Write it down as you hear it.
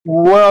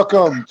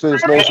Welcome to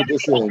this latest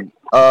edition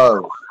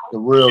of the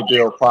Real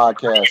Deal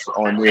podcast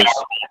on this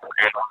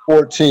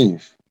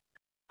 14th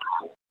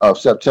of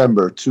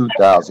September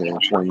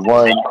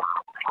 2021.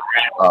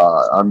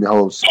 I'm your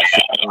host,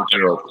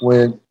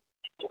 Gerald-Quinn.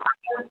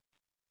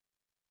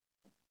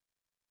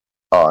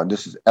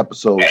 This is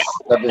episode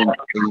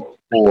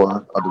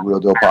 784 of the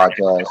Real Deal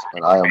podcast,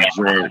 and I am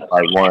joined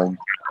by one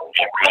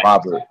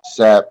Robert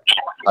Sapp.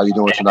 How you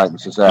doing tonight,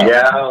 Mr. Sapp?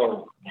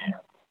 Yo,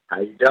 how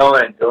you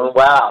doing? Doing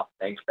well.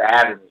 Thanks for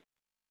having me.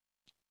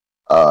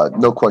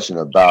 No question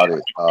about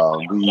it.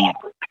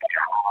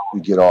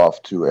 We get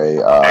off to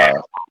a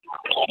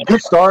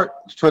good start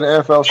to the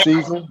NFL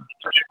season.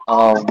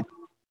 A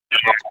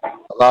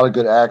lot of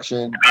good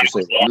action, to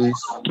say the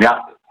least.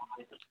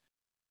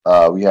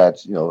 Yeah. We had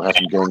some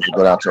games to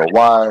go down to a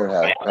wire.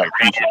 Had a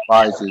few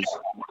surprises.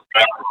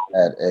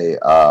 Had a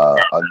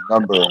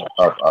number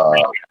of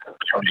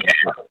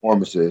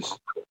performances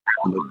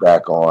to look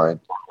back on.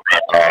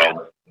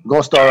 I'm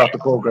going to start off the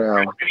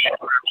program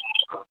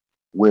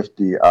with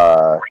the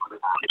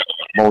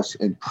most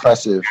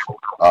impressive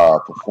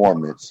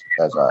performance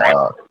as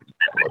I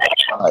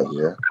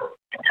here.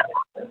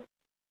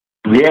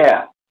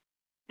 Yeah.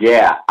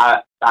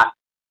 I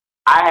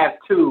have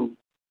two,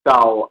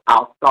 so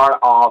I'll start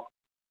off.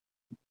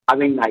 I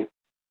mean, like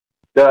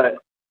the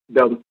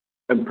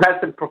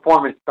impressive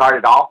performance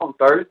started off on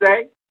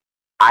Thursday.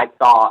 I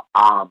thought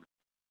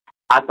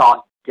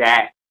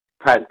Dak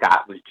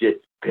Prescott was just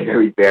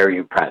very, very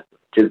impressive.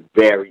 Just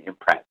very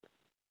impressive.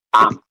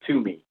 To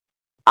me.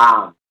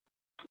 And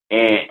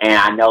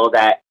I know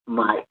that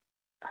might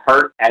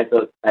hurt as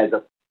a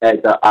I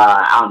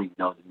don't even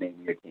know the name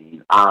of your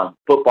team.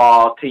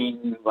 Football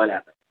team,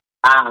 whatever.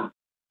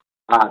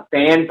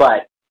 Fan,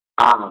 but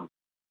and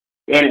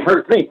it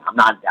hurts me. I'm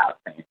not a Dallas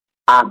fan.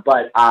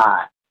 But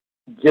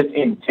just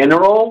in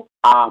general,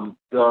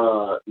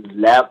 the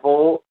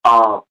level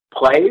of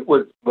play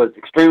was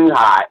extremely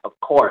high, of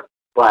course.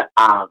 But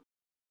I'll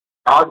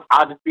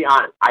just be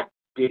honest. I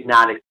did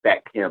not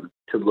expect him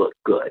to look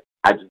good.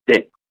 I just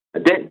didn't. I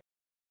didn't.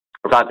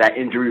 I thought that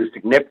injury was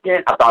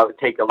significant. I thought it would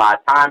take a lot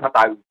of time. I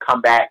thought he would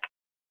come back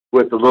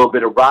with a little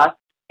bit of rust.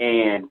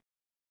 And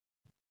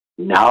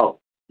no,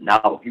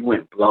 he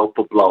went blow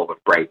for blow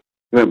with Brady.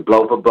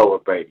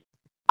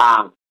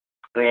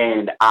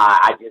 And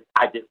I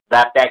just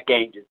left that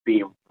game just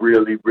being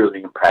really,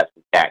 really impressed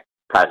with Dak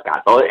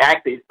Prescott. So it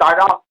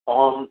started off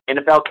on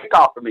NFL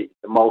kickoff for me,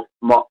 one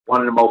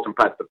of the most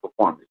impressive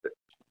performances.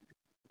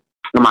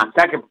 And my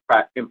second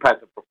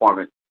impressive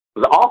performance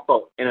was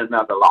also in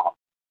another loss.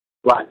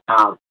 But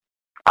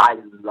I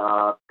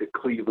love the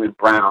Cleveland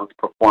Browns'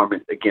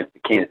 performance against the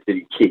Kansas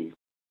City Chiefs.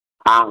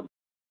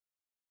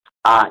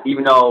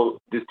 Even though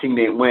this team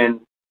didn't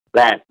win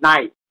last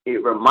night,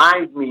 it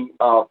reminds me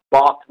of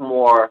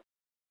Baltimore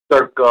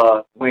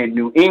circa when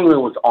New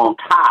England was on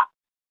top.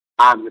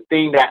 The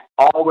thing that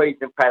always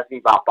impressed me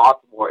about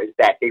Baltimore is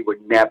that they were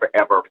never,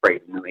 ever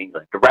afraid of New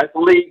England. The rest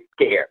of the league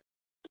scared,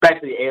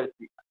 especially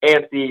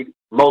AFC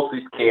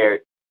mostly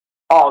scared.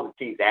 All the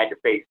teams that had to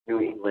face New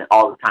England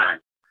all the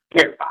time,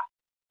 terrified,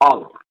 all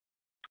the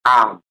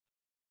time.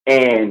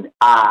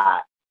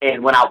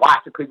 And when I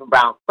watched the Cleveland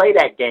Browns play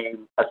that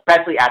game,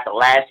 especially after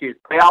last year's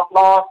playoff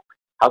loss,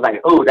 I was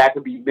like, oh, that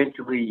could be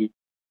mentally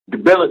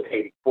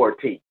debilitating for a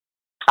team.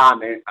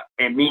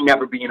 And me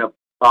never being a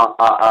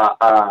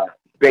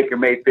Baker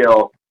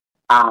Mayfield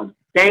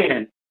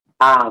fan,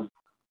 I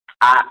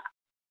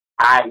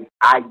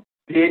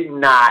did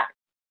not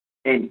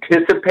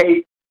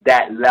anticipate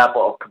that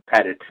level of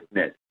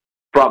competitiveness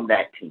from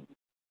that team.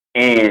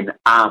 And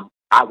I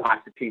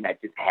watched a team that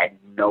just had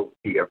no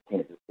fear of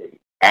Kansas City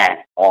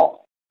at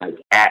all.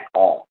 Like, at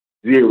all.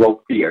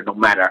 Zero fear, no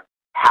matter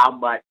how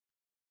much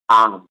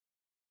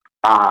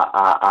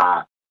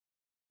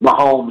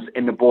Mahomes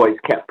and the boys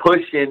kept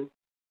pushing.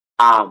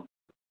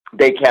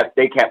 They kept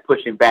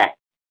pushing back.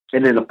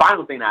 And then the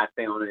final thing I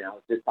say on it, I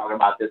was just talking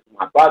about this with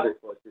my brother,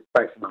 so it's just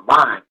fresh in my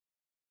mind,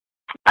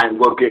 and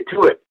we'll get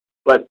to it.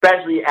 But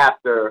especially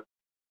after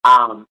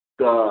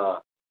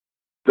the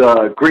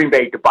Green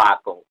Bay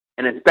debacle,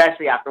 and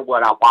especially after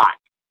what I watched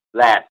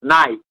last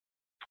night,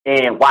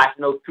 and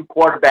watching those two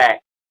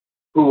quarterbacks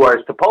who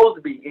are supposed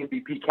to be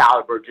MVP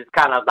caliber just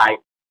kind of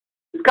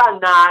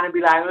nod and be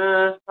like,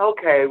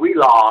 okay, we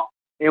lost.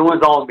 It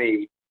was on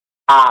me.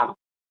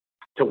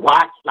 To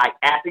watch, like,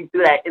 acting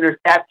through that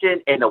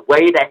interception and the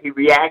way that he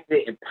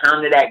reacted and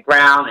pounded that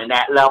ground and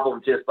that level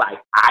of just like,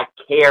 I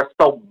care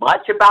so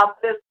much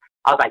about this.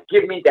 I was like,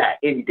 give me that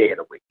any day of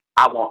the week.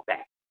 I want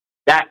that.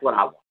 That's what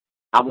I want.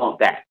 I want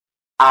that.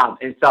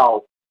 And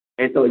so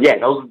yeah,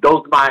 those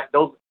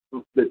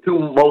the two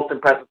most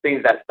impressive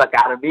things that stuck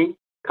out of me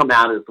come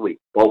out of this week,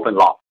 both in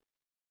loss.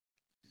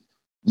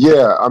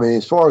 Yeah, I mean,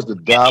 as far as the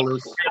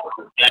Dallas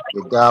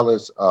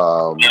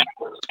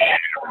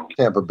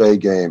Tampa Bay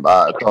game,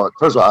 I thought,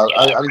 first of all,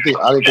 I didn't think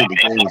the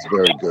game was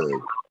very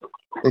good.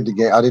 I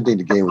didn't think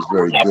the game was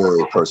very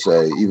good per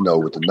se, even though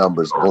with the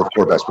numbers, both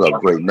quarterbacks put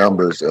up great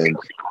numbers, and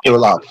there were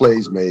a lot of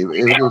plays made.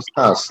 It was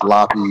kind of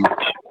sloppy.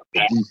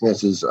 The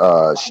defenses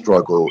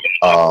struggled.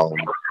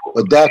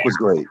 But Dak was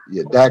great.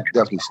 Yeah, Dak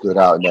definitely stood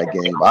out in that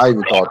game. I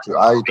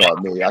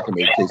thought maybe I can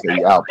make a case that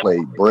he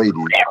outplayed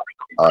Brady.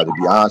 To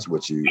be honest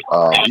with you,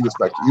 he was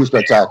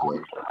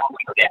spectacular.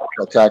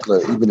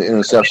 Spectacular. Even the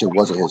interception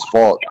wasn't his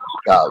fault.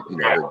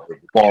 The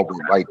ball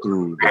went right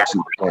through the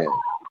two hands.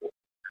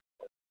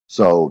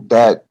 So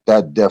that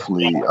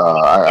definitely,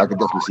 I could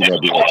definitely see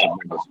that being a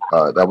tremendous.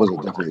 That was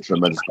definitely a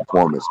tremendous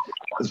performance.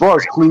 As far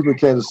as Cleveland,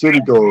 Kansas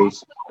City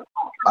goes,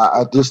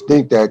 I just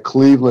think that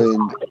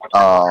Cleveland,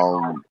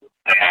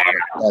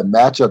 that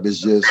matchup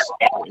is just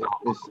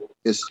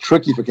it's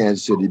tricky for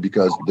Kansas City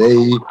because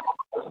they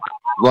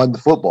run the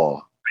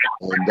football,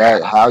 and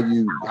that how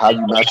you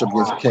match up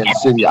against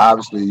Kansas City,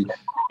 obviously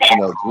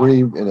in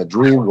a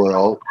dream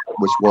world,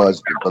 which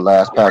was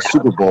the past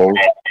Super Bowl,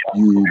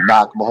 you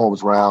knock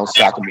Mahomes around,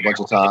 sack him a bunch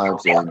of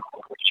times,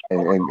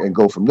 and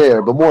go from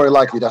there. But more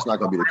likely, that's not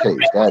going to be the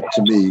case. That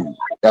to me,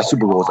 that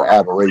Super Bowl is an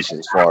aberration.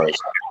 As far as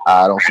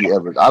I don't see it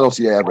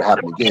ever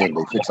happen again.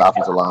 They fixed the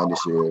offensive line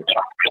this year.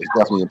 It's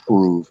definitely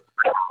improved.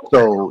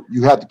 So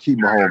you have to keep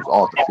Mahomes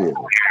off the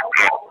field.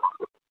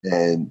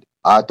 And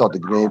I thought the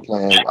game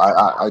plan.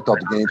 I thought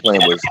the game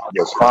plan was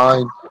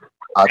fine.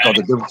 I thought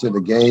the difference in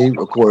the game,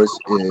 of course,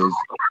 is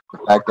the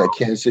fact that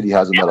Kansas City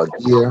has another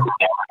gear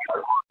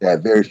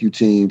that very few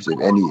teams, if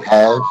any,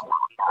 have.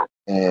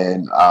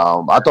 And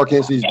I thought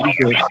Kansas City's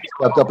defense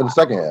stepped up in the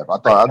second half. I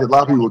did a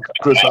lot of people were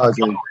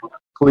criticizing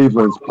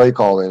Cleveland's play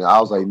calling. I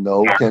was like,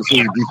 no, Kansas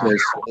City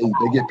defense,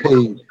 they get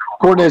paid.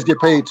 Coordinators get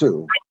paid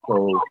too.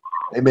 So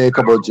they made a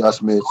couple of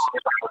adjustments,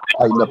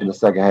 tightened up in the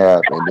second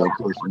half, and then of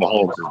course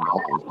Mahomes is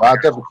Mahomes. But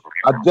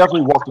I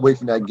definitely walked away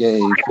from that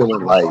game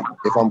feeling like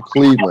if I'm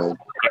Cleveland,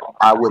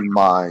 I wouldn't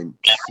mind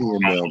seeing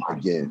them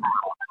again.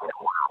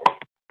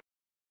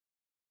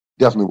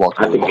 Definitely walked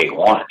away. I think they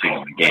want to see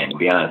them again, to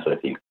be honest with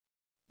you.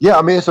 Yeah,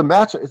 I mean it's a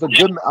matchup. It's a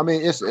good. I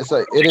mean it is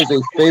a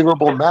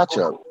favorable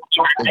matchup.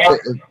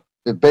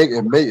 If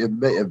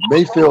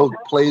Mayfield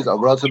plays a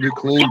relatively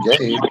clean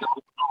game,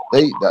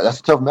 that's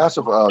a tough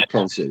matchup for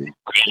Kansas City.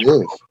 It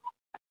is.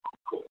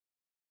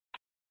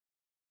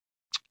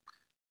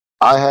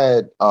 I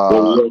had.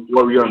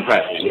 What were your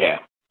impressions? Yeah.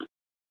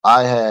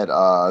 I had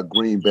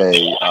Green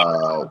Bay,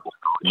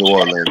 New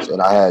Orleans,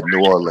 and I had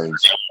New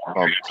Orleans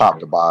from top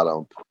to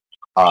bottom.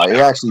 It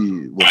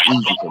actually was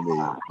easy for me.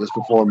 This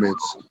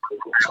performance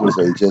was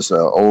just an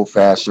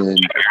old-fashioned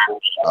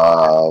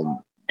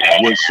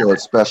woodshed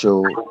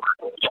special.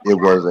 It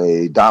was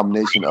a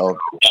domination in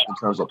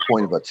terms of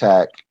point of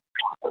attack.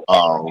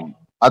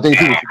 I think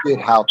people forget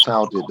how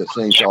talented the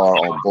Saints are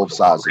on both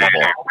sides of the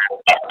ball.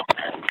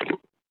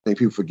 I think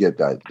people forget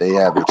that. They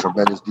have a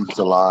tremendous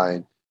defensive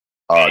line.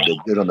 They're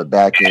good on the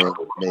back end.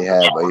 They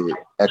have an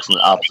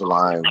excellent offensive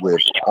line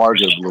with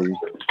arguably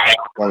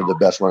one of the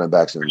best running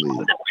backs in the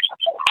league.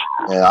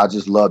 And I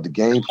just love the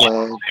game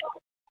plan.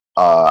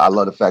 I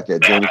love the fact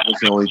that James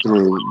Winston only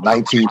threw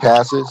 19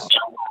 passes.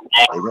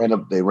 They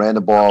ran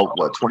the ball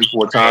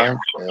 24 times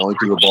and only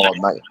threw the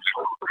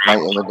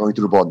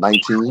ball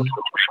 19.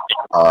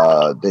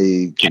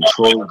 They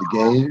controlled the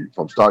game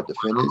from start to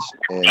finish,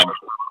 and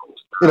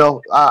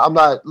I'm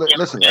not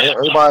listen.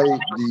 Everybody,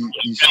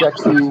 the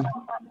sexy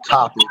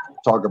topic to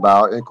talk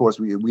about, and of course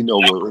we know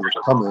what it was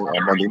coming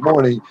on Monday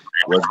morning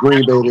was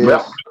Green Bay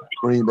this,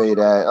 Green Bay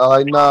that.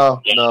 No.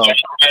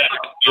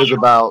 It was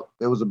about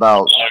the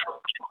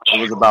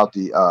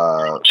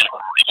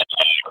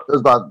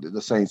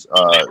Saints. It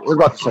was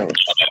about the Saints.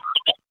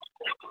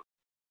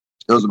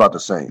 It was about the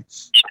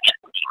Saints,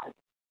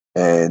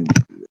 and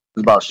it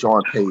was about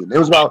Sean Payton. That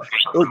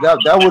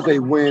was a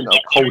win of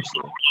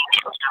culture.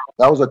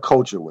 That was a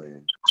culture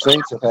win.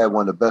 Saints have had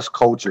one of the best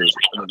cultures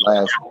in the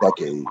last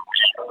decade,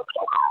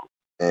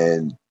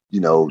 and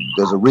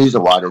there's a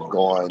reason why they've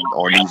gone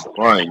on these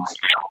runs,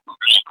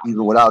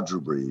 even without Drew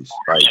Brees.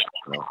 Right?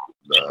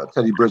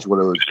 Teddy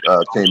Bridgewater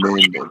came in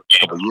a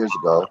couple of years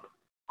ago.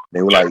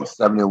 They were like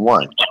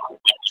 7-1.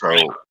 So,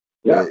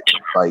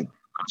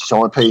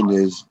 Sean Payton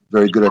is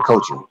very good at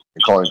coaching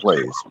and calling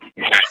plays.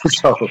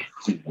 So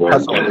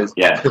that's all it is.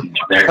 Yeah,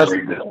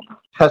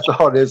 that's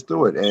all it is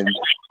to it. And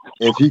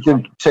if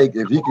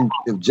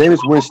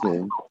Jameis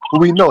Winston, who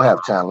we know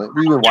have talent,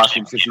 we've been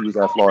watching him since he was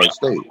at Florida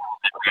State.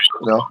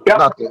 Not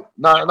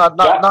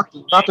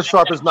the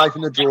sharpest knife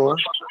in the drawer.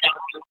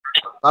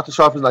 Not the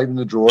sharpest knife in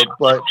the drawer,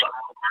 but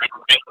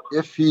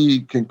if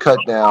he can cut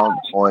down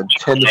on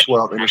 10 to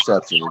 12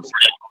 interceptions,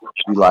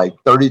 be like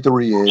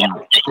 33 in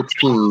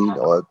 16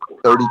 or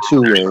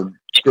 32 in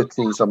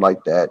 15, something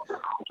like that,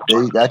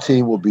 that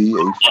team will be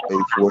a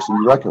force to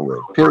be reckoned with,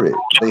 period.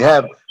 They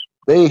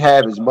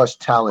have as much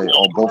talent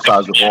on both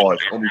sides of the ball as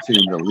any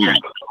team in the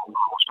league,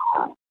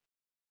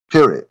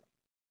 period.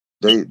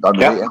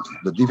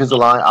 The defensive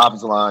line,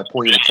 offensive line,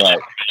 point of attack,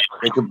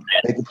 they can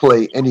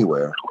play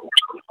anywhere.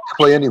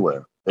 Play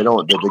anywhere. They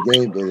don't. The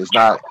game is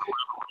not.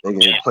 They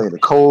can play in the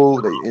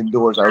cold, they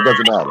indoors. It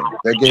doesn't matter.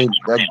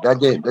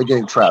 That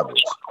game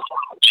travels.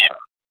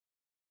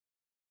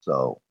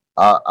 So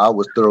I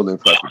was thoroughly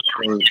impressed with the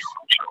Saints,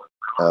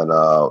 and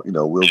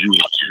we'll see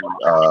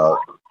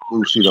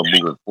we'll see them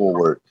moving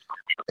forward.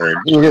 And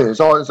yeah, it's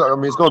going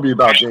to be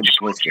about James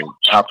Winston,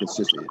 how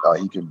consistent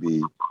he can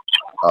be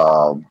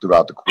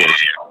throughout the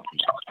course.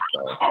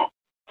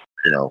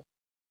 So,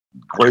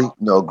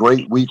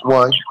 great week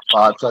 1,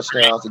 5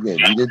 touchdowns. Again,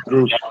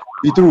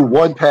 he threw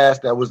one pass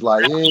that was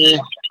like,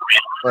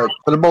 but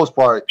for the most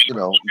part, he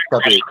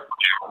kept it.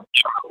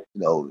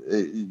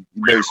 He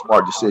made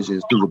smart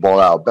decisions, threw the ball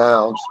out of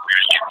bounds.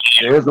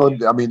 We know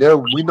there are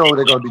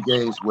going to be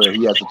games where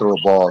he has to throw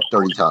a ball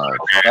 30 times.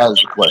 That is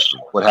the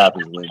question. What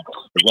happens when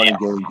the running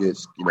game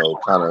gets,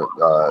 kind of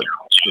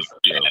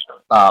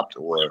stopped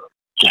or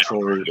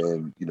controlled,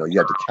 and you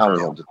have to counter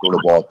him to throw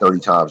the ball 30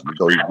 times and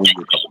go win you a couple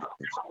of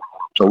games.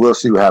 So we'll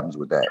see what happens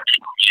with that.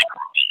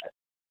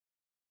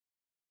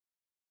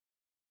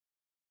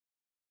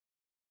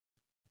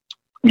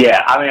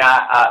 Yeah,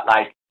 I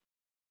like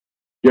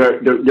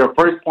your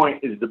first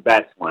point is the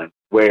best one,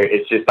 where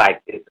it's just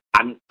like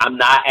I'm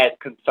not as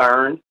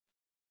concerned.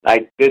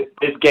 Like this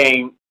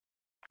game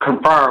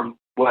confirmed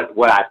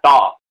what I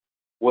thought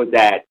was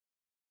that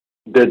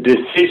the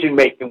decision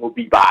making will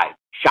be by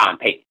Sean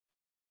Payton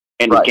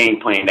and the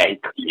game plan that he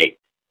creates.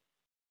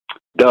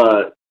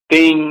 The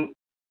thing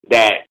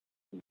that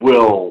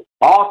will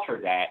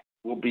alter that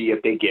will be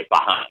if they get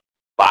behind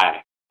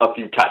by a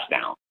few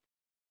touchdowns.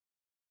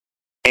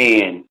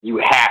 And you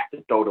have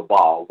to throw the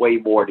ball way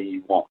more than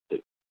you want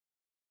to.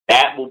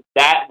 That will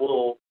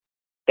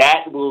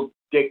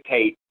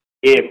dictate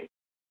if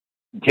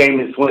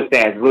Jameis Winston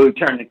has really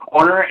turned the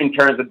corner in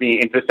terms of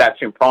being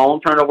interception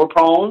prone, turnover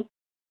prone.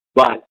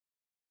 But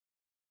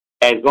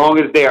as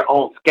long as they're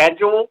on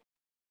schedule,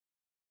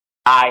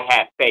 I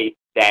have faith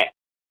that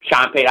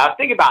Sean Payton. I was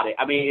thinking about it.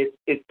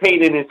 It's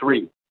Payton and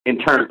Reed in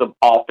terms of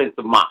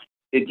offensive mind.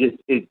 It's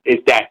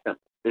that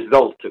simple. It's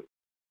those two.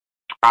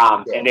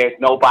 And there's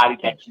nobody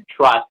that you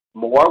trust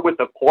more with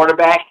a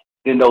quarterback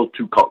than those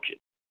two coaches.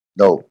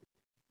 No.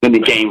 In the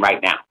game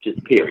right now.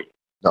 Just period.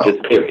 No.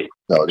 Just period.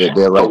 No, they're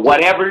right. So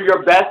whatever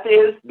your best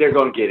is, they're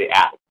going to get it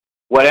out.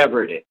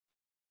 Whatever it is.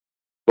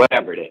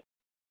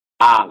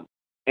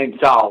 And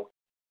so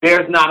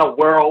there's not a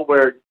world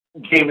where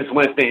Jameis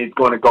Winston is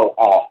going to go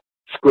off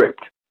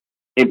script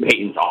in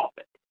Peyton's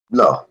offense.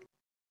 No.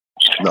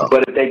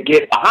 But if they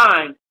get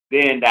behind,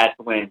 then that's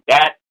when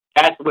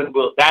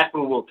we'll tell.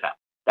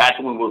 That's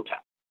when we'll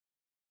tell.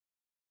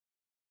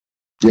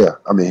 Yeah,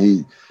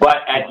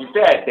 But as you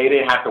said, they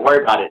didn't have to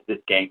worry about it this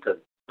game because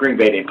Green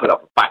Bay didn't put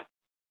up a fight.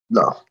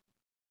 No.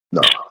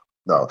 And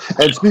I'll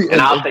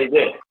say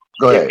this: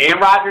 go ahead. If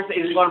Aaron Rodgers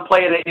is going to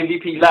play at an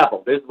MVP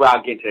level, this is where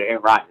I'll get to the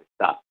Aaron Rodgers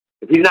stuff.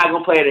 If he's not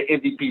going to play at an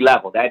MVP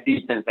level, that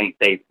defense ain't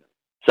safe.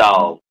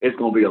 So it's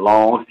going to be a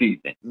long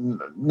season.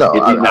 No,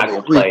 if he's not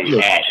going to play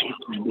at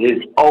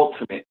his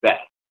ultimate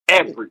best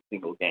every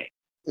single game.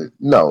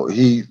 No,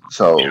 he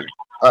was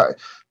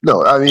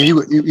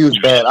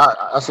bad.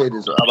 I say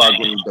this about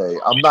Green Bay.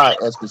 I'm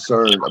not as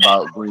concerned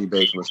about Green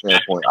Bay from a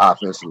standpoint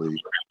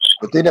offensively.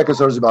 The thing that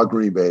concerns me about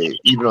Green Bay,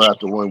 even though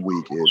after 1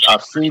 week, is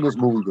I've seen this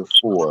movie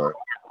before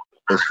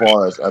as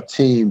far as a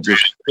team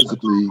just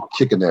physically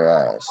kicking their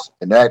ass.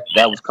 And that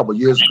was a couple of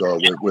years ago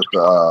with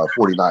the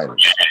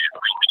 49ers.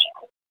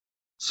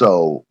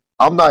 So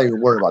I'm not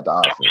even worried about the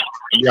offense,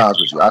 to be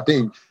honest with you. I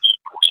think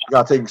you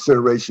got to take into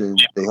consideration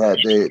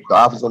the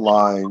offensive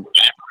line,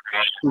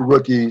 2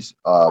 rookies.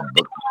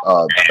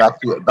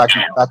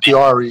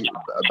 Bakhtiari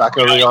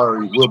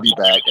will be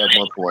back at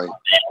one point.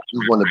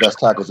 He's one of the best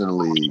tackles in the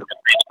league.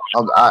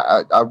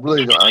 I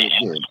really don't.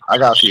 I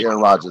got to see Aaron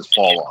Rodgers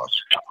fall off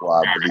before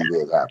I believe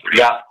it happens.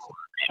 Yeah.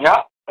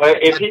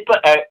 If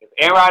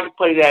Aaron Rodgers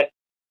plays at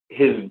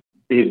his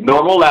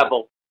normal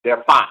level,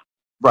 they're fine.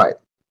 Right.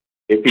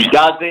 If he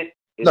doesn't,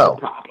 it's a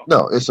problem.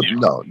 No,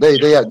 They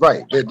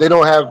They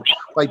don't have,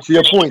 like, to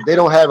your point, they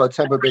don't have a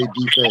Tampa Bay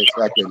defense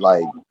that could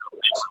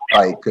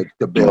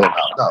bail them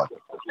out.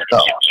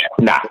 No.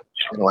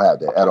 They don't have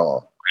that at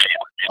all.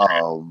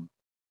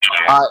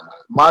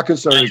 My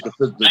concern is the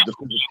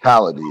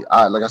physicality.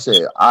 Like I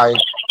said,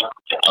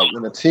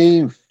 when a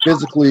team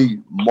physically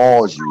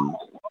mauls you,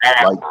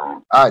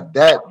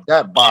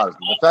 that bothers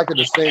me. The fact that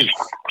the Saints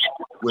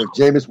with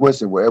Jameis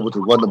Winston were able to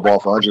run the ball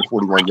for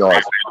 141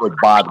 yards, it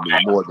bothered me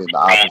more than the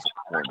offensive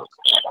performance.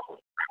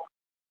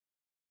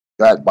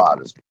 That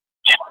bothers me.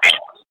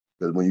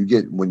 Because and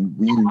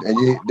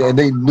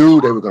they knew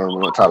they were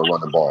going to try to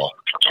run the ball.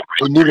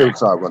 They knew they would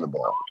try to run the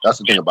ball. That's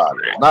the thing about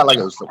it. It's not like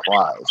it was a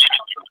surprise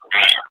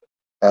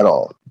at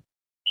all.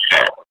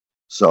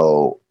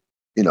 So,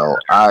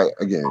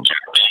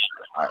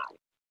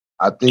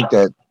 I think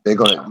that they're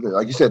going to,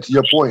 like you said, to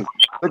your point,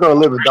 they're going to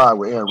live and die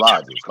with Aaron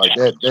Rodgers. Like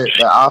that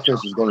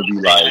offense is going to be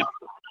like,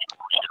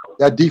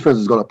 that defense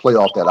is going to play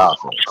off that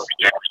offense.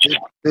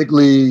 Big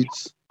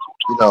leads,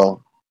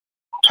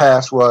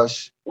 pass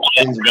rush,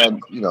 things of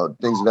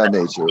that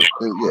nature.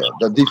 Yeah,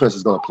 the defense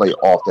is going to play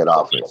off that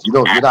offense.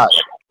 You're not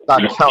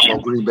counting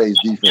on Green Bay's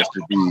defense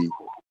to be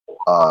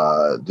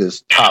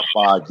this top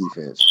 5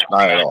 defense.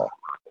 Not at all.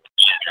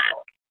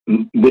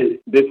 This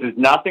is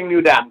nothing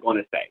new that I'm going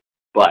to say,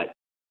 but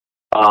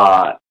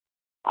Hall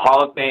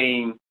of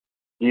Fame,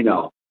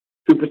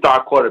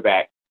 superstar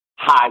quarterback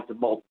hides a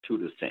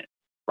multitude of sins,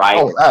 right?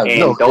 Oh,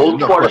 and those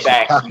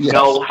quarterbacks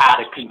know how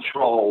to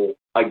control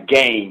a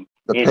game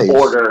in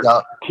order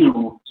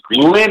to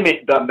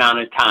limit the amount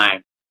of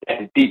time that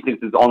the defense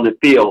is on the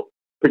field,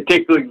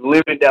 particularly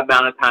limit the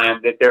amount of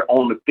time that they're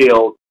on the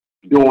field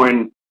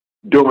during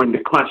the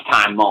crunch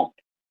time moment,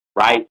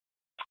 right?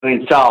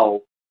 And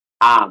so,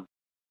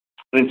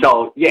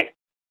 yeah.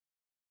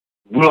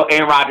 Will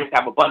Aaron Rodgers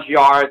have a bunch of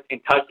yards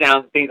and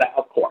touchdowns and things like?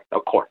 Of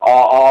course.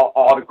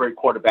 All the great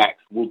quarterbacks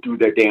will do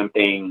their damn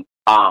thing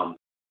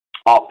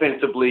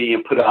offensively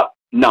and put up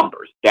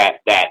numbers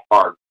that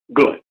are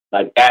good.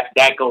 Like that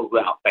goes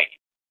without saying.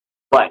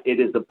 But it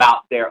is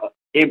about their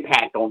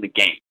impact on the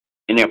game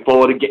and their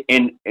flow of the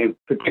game, and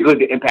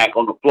particularly the impact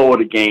on the flow of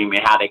the game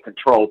and how they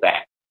control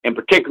that, and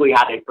particularly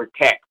how they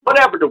protect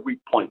whatever the weak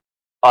points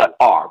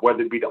are,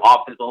 whether it be the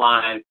offensive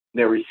line,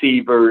 their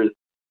receivers,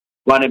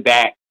 running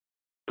back,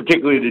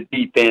 particularly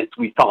the defense.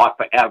 We saw it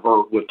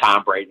forever with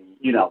Tom Brady,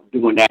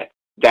 doing that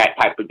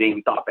type of thing.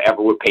 We saw it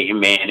forever with Peyton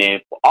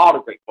Manning. All the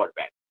great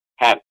quarterbacks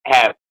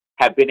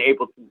have been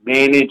able to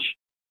manage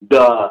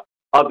the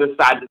other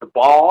side of the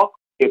ball,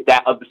 if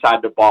that other side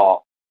of the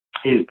ball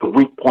is the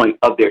weak point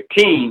of their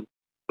team,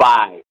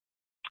 by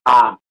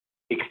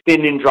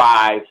extending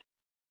drives,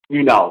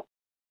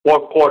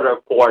 fourth quarter,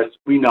 of course,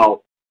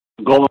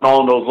 going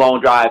on those long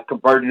drives,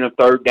 converting the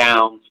third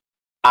downs,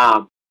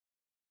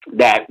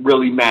 that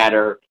really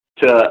matter,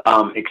 to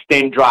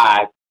extend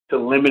drives, to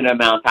limit the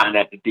amount of time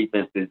that the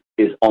defense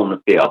is on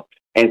the field.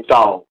 And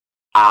so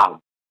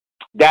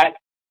that's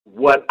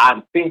what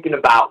I'm thinking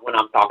about when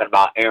I'm talking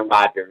about Aaron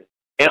Rodgers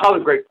and other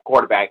great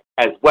quarterbacks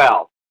as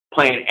well,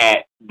 playing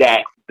at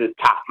the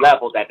top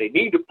level that they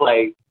need to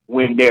play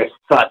when there's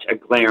such a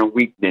glaring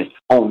weakness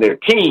on their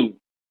team.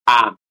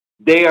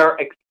 They are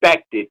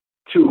expected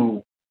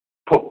to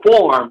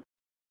perform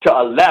to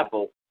a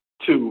level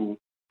to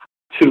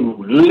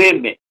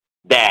limit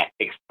that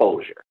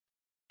exposure.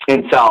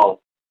 And so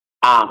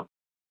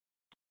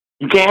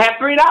you can't have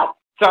 3 and out,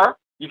 sir.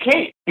 You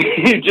can't.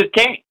 You just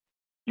can't.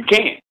 You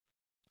can't.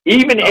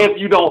 Even if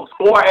you don't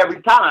score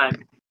every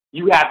time,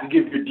 you have to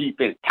give your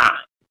defense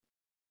time.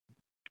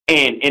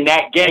 And in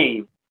that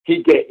game,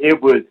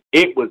 it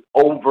was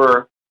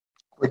over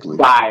quickly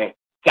by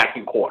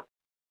second quarter.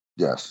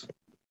 Yes.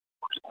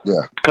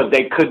 Yeah. Because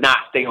they could not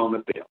stay on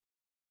the field.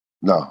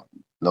 No.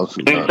 And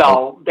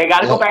so they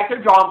got to go back to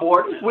the drawing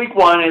board. It's week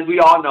 1, as we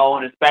all know,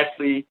 and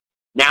especially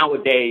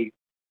nowadays,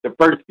 the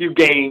first few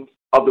games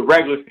of the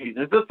regular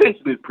season is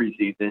essentially the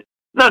preseason.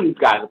 None of these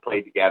guys have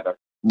played together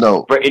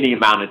for any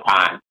amount of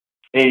time,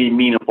 any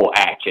meaningful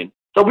action.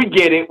 So we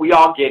get it. We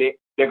all get it.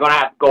 They're going to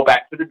have to go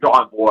back to the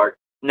drawing board,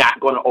 not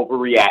going to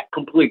overreact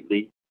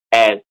completely,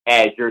 as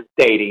you're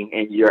stating,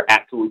 and you're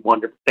absolutely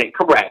 100%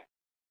 correct.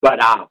 But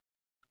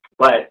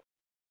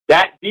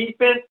that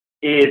defense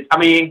is,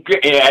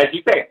 as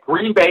you said,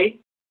 Green Bay,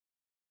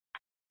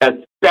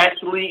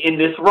 especially in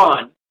this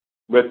run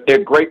with their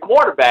great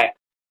quarterback,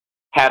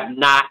 have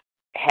not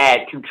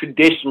had to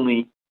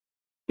traditionally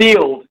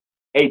field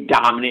a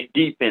dominant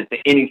defense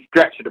by any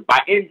stretch of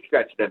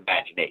the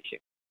imagination,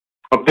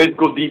 a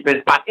physical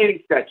defense by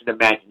any stretch of the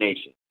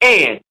imagination.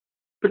 And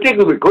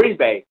particularly with Green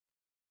Bay,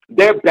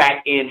 their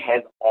back end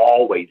has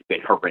always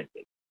been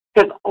horrendous.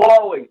 And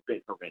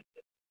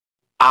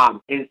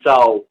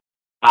so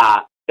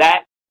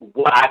that's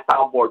what I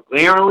saw more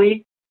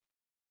glaringly.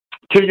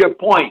 To your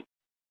point,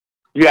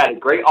 you had a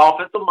great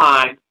offensive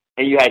mind,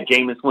 and you had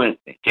Jameis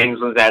Winston. Jameis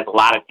Winston has a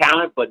lot of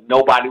talent, but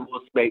nobody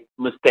will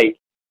mistake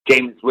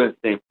Jameis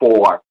Winston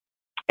for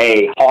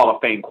a Hall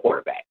of Fame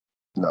quarterback.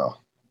 No.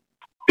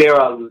 There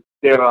are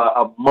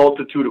a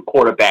multitude of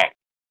quarterbacks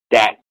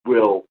that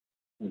will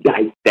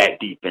dice that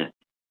defense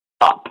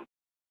up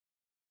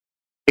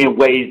in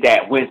ways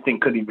that Winston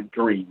couldn't even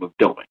dream of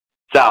doing.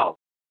 So,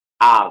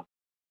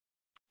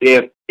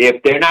 if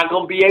they're not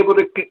going to be able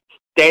to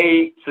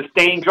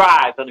sustain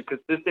drives on a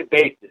consistent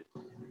basis,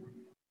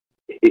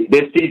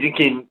 this season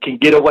can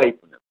get away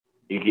from them.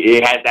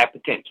 It has that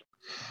potential.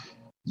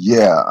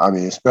 Yeah,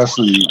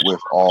 especially with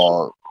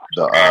all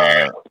the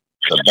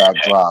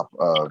backdrop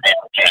of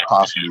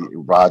possibly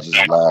Rodgers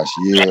last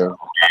year.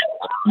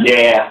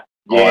 Yeah.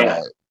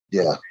 No.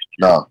 Yeah.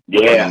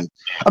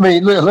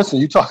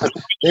 Listen,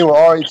 they were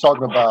already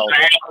talking about,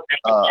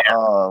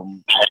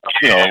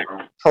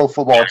 Pro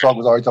Football Talk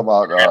was already talking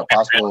about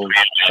possible.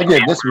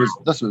 Again, this was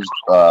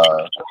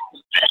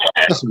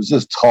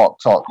just talk.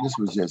 This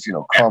was just,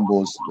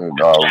 crumbles. And,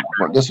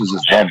 this was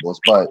just rumbles.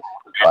 But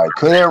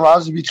could Aaron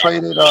Rodgers be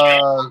traded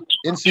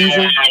in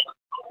season?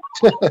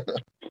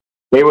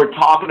 They were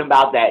talking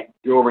about that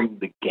during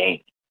the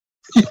game.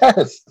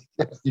 Yes,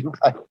 you're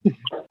right.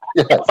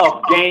 Yes.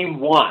 Of game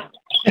 1.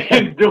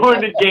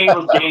 During the game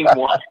of game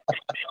 1.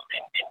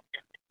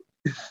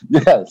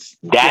 Yes.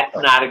 That's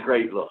not a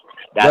great look.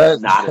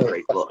 That's not a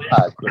great look.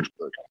 Not a great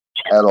look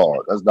at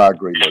all. That's not a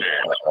great look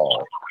at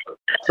all.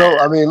 So,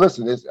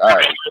 listen,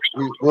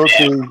 we'll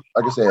see.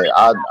 Like I said,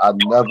 I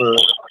never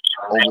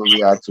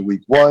overreact to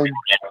week 1,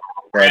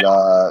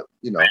 but,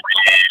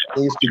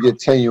 things could get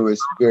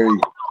tenuous very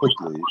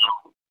quickly.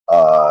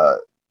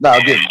 Now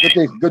again,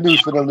 good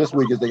news for them this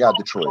week is they got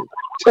Detroit.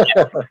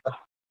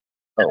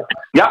 Oh,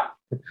 yeah,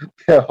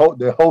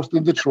 they're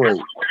hosting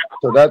Detroit,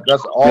 so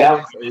that's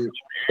always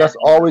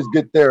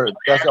good therapy.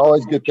 That's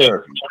always good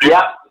therapy.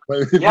 Yeah,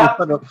 yeah,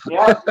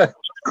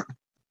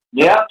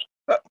 yeah.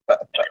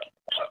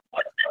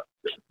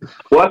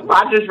 What's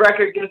Rodgers'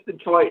 record against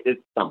Detroit is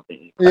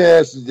something. Yeah,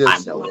 it's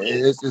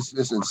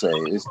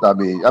insane. But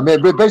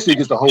basically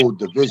against the whole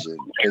division.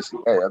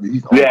 Basically, hey,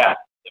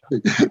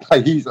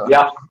 he's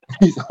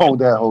he's on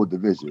that whole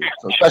division.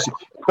 So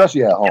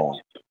especially at home.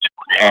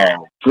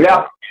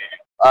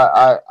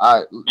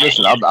 I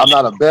listen. I'm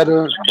not a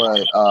bettor,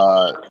 but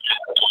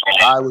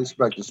I would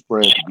expect the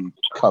spread to be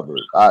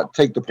covered.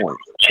 Take the point.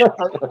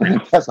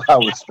 That's what I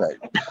would expect.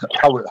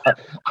 I would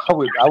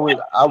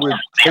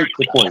take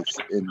the points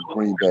in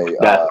Green Bay.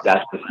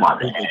 That's the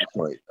smart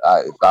point.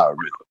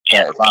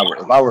 If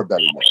I were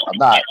betting that, I'm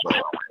not.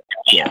 But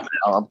yeah,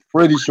 I'm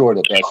pretty sure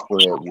that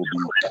spread will be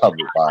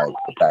covered by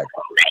the Packers.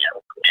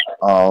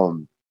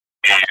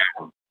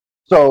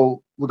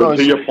 So we're going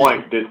to your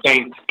point. The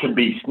Saints can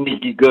be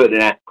sneaky good,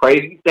 and that's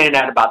crazy saying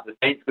that about the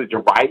Saints because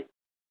you're right.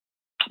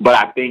 But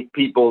I think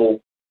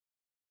people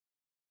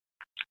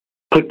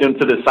put them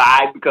to the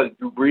side because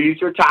Drew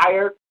Brees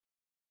retired.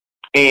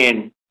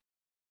 And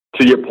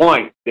to your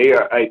point, they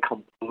are a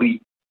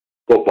complete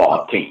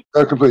football team.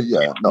 They're complete,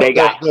 yeah. No, they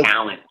got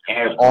talent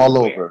everywhere. All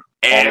over.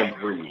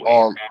 Everywhere.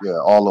 All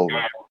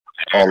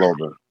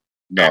over.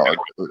 No,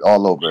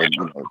 all over.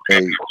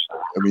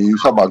 You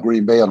talk about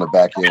Green Bay on the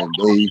back end.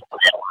 They're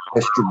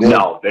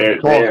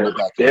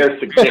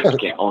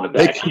significant on the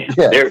back end.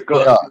 Yeah, they're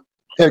good.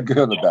 They're good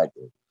on the back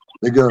end.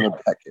 They're good on the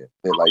back end.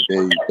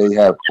 They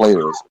have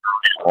players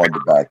on the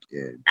back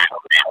end.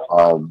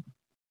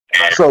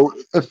 So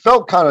it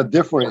felt kind of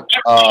different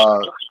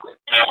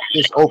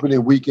this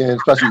opening weekend,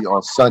 especially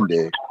on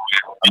Sunday.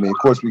 Of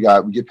course, we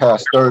get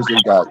past Thursday.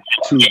 We got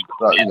two,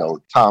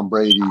 Tom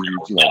Brady,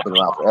 who's been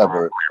around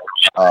forever,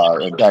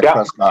 and Dak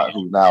Prescott,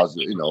 who now is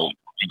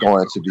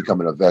going to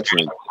becoming a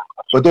veteran.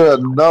 But there are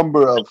a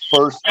number of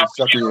first and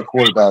second year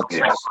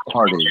quarterbacks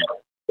starting.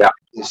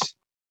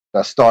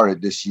 That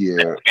started this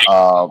year,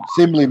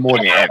 seemingly more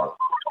than ever.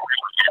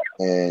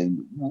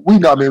 And we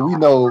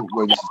know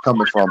where this is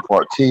coming from for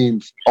our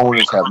teams.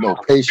 Owners have no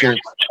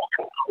patience.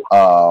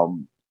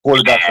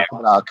 Quarterbacks are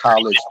coming out of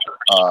college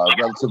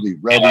relatively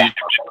ready,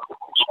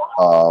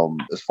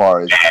 as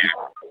far as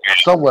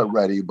somewhat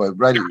ready, but as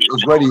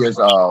ready as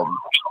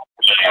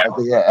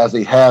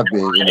they have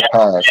been in the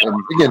past. And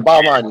again,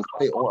 bottom line is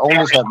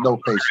owners have no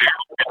patience.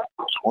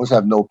 Owners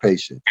have no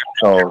patience.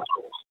 So,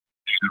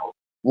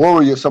 what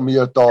were some of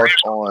your thoughts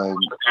on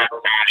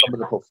some of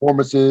the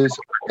performances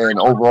and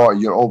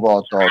your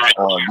overall thoughts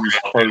on these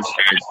first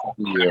and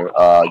second year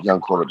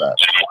young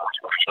quarterbacks?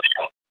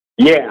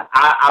 Yeah,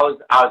 I was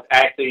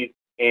actually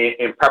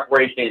in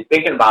preparation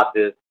thinking about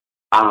this.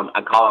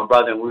 I called my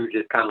brother and we were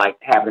just kind of like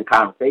having a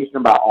conversation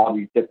about all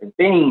these different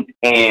things.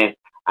 And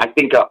I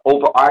think an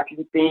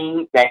overarching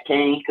thing that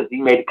came because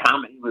he made a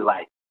comment. He was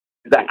like,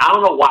 I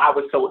don't know why I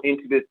was so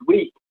into this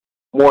week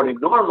more than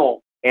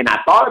normal. And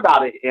I thought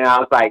about it and I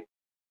was like,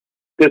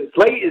 the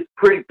slate is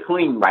pretty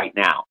clean right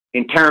now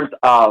in terms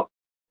of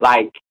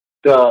like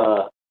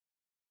the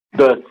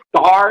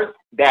stars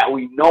that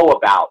we know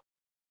about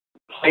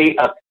play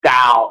a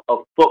style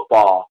of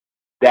football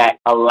that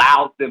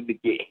allows them to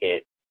get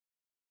hit.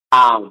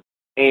 And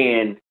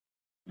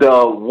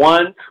the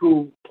ones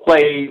who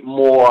play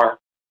more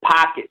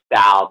pocket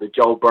style, the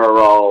Joe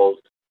Burrows,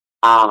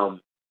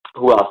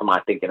 who else am I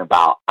thinking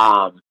about?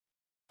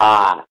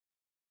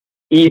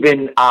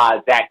 Even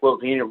Zach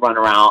Wilson, he didn't run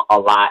around a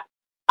lot.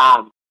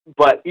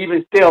 But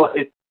even still,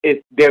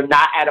 they're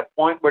not at a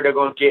point where they're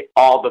going to get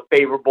all the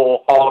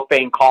favorable Hall of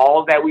Fame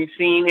calls that we've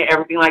seen and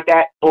everything like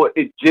that. So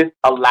it just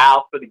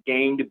allows for the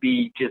game to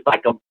be just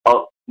like a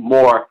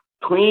more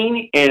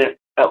clean and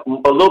a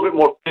little bit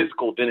more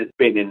physical than it's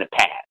been in the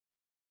past.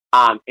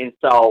 And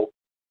so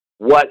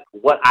what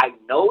I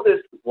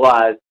noticed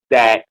was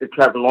that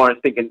Trevor Lawrence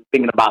thinking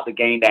about the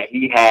game that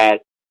he had,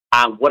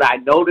 what I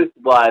noticed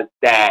was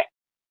that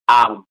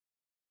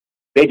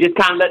they just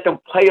kind of let them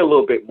play a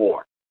little bit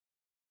more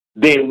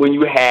than when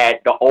you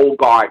had the old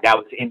guard that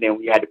was in there,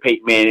 when you had the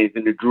Peyton Mannings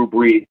and the Drew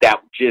Brees that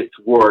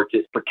were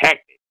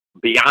protected,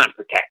 beyond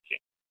protection.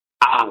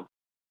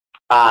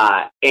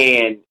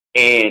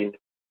 And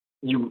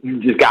you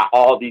just got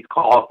all these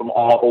calls from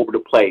all over the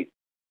place.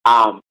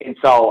 And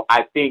so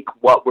I think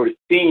what we're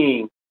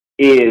seeing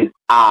is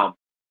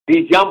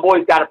these young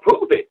boys got to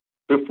prove it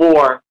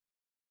before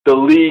the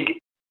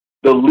league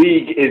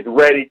is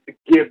ready to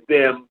give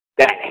them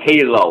that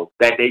halo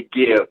that they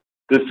give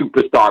the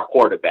superstar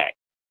quarterback.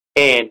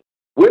 And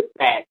with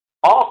that,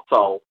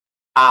 also,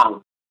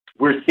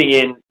 we're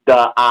seeing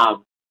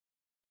some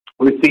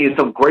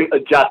great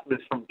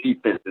adjustments from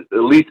defenses,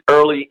 at least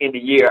early in the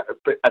year,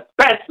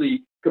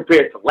 especially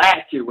compared to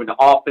last year when it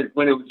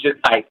was just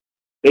like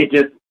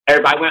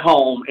everybody went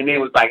home and then it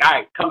was like, all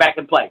right, come back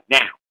and play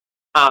now.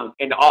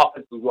 And the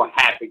offenses were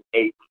having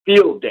a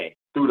field day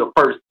through the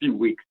first few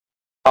weeks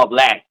of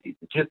last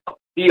season, just a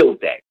field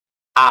day.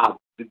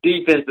 The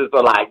defenses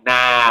are like,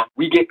 nah,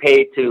 we get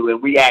paid too,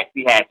 and we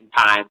actually had some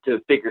time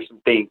to figure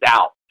some things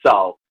out.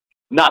 So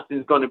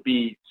nothing's going to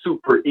be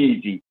super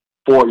easy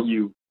for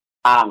you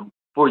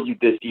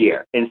this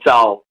year. And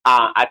so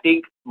I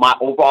think my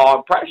overall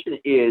impression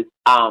is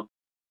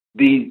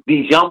these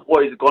young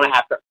boys are going to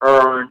have to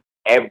earn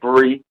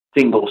every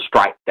single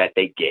strike that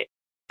they get.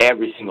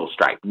 Every single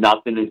strike.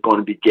 Nothing is going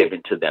to be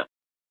given to them.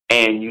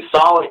 And you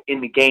saw it in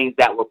the games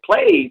that were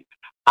played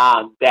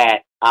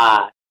that,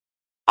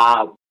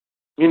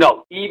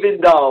 even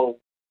though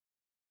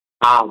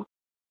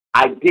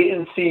I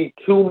didn't see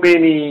too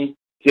many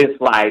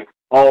just like,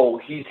 oh,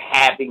 he's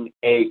having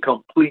a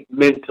complete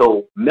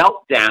mental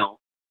meltdown.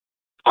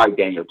 Sorry,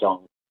 Daniel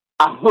Jones.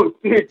 I would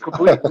see a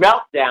complete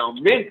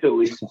meltdown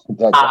mentally.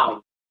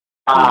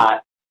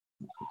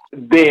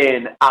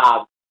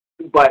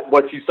 But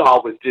what you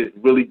saw was just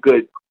really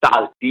good,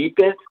 solid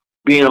defense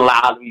being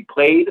allowed to be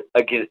played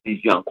against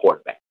these young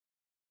quarterbacks.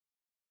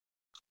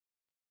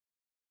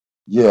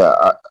 Yeah,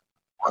 I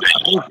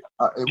think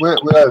we're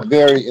at a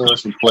very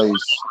interesting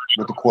place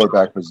with the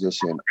quarterback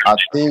position. I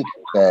think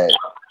that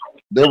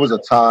there was a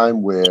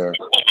time where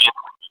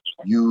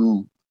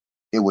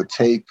it would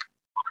take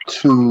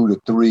 2 to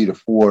 3 to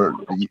 4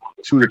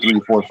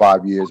 or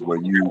 5 years where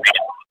you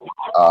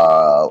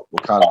will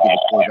kind of give a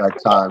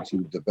quarterback time to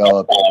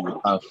develop, and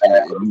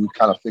you would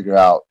kind of figure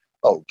out,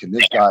 oh,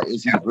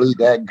 is he really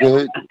that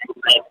good?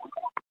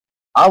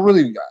 I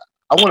want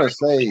to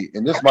say,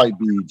 and this might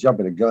be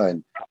jumping the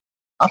gun,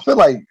 I feel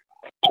like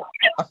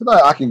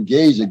I can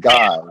gauge a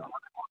guy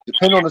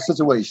depending on the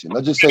situation.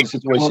 Let's just say the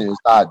situation is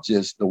not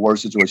just the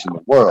worst situation in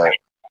the world,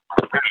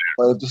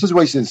 but if the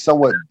situation is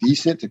somewhat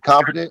decent to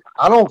competent,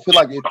 I don't feel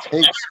like it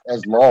takes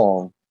as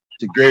long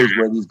to gauge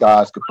where these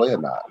guys could play or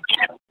not.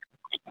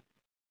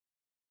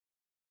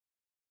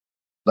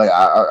 Like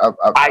I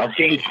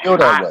feel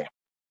that way.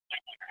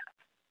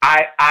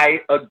 I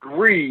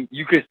agree.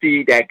 You can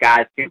see that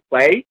guys can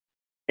play,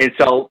 and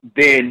so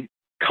then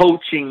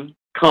coaching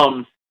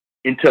comes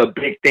into a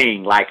big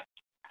thing. Like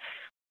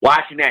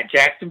watching that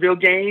Jacksonville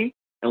game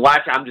and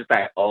I'm just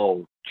like,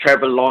 oh,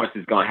 Trevor Lawrence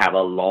is going to have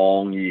a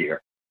long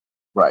year.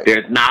 Right.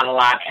 There's not a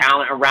lot of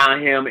talent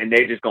around him, and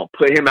they're just going to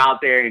put him out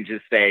there and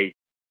just say,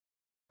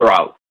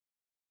 bro,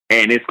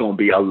 and it's going to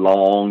be a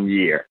long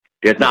year.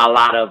 There's not a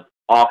lot of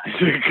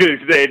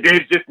offensive.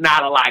 There's just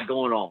not a lot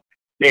going on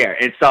there.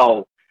 And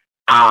so,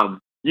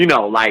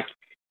 like,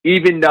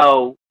 even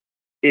though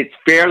it's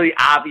fairly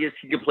obvious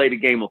he can play the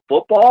game of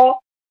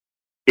football,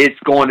 it's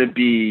going to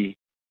be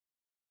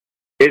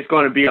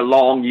a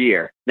long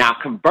year. Now,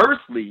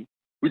 conversely,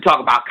 we talk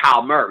about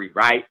Kyle Murray,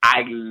 right?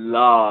 I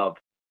love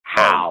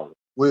how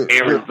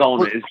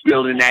Arizona is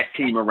building that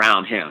team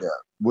around him. Yeah.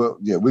 Well,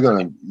 yeah, we're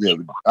gonna. Yeah,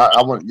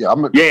 I want. Yeah,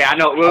 I'm. Yeah, I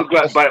know.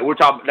 But we're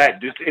talking about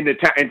that just in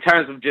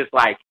terms of just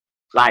like,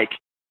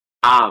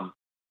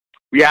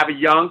 we have a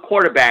young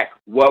quarterback.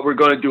 What we're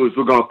going to do is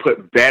we're going to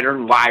put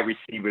veteran wide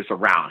receivers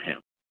around him,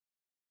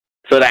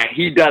 so that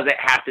he doesn't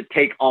have to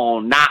take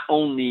on not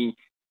only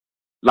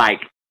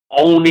like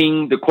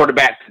owning the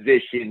quarterback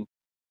position,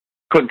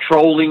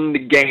 controlling the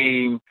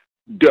game,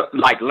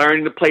 like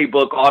learning the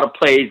playbook, all the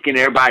plays, getting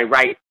everybody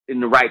right in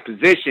the right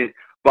position,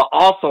 but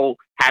also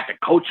have to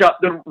coach up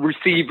the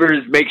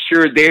receivers, make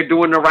sure they're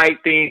doing the right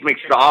things, make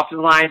sure the offensive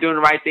line doing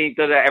the right things,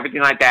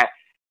 everything like that.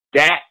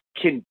 That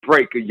can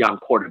break a young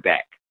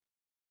quarterback.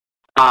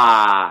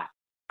 And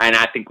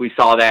I think we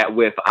saw that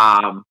with,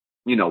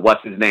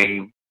 what's his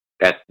name?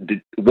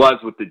 Was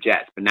with the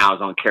Jets, but now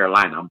is on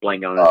Carolina. I'm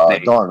blanking on his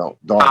name.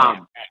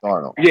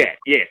 Darnold.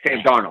 Yeah,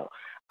 Sam Darnold.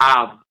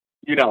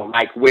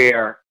 Like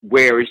where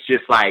it's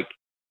just like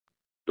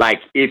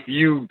if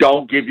you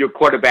don't give your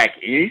quarterback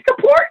any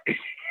support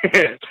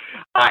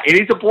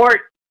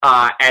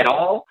at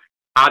all,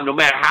 no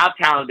matter how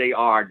talented they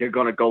are, they're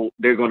gonna go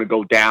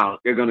down.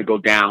 They're gonna go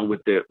down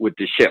with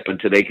the ship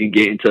until they can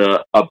get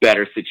into a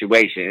better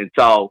situation. And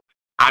so,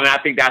 I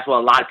think that's what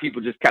a lot of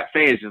people just kept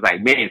saying. It's just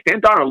like, man,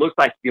 Sam Darnold looks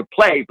like he can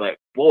play, but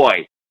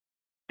boy,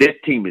 this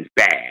team is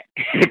bad.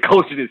 The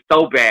coaching is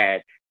so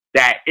bad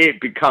that it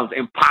becomes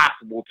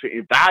impossible to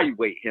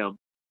evaluate him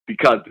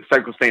because the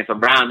circumstance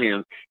around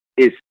him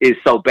is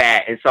so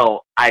bad. And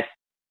so I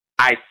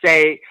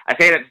say that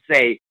to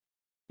say,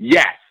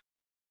 yes,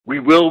 we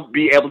will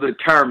be able to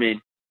determine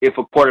if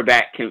a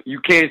quarterback can. You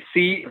can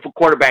see if a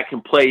quarterback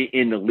can play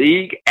in the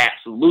league,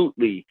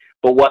 absolutely.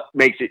 But what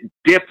makes it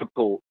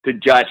difficult to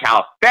judge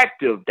how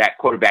effective that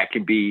quarterback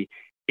can be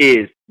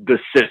is the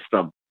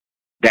system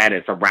that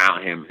is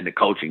around him and the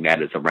coaching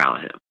that is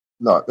around him.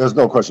 No, there's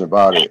no question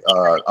about it.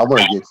 I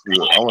want to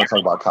talk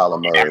about Kyler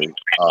Murray.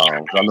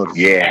 I know this.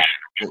 Yeah.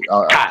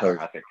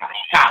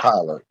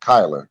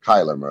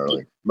 Kyler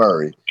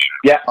Murray.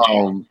 Yeah.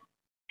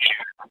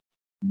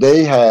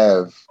 They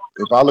have.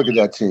 If I look at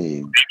that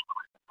team,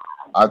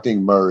 I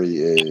think Murray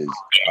has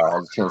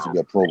a chance to be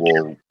a Pro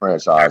Bowl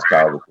franchise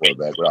caliber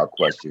quarterback without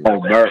question. Oh,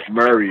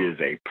 Murray is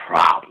a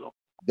problem.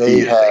 They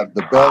have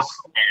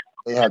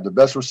the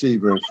best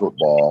receiver in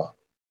football,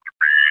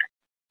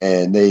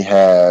 and they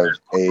have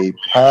a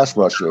pass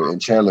rusher in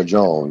Chandler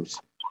Jones,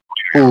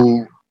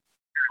 who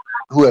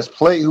I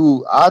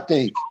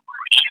think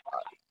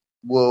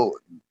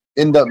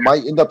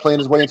might end up playing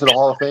his way into the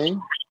Hall of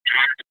Fame.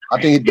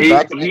 I think the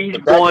back end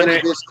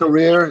of his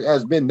career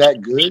has been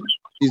that good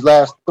these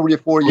last 3 or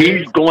 4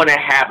 years. He's going to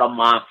have a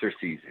monster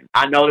season.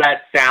 I know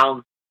that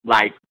sounds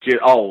like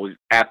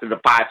after the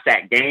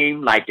 5-sack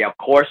game, like of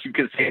course you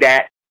can say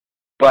that,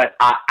 but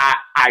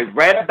I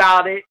read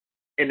about it.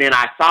 And then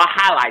I saw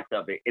highlights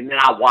of it, and then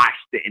I watched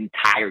the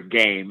entire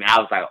game, and I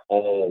was like,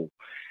 oh,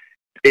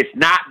 it's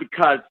not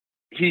because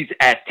he's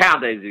as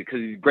talented as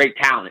because he's great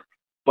talent,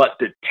 but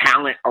the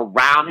talent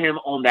around him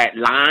on that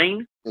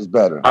line is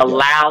better.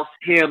 Allows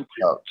him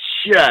to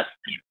just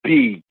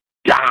be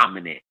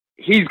dominant.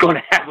 He's going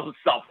to have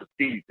himself a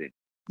season.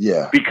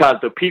 Yeah.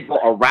 Because the people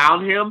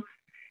around him,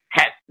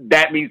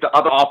 that means the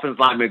other offensive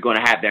linemen are going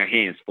to have their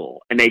hands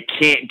full, and they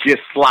can't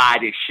just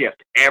slide and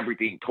shift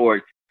everything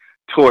towards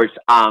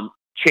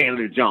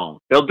Chandler Jones.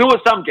 They'll do it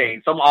some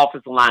games. Some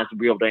offensive lines will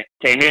be able to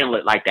handle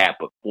it like that.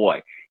 But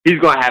boy, he's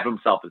going to have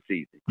himself a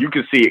season. You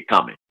can see it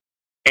coming.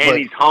 And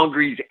he's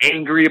hungry. He's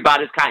angry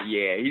about his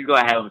Yeah, he's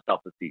going to have himself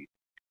a season.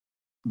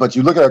 But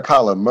you look at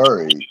Kyler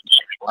Murray.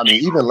 I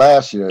mean, even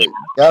last year, you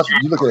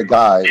look at a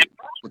guy.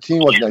 The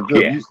team wasn't that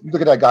good. Yeah. You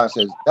look at that guy and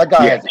says that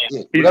guy has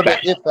it. Whatever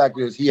the it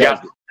factor is, he has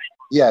it.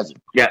 He has it.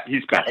 Yeah,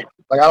 he's special.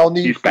 Like I don't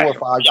need 4 or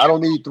 5. I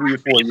don't need 3 or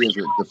 4 years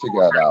to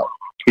figure that out.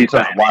 He's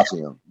watching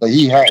him, but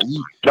he has it.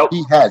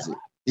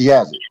 He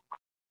has it.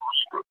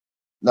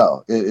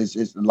 No,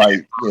 it's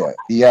like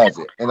he has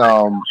it,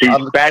 and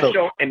he's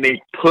special, and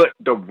they put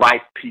the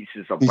right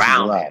pieces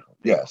around him.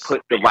 Yes,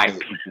 put the right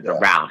pieces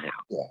around him.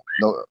 Yeah,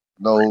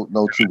 no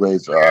two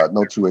ways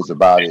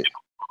about it.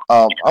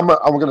 I'm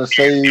gonna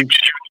save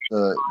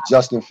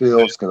Justin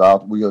Fields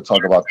because we're gonna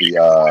talk about the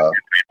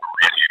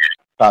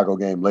Chicago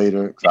game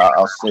later. Because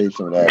I'll save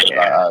some of that.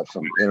 I have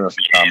some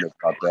interesting comments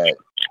about that.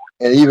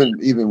 And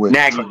even with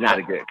Nagy's not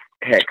a good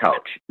head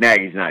coach.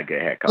 Nagy's not a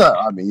good head coach. No,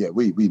 I mean,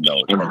 we know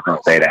it. I'm just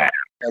gonna say that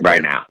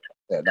right now.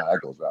 Yeah, no,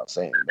 that goes without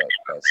saying.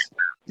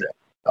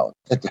 That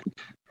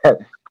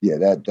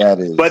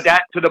is. But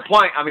that to the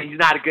point. I mean, he's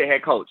not a good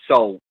head coach.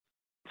 So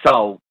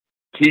that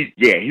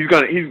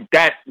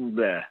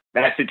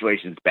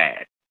situation's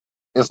bad.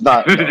 It's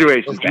not.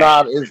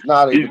 It's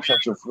not a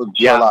potential for a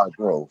lot of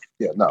growth.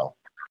 Yeah, no.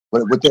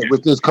 But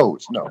with this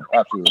coach, no,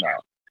 absolutely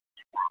not.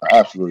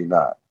 Absolutely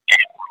not.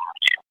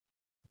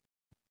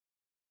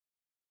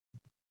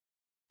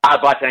 I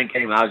was watching that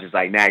game. I was just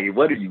like, Nagy,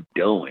 what are you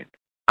doing?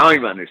 I don't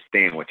even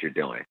understand what you're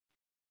doing.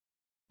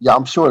 Yeah,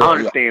 I'm sure. I don't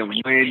understand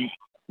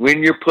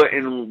when you're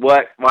putting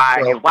why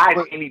is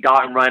Andy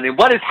Dalton running?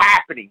 What is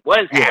happening?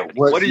 What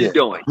are you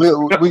doing? We're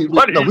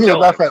about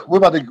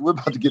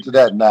to get to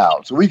that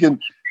now, so we can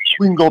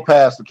go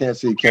past the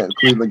Kansas City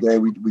Cleveland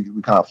game. We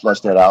kind of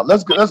flush that out.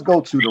 Let's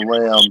go to the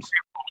Rams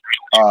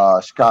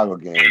Chicago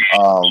game.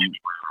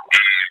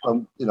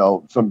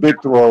 Some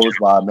big throws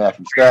by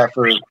Matthew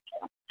Stafford.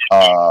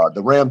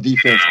 The Ram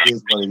defense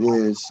is what it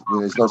is.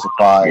 There's no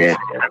surprise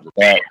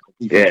that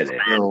the defense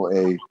is still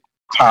a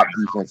top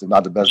defense and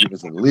not the best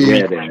defense in the league.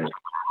 It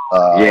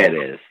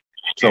is.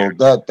 So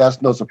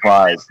that's no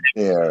surprise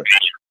there.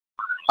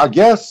 I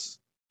guess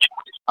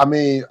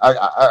here's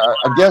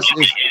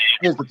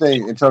the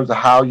thing in terms of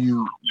how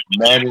you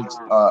manage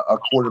a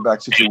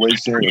quarterback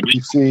situation. And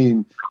we've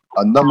seen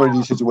a number of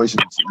these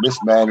situations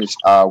mismanaged.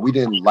 We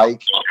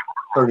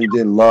certainly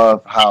didn't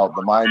love how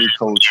the Miami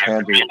coach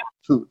handled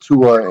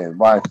Tua and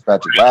Ryan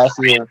Fitzpatrick last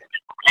year. In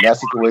that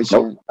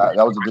situation, that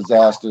was a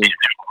disaster.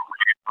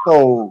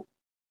 So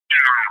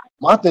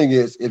my thing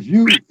is, if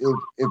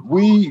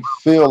we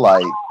feel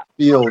like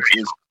Fields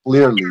is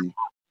clearly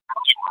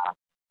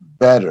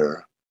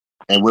better,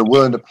 and we're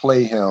willing to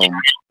play him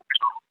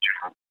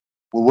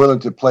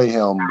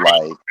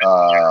like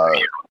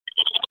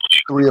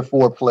 3 or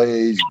 4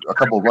 plays, a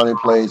couple of running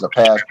plays, a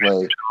pass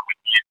play.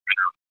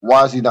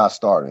 Why is he not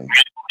starting?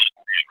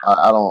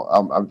 I'm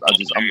a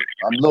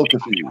little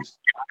confused.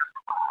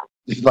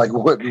 It's like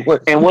what?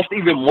 And what's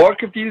even more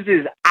confused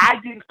is I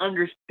didn't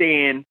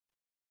understand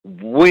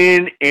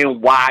when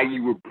and why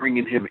you were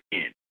bringing him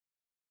in.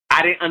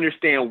 I didn't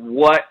understand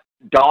what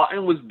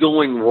Dalton was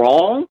doing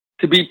wrong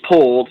to be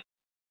pulled.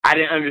 I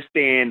didn't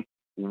understand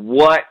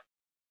what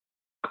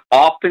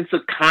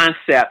offensive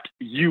concept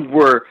you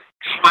were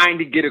trying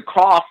to get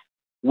across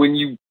when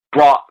you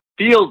brought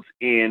Fields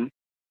in.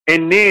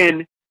 And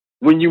then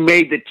when you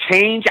made the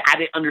change, I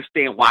didn't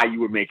understand why you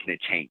were making a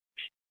change.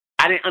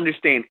 I didn't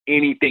understand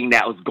anything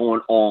that was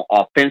going on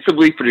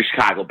offensively for the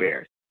Chicago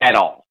Bears at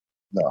all.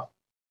 No.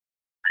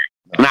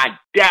 And I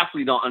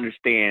definitely don't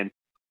understand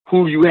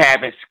who you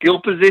have at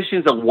skill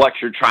positions and what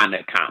you're trying to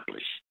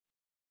accomplish.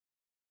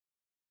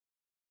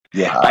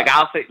 Yeah.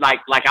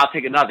 I'll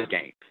take another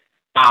game.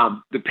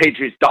 The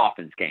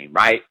Patriots-Dolphins game,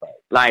 right?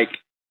 Like,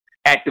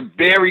 at the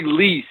very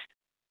least,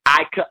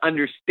 I could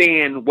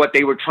understand what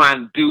they were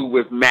trying to do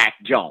with Mac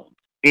Jones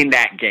in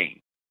that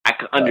game. I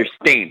could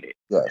understand it.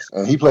 Yes,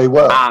 and he played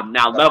well.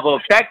 Now, level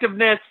of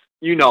effectiveness,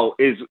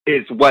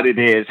 is what it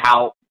is.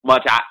 How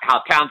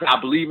how talented I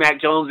believe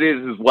Mac Jones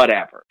is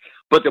whatever.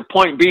 But the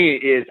point being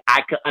is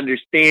I could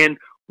understand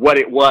what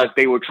it was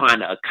they were trying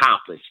to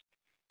accomplish.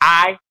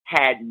 I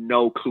had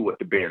no clue what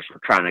the Bears were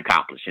trying to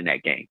accomplish in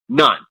that game.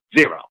 None.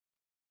 Zero.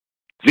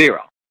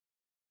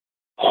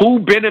 Who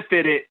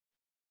benefited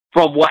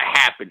from what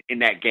happened in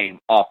that game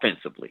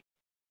offensively?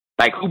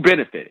 Like, who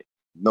benefited?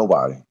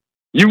 Nobody.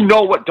 You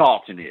know what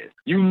Dalton is.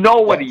 You know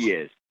what he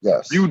is.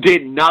 Yes. You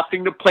did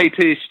nothing to play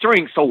to his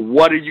strength, so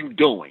what are you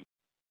doing?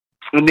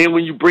 And then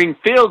when you bring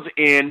Fields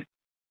in,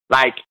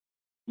 like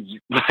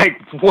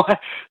what?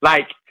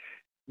 Like,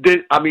 this,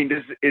 I mean,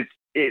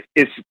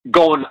 it's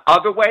going the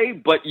other way,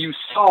 but you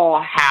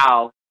saw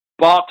how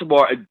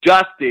Baltimore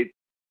adjusted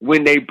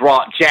when they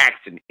brought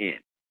Jackson in.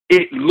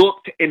 It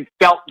looked and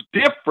felt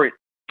different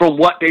from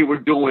what they were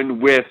doing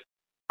with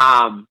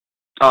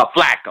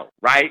Flacco,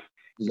 right?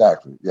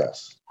 Exactly.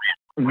 Yes.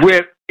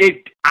 With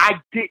it,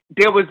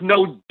 there was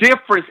no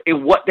difference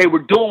in what they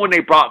were doing when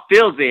they brought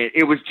Fields in.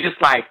 It was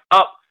just like,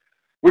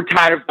 we're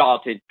tired of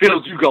Dalton.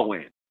 Fields, you go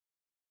in.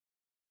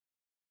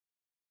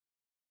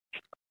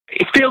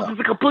 Fields is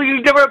a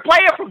completely different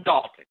player from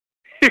Dalton.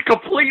 A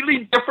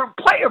completely different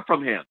player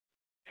from him.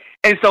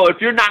 And so if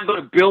you're not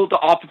going to build the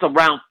offense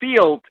around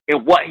Fields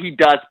and what he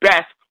does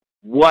best,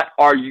 what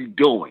are you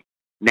doing,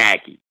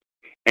 Nagy?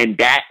 And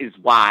that is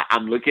why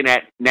I'm looking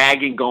at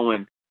Nagy and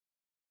going,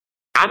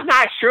 I'm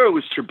not sure it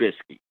was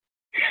Trubisky.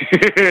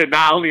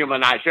 Not only am I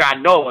not sure, I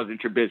know it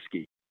wasn't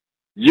Trubisky.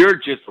 You're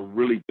just a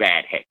really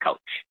bad head coach.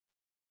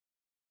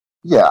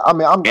 Yeah, I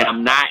mean,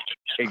 I'm not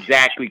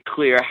exactly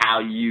clear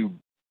how you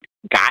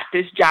got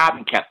this job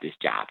and kept this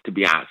job, to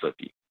be honest with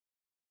you.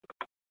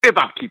 If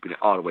I'm keeping it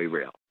all the way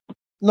real.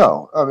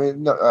 No, I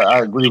mean, no,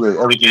 I agree with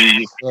everything you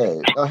just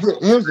said. Now,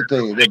 here's the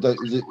thing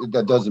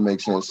that doesn't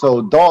make sense.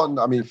 So Dalton,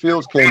 I mean,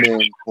 Fields came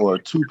in for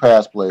 2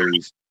 pass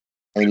plays,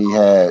 and he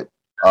had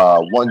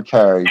 1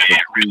 carry for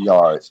 3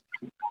 yards.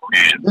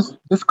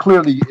 This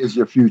clearly is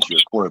your future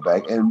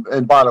quarterback.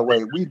 And by the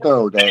way, we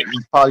know that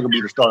he's probably gonna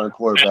be the starting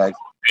quarterback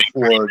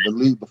before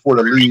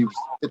the leaves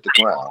hit the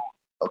ground.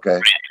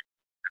 Okay,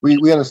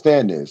 we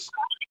understand this.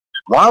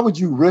 Why would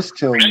you risk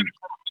him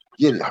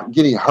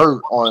getting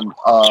hurt on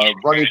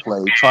running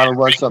play, trying to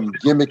run some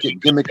gimmick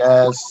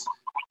ass,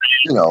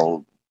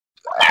 not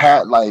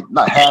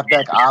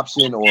halfback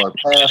option or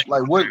pass?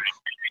 Like what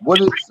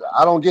is?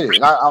 I don't get it.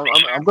 And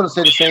I'm going to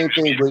say the same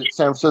thing with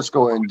San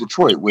Francisco and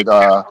Detroit with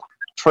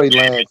Trey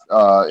Lance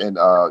and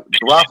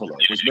Garoppolo,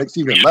 which makes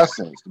even less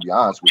sense, to be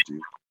honest with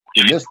you,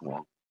 in this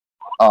one.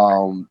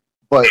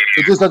 But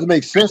it just doesn't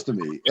make sense to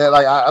me. And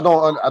like I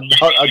don't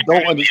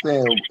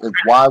understand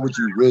why would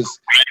you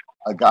risk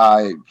a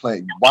guy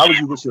playing? Why would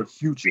you risk your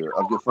future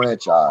of your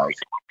franchise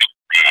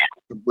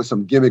with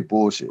some gimmick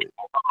bullshit?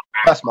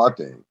 That's my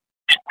thing.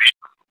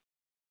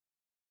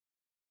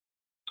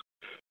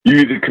 You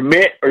either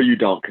commit or you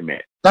don't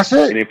commit. That's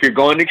it. And if you're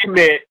going to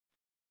commit,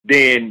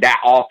 then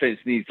that offense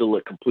needs to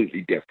look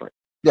completely different.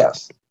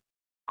 Yes.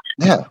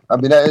 Yeah. I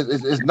mean,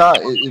 it's not.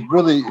 It's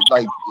really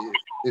like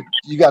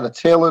you got to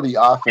tailor the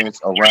offense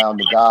around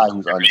the guy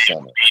who's under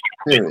center.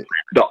 Period.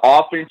 The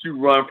offense you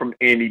run from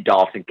Andy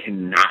Dalton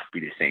cannot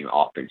be the same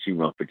offense you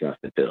run for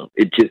Justin Fields.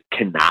 It just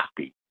cannot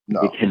be.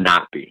 No. It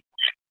cannot be.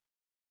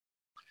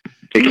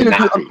 It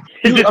cannot be.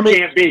 It just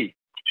can't be.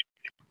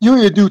 You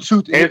need to do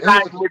 2 things. We're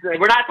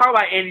not talking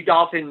about Andy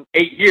Dalton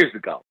 8 years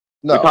ago.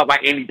 No. We're talking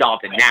about Andy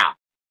Dalton now.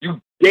 You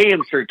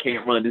damn sure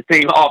can't run the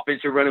same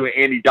offense you're running with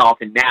Andy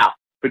Dalton now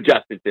for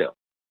Justin Fields.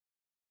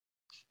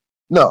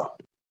 No.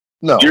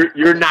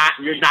 You're not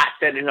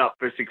setting up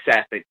for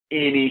success in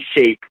any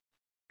shape,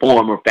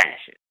 form, or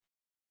fashion.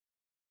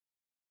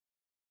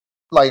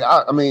 Like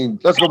I mean,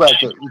 let's go back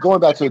to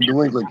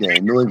the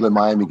New England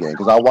Miami game,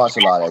 because I watched a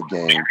lot of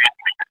that game.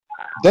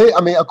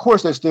 Of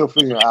course, they're still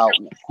figuring out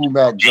who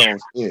Mac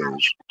Jones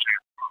is,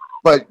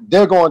 but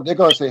they're going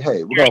to say,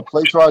 hey, we're going to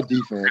play to our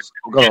defense.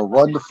 We're going to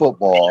run the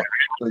football.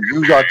 We're going to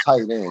use our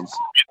tight ends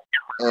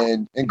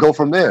and go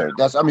from there.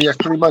 That's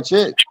pretty much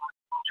it.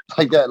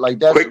 That's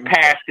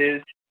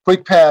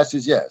quick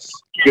passes. Yes.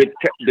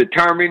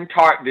 Determined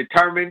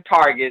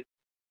targets,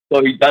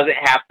 so he doesn't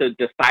have to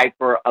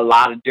decipher a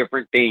lot of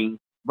different things.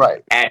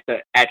 Right. At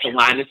the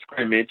line of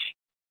scrimmage.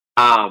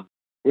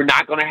 We're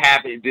not going to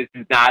have it. This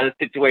is not a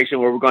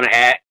situation where we're going to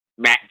add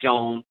Mac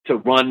Jones to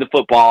run the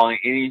football in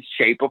any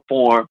shape or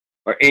form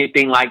or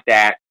anything like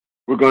that.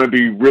 We're going to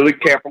be really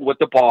careful with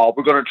the ball.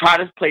 We're going to try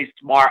to play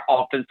smart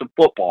offensive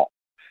football.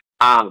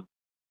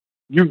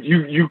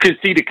 You can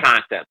see the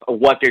concept of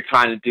what they're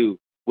trying to do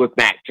with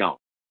Mac Jones.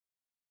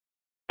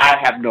 I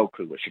have no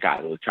clue what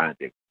Chicago is trying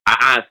to do. I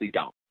honestly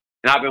don't.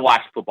 And I've been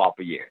watching football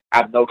for years. I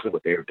have no clue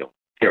what they're doing.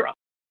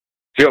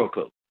 Zero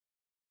clue.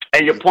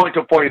 And your point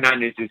to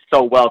 49ers is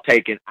so well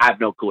taken. I have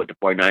no clue what the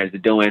 49ers are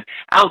doing.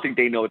 I don't think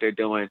they know what they're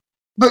doing.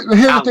 But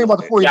here's the thing about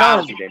the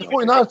 49ers.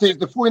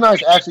 The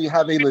 49ers actually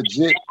have a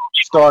legit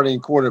starting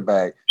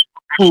quarterback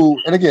who,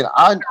 and again,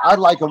 I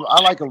like him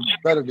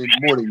better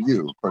more than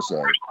you, per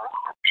se.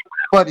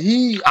 But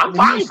I'm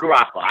fine with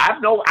Garoppolo. I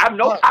have no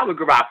problem with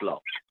Garoppolo.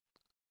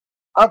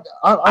 I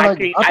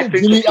think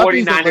the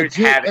 49ers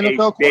have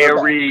a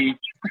very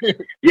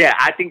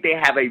I think they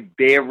have a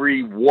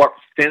very warped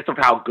sense of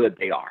how good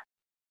they are.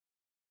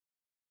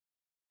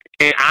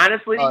 And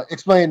honestly,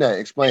 explain that.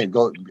 Explain.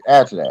 Go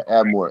add to that.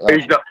 Add more.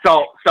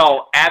 So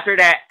after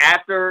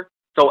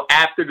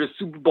the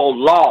Super Bowl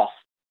loss,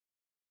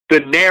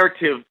 the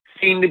narrative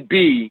seemed to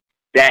be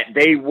that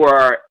they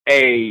were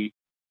a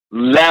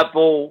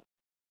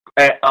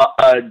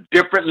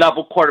different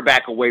level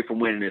quarterback away from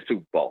winning the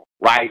Super Bowl,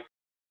 right?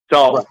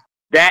 So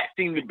that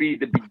seemed to be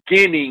the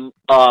beginning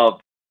of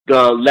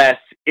the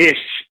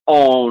less-ish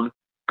on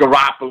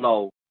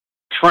Garoppolo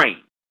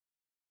train.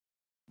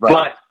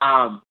 Right.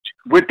 But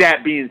with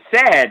that being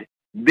said,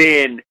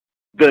 then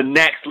the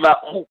next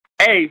level,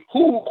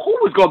 who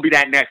was going to be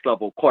that next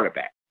level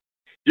quarterback?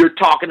 You're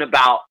talking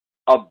about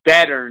a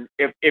veteran.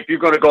 If you're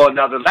going to go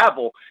another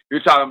level,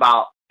 you're talking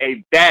about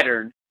a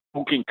veteran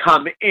who can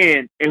come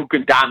in and who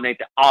can dominate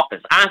the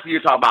offense. Honestly,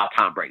 you're talking about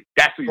Tom Brady.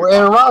 That's who you're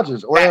talking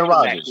about.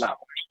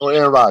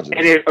 Aaron Rodgers.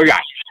 And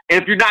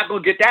if you're not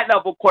going to get that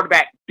level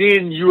quarterback,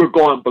 then you're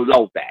going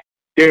below that.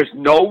 There's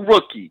no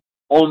rookie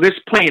on this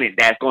planet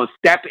that's going to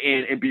step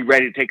in and be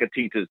ready to take a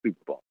team to the Super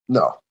Bowl.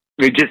 No.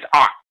 It just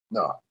aren't.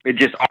 No. It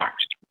just aren't.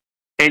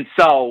 And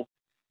so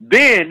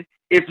then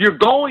if you're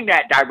going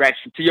that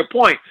direction, to your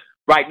point,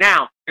 right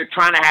now, they're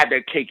trying to have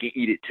their cake and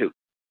eat it too.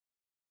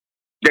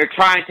 They're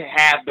trying to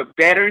have the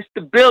veteran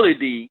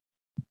stability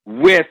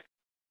with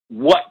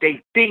what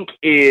they think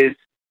is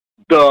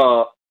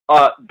the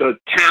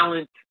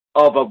talent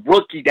of a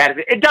rookie.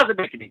 It doesn't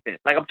make any sense.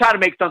 Like, I'm trying to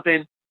make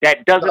something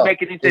that doesn't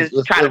make any sense.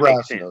 It's trying to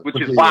make sense,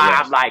 which is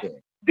why I'm like,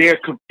 they're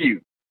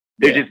confused.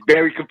 They're just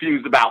very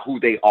confused about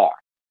who they are.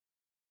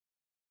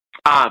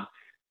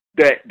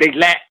 They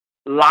let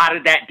a lot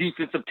of that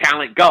defensive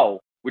talent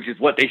go, which is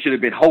what they should have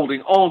been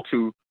holding on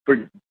to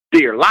for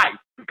dear life,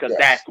 because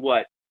that's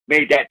what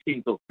made that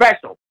team so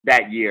special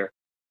that year.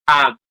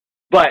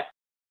 But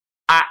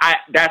I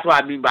that's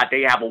what I mean by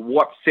they have a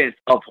warped sense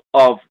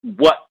of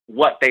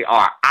what they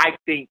are. I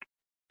think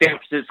San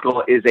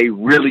Francisco is a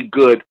really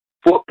good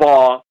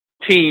football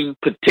team,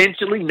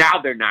 potentially. Now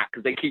they're not,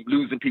 because they keep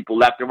losing people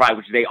left and right,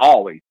 which they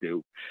always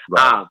do.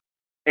 Right.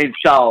 And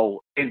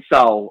so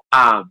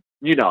I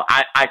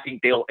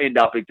think they'll end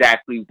up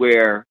exactly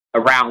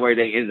around where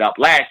they ended up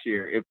last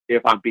year,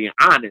 if I'm being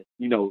honest.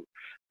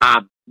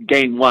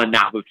 Game one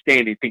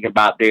notwithstanding, thinking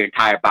about their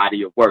entire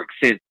body of work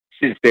since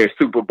their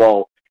Super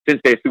Bowl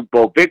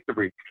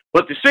victory.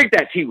 But the strength of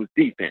that team was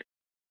defense.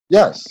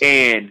 Yes.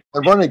 And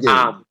running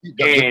game.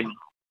 And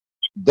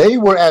they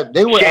were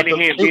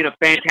Shanahan being a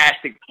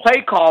fantastic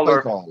play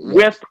caller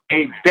with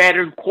a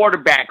veteran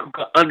quarterback who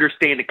could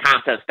understand the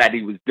concepts that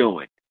he was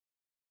doing.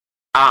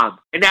 And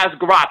that's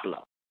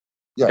Garoppolo.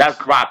 Yes. That's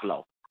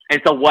Garoppolo.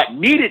 And so what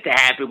needed to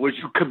happen was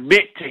you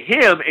commit to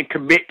him and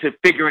commit to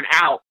figuring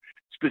out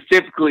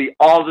specifically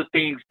all the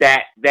things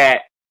that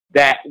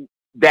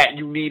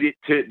you needed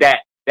to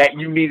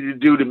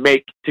do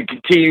to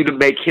continue to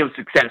make him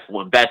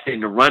successful. Investing in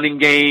the running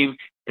game,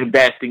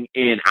 investing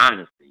in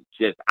honesty.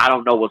 Just, I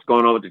don't know what's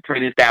going on with the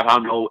training staff. I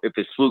don't know if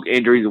it's fluke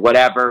injuries or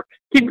whatever.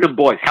 Keeping them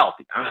boys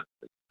healthy,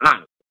 honestly.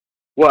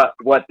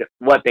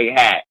 What they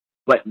had.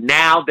 But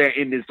now they're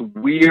in this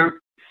weird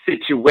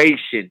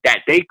situation that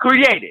they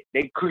created.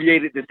 They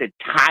created this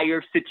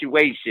entire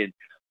situation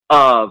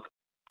of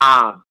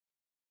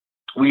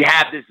we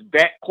have this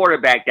vet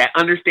quarterback that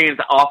understands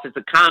the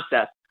offensive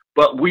concept,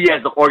 but we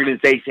as an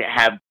organization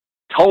have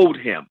told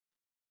him,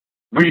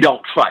 we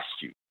don't trust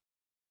you.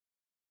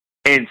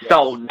 And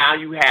so now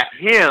you have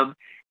him,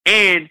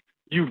 and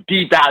you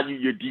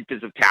devalue your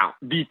defensive talent,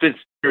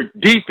 your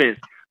defense,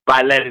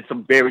 by letting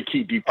some very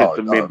key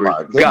defensive members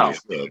go.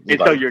 And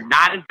so you're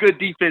not as good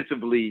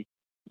defensively.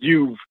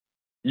 You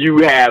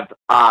have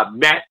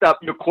messed up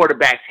your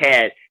quarterback's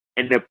head,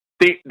 and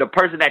the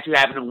person that you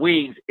have in the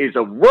wings is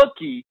a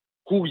rookie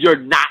who you're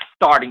not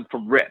starting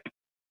from rip.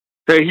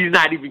 So he's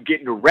not even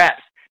getting the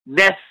reps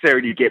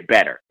necessary to get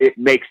better. It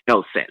makes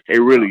no sense. It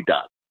really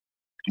does.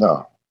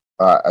 No.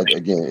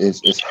 Again,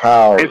 it's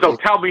how. And so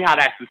tell me how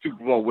that's the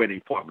Super Bowl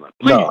winning formula.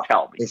 Please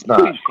tell me. It's not.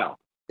 Please tell me.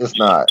 It's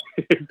not.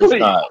 It's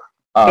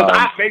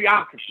not. Maybe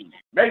I'm confused.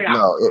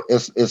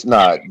 It's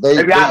not.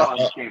 Maybe I don't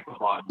understand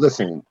football.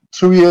 Listen,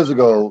 2 years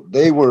ago,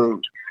 they were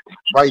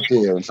right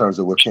there in terms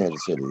of with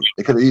Kansas City.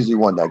 They could have easily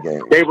won that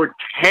game. They were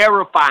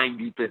terrifying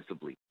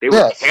defensively. They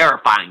were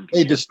terrifying.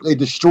 They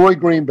destroyed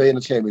Green Bay in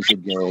the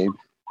championship game.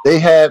 We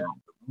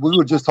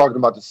were just talking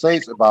about the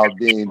Saints about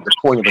being the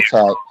point of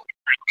attack.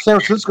 San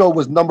Francisco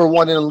was number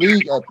one in the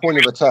league at point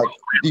of attack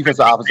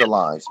defensive offensive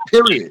lines,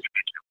 period.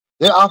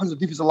 Their offensive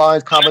defensive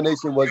lines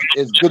combination was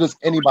as good as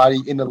anybody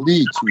in the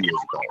league 2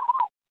 years ago,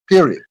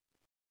 period.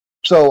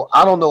 So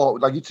I don't know,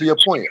 like to your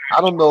point,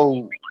 I don't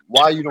know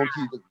why you don't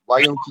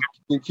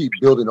keep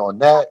building on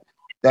that.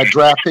 That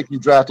draft pick you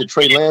drafted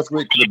Trey Lance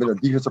with could have been a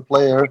defensive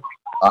player,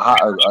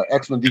 an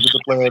excellent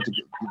defensive player to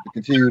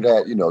continue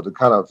that, to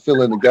kind of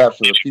fill in the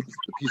gaps of the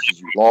pieces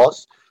you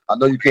lost. I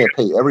know you can't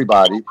pay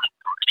everybody.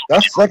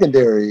 That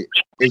secondary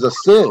is a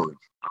sieve.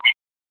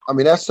 I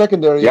mean, that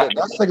secondary, Yeah.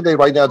 that secondary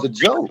right now is a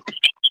joke.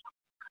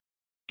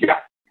 Yeah.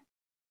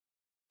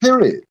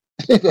 Period.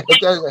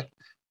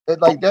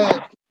 Like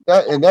that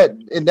in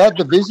that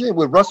division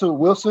with Russell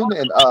Wilson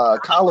and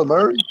Kyler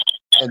Murray,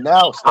 and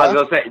now I Stafford.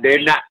 was gonna say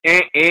they're not.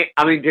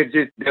 I mean,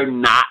 they're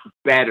not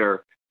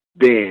better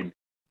than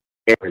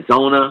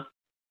Arizona,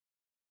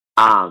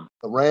 The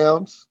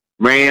Rams.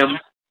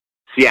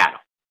 Seattle.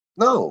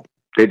 No.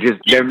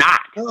 They're not.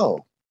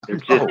 No. They're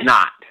just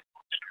not.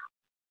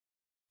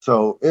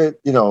 So like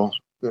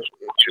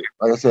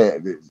I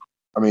said,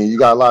 I mean, you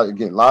got a lot of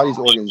these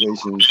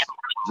organizations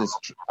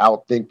just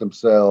outthink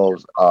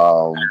themselves.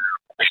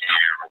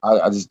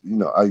 I just,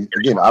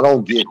 I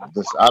don't get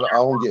this. I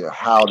don't get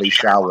how they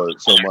soured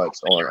so much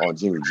on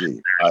Jimmy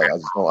G.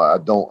 I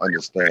don't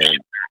understand.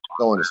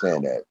 Don't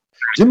understand that.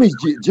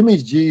 Jimmy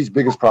G's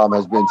biggest problem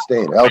has been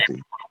staying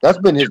healthy. That's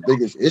been his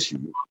biggest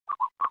issue.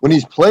 When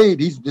he's played,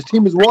 this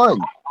team has won.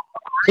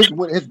 His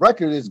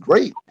record is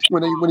great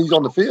when he's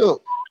on the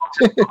field.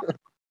 It's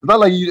not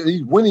like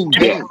he's winning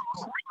games.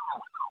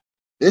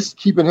 It's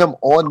keeping him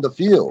on the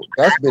field.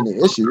 That's been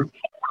the issue.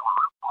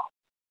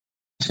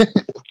 Like I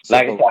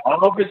said, I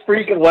don't know if it's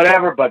freaking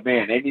whatever, but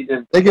man, they need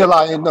to. They get a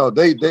lot in. No,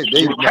 the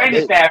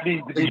training staff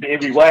needs to be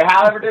everywhere.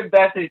 However, they're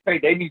best in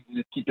trade, they need to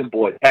just keep them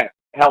boys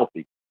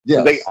healthy.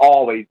 Yes. They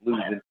always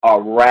losing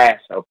a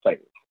rash of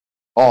players.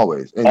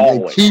 Always. And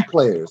they key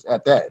players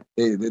at that.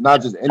 They're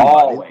not just anybody.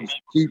 Always.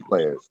 Key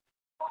players.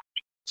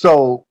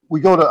 So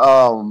we go to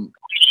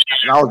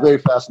and I was very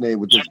fascinated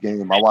with this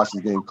game. I watched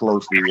this game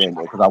closely and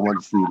because I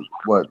wanted to see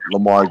what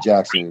Lamar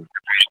Jackson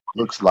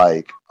looks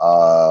like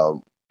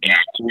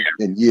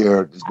in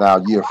year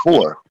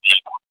 4.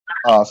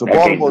 So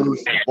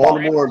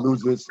Baltimore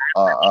loses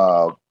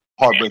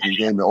heartbreaking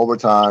game in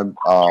overtime.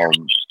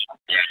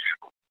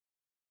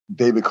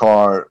 David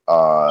Carr,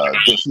 not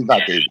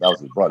David, that was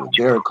his brother.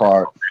 Derek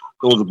Carr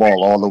throws the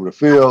ball all over the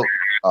field.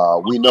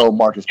 We know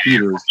Marcus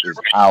Peters is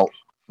out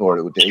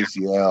with the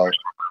ACL,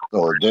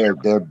 so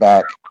they're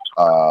back.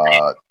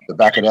 The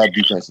back of that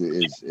defense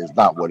is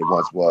not what it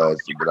once was,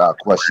 without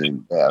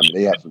question.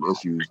 They have some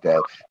issues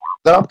that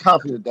I'm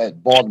confident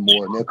that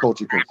Baltimore and their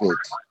coaching can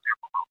fix.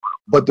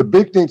 But the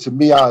big thing to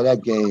me out of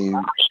that game,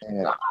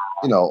 and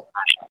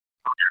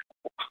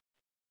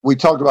we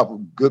talked about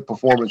good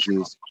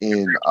performances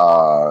in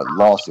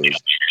losses.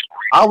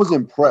 I was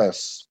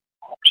impressed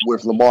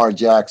with Lamar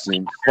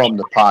Jackson from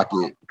the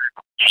pocket,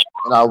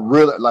 and I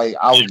really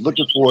I was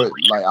looking for it.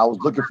 I was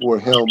looking for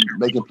him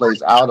making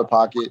plays out of the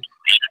pocket,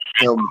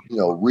 him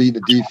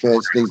reading the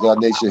defense, things of that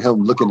nature.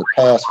 Him looking to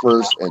pass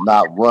first and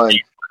not run.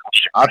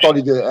 I thought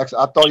he did an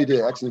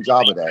excellent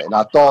job of that, and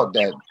I thought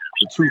that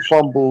the 2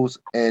 fumbles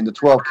and the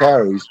 12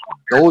 carries,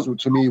 those were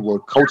to me were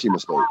coaching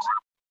mistakes.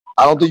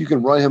 I don't think you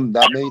can run him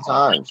that many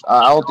times.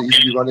 I don't think he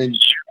should be running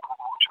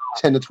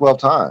 10 to 12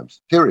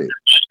 times, period.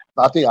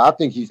 I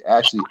think he's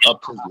actually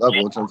up to his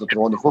level in terms of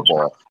throwing the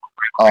football.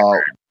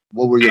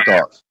 What were your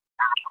thoughts?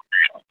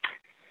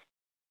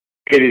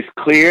 It is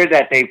clear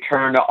that they've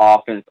turned the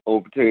offense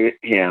over to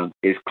him.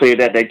 It's clear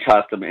that they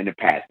trust him in the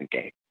passing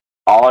game.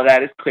 All of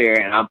that is clear,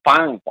 and I'm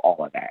fine with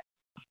all of that.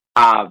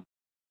 I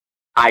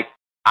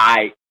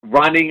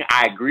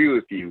agree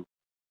with you.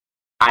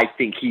 I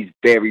think he's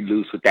very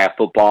loose with that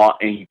football,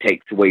 and he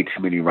takes way too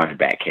many running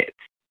back hits.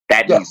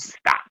 That needs to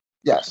stop.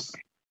 Yes.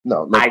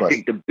 No I question.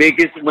 think the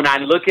biggest when I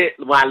look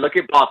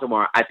at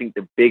Baltimore, I think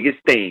the biggest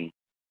thing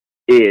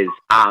is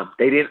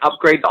they didn't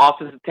upgrade the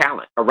offensive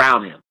talent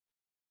around him.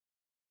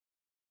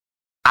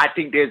 I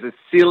think there's a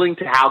ceiling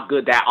to how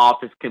good that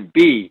offense can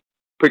be,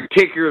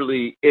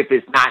 particularly if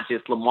it's not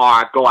just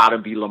Lamar, go out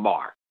and be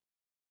Lamar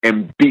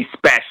and be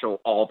special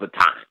all the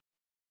time.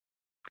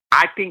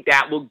 I think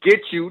that will get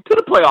you to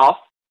the playoffs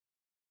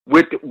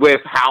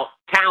with how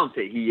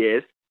talented he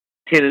is,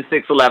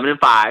 10-6,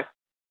 11-5.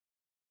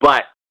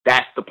 But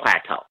that's the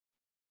plateau.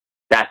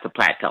 That's the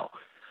plateau.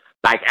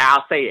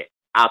 I'll say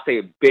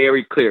it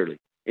very clearly.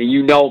 And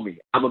you know me,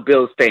 I'm a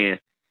Bills fan.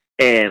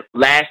 And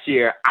last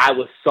year, I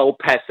was so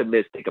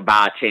pessimistic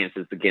about our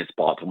chances against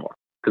Baltimore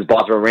because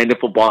Baltimore ran the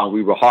football and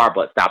we were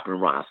horrible at stopping the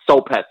run. I was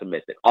so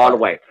pessimistic all the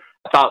way.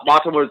 I thought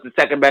Baltimore was the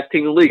second best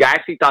team in the league. I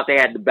actually thought they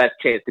had the best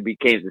chance to beat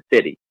Kansas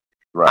City.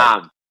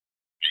 Right.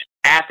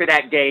 After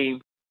that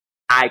game,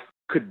 I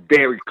could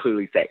very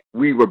clearly say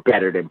we were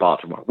better than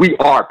Baltimore. We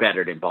are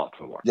better than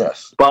Baltimore.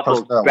 Yes.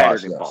 Buffalo's better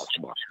than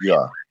Baltimore.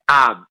 Yeah.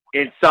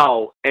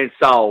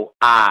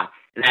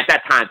 And at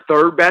that time,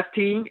 third best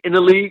team in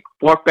the league,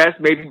 fourth best,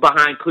 maybe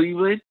behind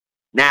Cleveland.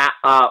 Now,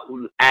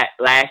 at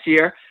last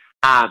year,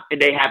 and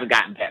they haven't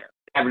gotten better,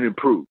 haven't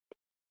improved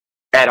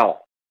at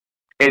all.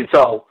 And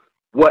so,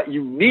 what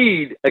you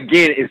need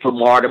again is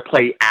Lamar to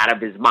play out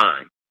of his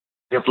mind.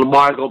 If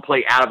Lamar's going to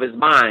play out of his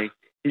mind,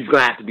 he's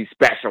going to have to be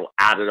special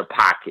out of the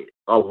pocket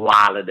a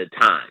lot of the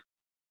time.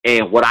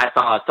 And what I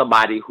saw is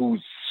somebody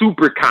who's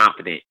super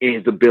confident in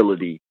his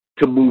ability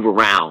to move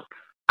around,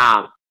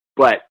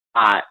 but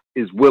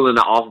is willing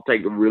to also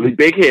take a really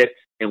big hit,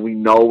 and we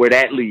know where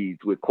that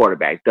leads with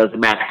quarterbacks. Doesn't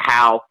matter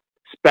how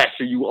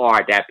special you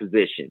are at that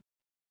position.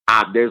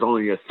 There's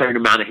only a certain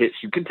amount of hits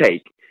you can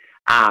take.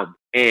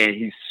 and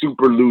he's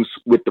super loose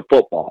with the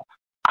football.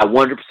 I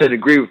 100%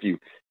 agree with you.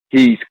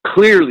 He's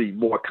clearly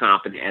more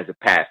confident as a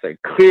passer,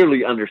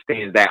 clearly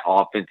understands that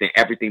offense and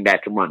everything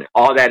that's running.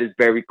 All that is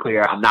very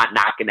clear. I'm not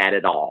knocking that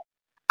at all.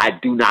 I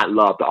do not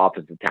love the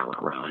offensive talent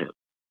around him.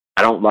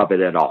 I don't love it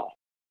at all.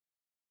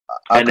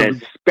 And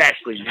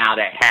especially now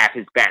that half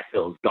his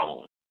backfield is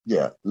gone.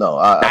 Yeah, no.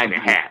 Not even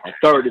half. A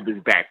third of his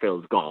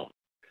backfield is gone.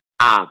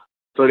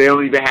 So they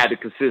don't even have the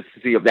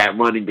consistency of that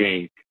running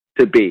game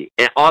to be.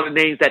 And all the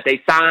names that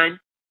they signed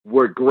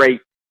were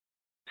great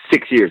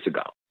 6 years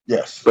ago.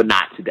 Yes. But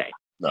not today.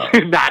 No.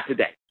 Not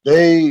today.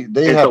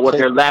 So what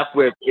they're left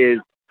with is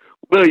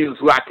Williams,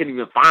 who I couldn't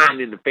even find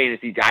in the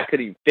fantasy. I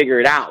couldn't even figure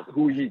it out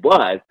who he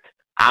was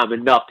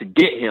enough to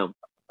get him.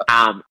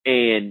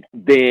 And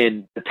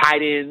then the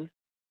tight ends,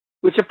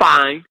 which are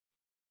fine.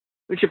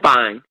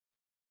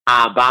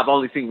 But I've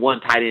only seen one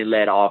tight end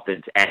led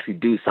offense actually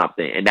do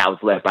something, and that was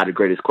led by the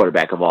greatest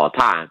quarterback of all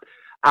time.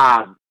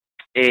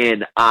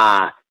 And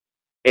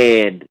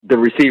the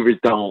receivers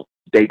don't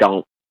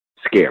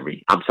scare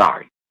me. I'm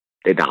sorry.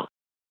 They don't.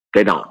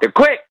 They're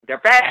quick,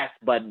 they're fast,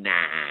 but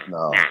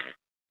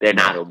they're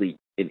not elite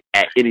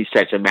at any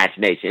stretch of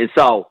imagination. And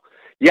so,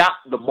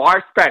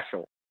 Lamar's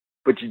special,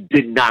 but you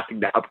did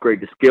nothing to upgrade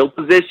the skill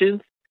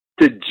positions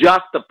to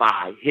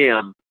justify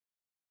him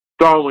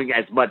throwing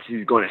as much as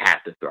he's going to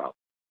have to throw.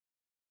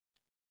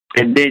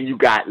 And then you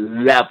got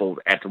leveled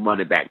at the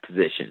running back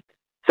position.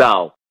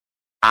 So,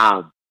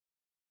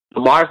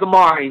 Lamar's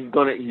Lamar. He's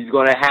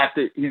gonna have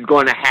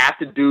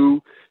to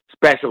do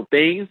special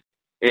things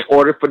in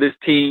order for this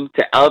team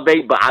to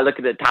elevate. But I look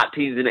at the top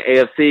teams in the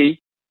AFC,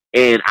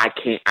 and I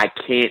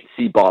can't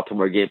see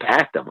Baltimore getting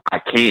past them. I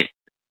can't.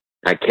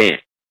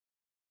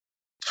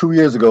 2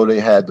 years ago, they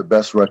had the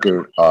best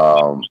record,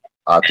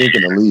 I think,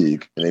 in the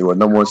league, and they were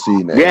number one seed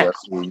in the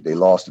AFC. They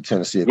lost to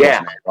Tennessee,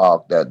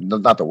 not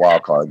the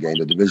wild card game,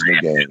 the divisional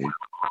game.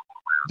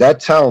 That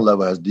talent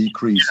level has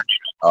decreased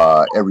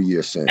every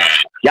year since.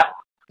 Yep.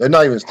 They're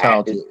not even as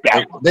talented.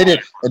 They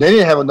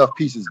didn't have enough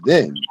pieces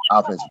then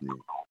offensively,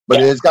 but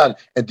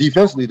and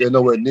defensively they're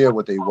nowhere near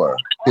what they were.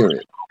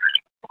 Period.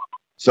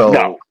 So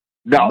no,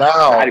 now,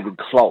 not even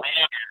close.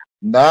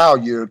 Now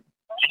the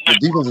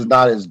defense is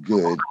not as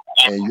good.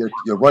 And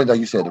you're running, like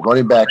you said,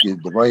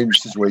 the running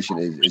situation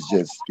is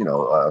just,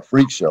 a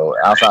freak show.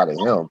 Outside of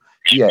him,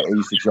 he had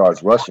 86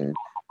 yards rushing.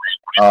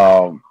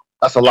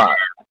 That's a lot.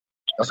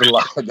 That's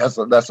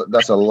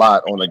a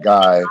lot on a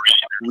guy.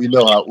 We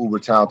know how uber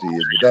talented he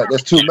is, but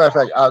that's too. Matter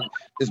of fact,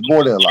 it's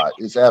more than a lot.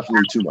 It's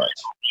absolutely too much.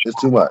 It's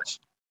too much.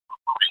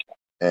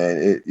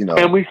 And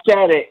And we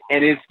said it,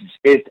 and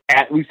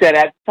we said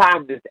at the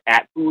time it's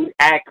absolutely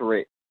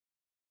accurate.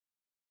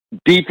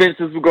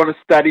 Defenses were going to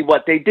study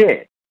what they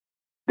did.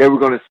 They were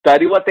going to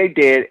study what they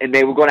did, and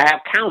they were going to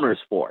have counters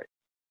for it.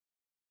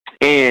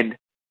 And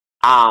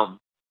I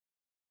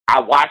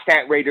watched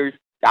that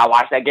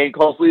game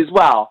closely as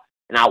well,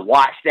 and I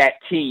watched that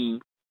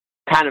team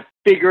kind of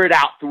figure it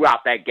out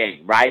throughout that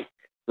game, right?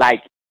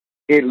 Like,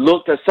 it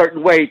looked a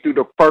certain way through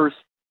the first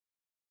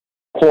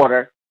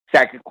quarter,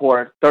 second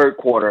quarter, third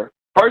quarter.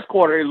 First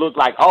quarter, it looked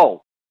like,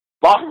 Baltimore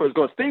was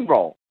going to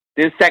steamroll.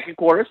 Then second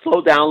quarter,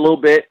 slowed down a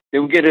little bit.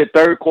 Then we get to the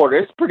third quarter.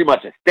 It's pretty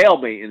much a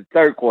stalemate in the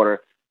third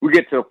quarter. We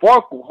get to the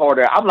fourth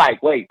quarter. I'm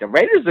like, wait, the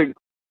Raiders'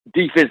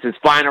 defense is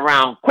flying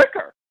around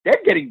quicker.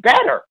 They're getting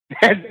better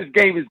as this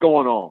game is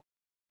going on.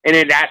 And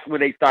then that's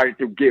when they started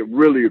to get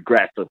really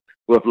aggressive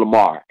with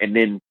Lamar, and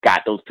then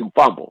got those 2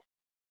 fumbles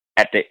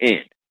at the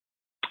end.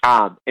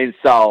 And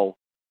so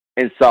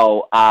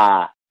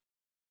I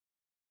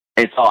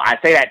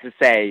say that to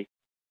say,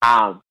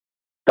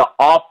 the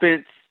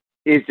offense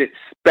isn't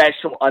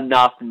special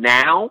enough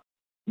now,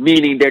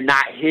 meaning they're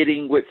not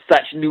hitting with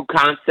such new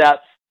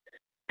concepts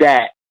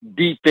that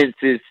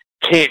defenses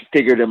can't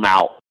figure them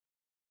out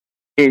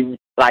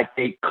like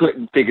they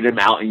couldn't figure them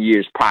out in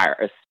years prior,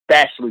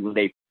 especially when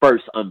they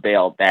first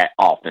unveiled that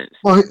offense.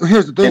 Well,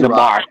 here's the thing, and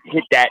Lamar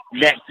hit that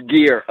next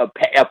gear of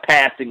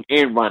passing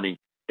and running.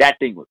 That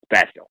thing was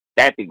special.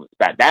 That thing was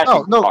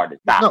hard to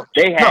stop.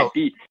 They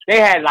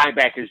had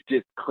linebackers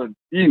just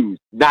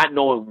confused, not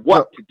knowing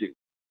what to do.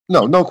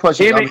 No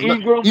question.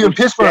 Even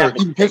Pittsburgh,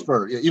 who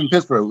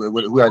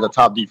who had the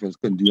top defense,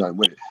 couldn't do nothing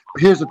with it.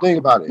 But here's the thing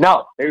about it.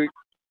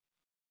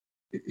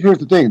 Here's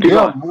the thing.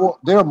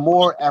 There are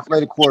more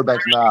athletic quarterbacks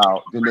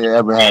now than there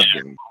ever have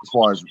been as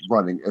far as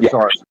running, and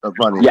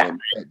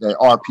the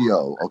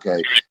RPO.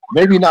 Okay,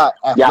 maybe not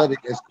athletic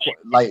as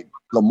like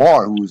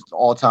Lamar, who's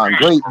all-time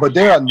great, but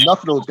there are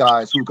enough of those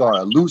guys who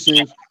are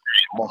elusive.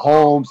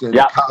 Mahomes and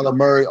Kyler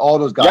Murray, all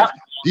those guys.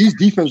 These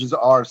defenses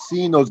are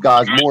seeing those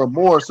guys more and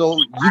more, so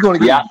you're going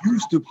to get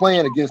used to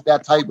playing against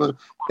that type of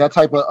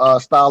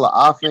style of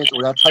offense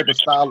or that type of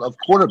style of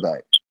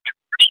quarterback.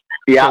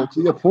 Yeah. So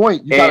to your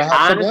point, you got to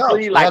have something else.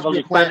 Honestly, like on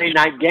the Sunday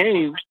night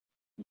game.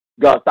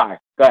 Go ahead.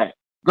 Go ahead.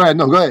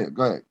 No, go ahead.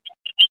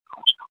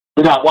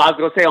 No, I was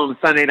going to say on the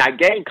Sunday night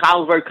game,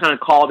 Collinsworth kind of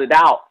called it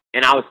out,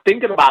 and I was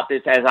thinking about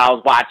this as I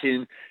was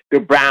watching the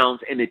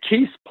Browns and the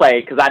Chiefs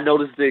play, because I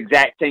noticed the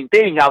exact same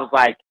thing. I was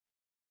like,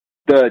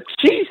 the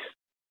Chiefs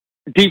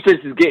defense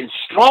is getting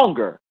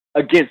stronger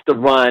against the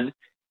run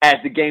as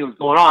the game was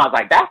going on. I was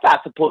like,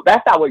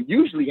 that's not what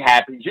usually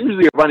happens.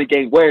 Usually a running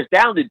game wears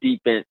down the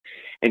defense.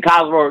 And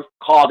Cosgrove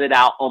called it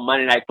out on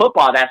Monday Night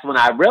Football. That's when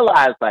I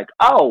realized, like,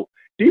 oh,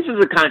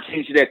 defenses are kind of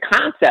changing their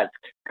concepts.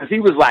 Because he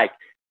was like,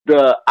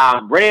 the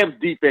Rams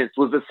defense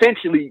was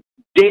essentially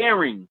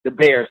daring the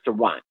Bears to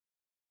run.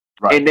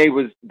 Right. And they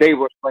were,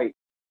 wait,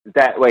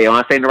 am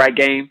I saying the right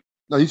game?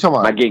 No, you're talking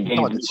about,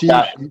 the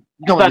Chiefs.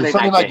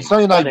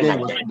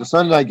 The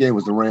Sunday night game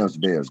was the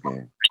Rams-Bears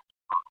game.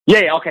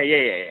 Yeah,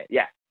 okay,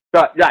 yeah.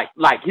 So,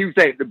 like he was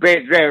saying, the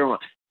Bears,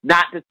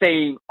 not the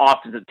same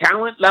offensive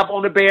talent level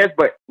on the Bears,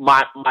 but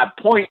my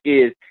point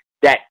is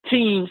that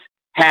teams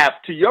have,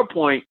 to your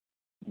point,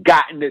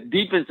 gotten the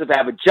defensive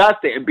have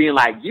adjusted and being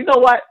like, you know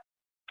what?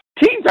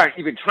 Teams aren't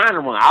even trying to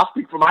run. I'll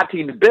speak for my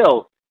team, the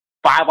Bills.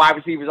 5 wide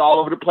receivers all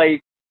over the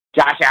place.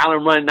 Josh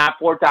Allen running not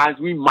 4 times.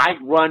 We might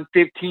run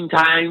 15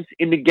 times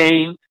in the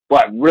game,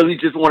 but really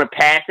just want to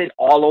pass it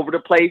all over the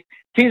place.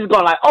 Teams are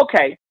going like,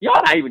 okay,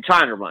 y'all not even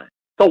trying to run.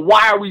 So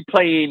why are we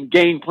playing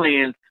game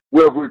plans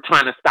where we're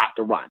trying to stop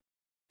the run?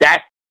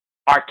 That's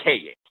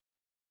archaic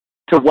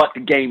to what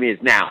the game is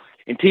now.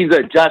 And teams are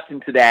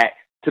adjusting to that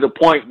to the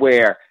point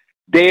where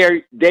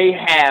they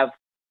have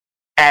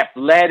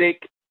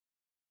athletic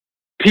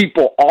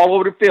people all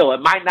over the field.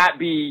 It might not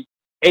be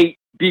 8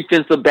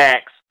 defensive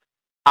backs.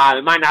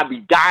 It might not be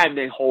dying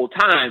the whole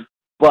time,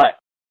 but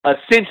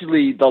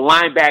essentially the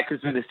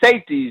linebackers and the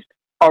safeties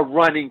are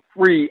running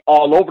free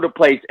all over the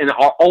place and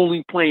are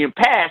only playing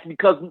pass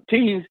because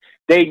teams,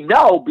 they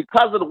know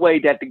because of the way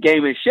that the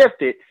game has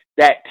shifted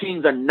that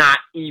teams are not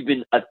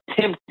even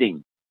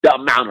attempting the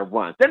amount of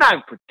runs. They're not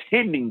even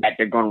pretending that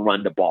they're going to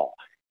run the ball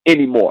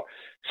anymore.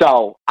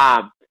 So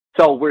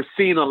we're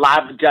seeing a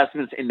lot of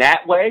adjustments in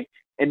that way.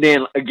 And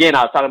then again,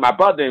 I was talking to my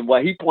brother and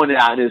what he pointed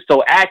out, and it's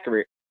so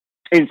accurate.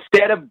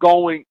 Instead of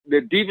going,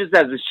 the defense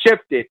has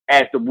shifted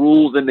as the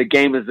rules and the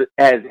game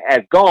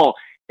has gone.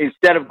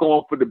 Instead of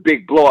going for the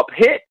big blow up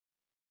hit,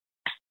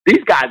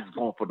 these guys are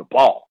going for the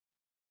ball.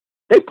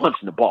 They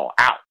punching the ball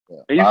out. Yeah,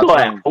 and you saw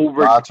that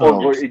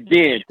over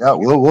again. Yeah,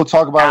 we'll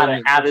talk about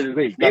out of the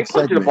league. They're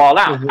punching the ball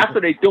out. That's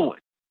what they're doing.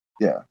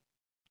 Yeah.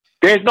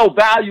 There's no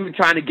value in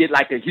trying to get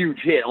like a huge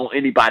hit on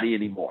anybody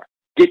anymore.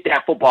 Get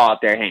that football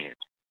out their hands.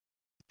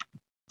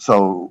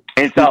 So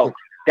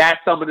that's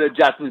some of the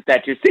adjustments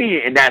that you're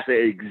seeing, and that's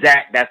a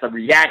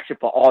reaction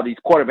for all these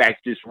quarterbacks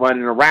just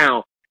running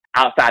around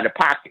outside the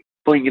pocket,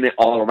 flinging it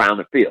all around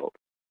the field.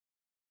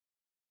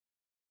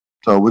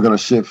 So we're going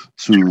to shift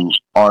to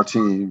our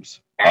teams.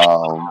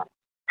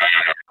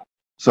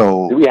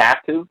 So do we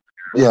have to?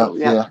 We got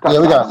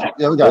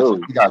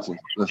you.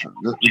 Listen,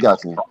 we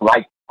got you.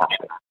 Right.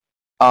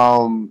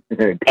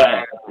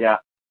 Yeah.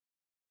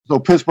 So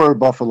Pittsburgh,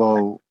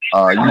 Buffalo,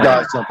 you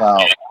guys jump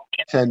out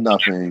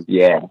 10-0.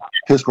 Yeah.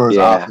 Pittsburgh's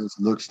offense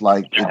looks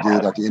like it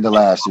did at the end of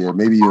last year,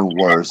 maybe even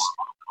worse.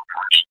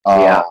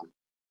 And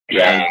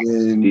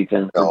then,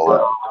 defense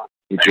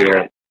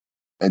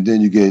and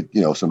then you get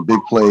some big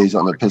plays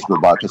on the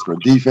Pittsburgh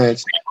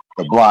defense,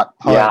 the block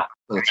punt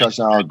for the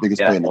touchdown,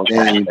 biggest play in the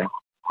game,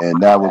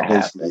 and that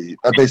was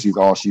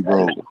basically all she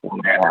wrote.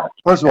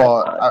 First of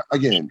all,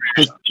 again,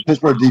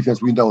 Pittsburgh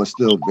defense we know is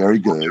still very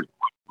good.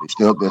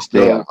 They're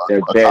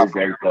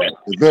very good.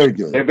 They're very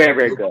good. They're very,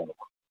 very good.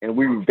 And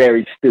we were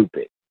very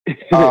stupid.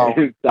 What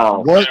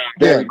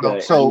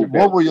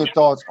were your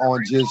thoughts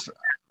on just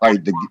like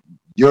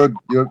your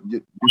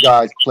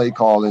guys play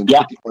calling?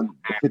 Yeah.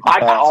 I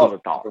got all the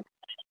thoughts.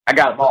 I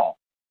got them all.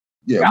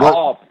 Yeah,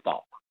 all the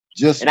thoughts.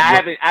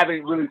 I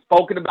haven't really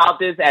spoken about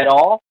this at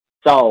all,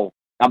 so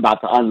I'm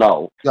about to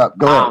unload. Yeah,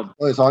 go ahead.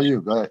 It's all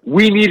you. Go ahead.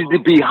 We needed to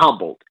be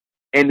humbled,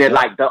 and they're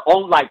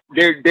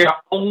there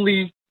are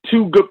only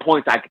 2 good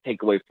points I could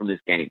take away from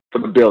this game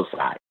from the Bills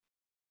side,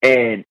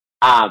 and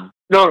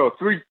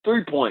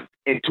three points,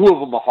 and 2 of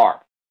them are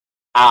horrible.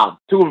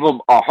 2 of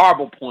them are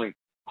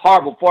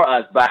horrible for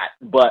us,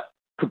 but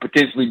could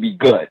potentially be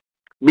good.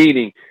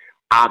 Meaning,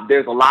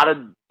 there's a lot of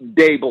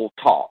Dable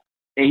talk,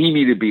 and he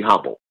needed to be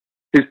humble.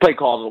 His play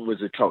calling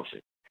was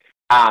atrocious.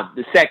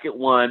 The second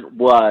one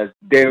was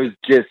there's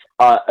just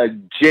a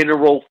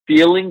general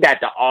feeling that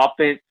the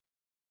offense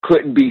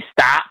couldn't be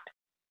stopped,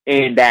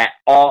 and that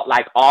all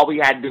we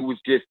had to do was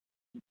just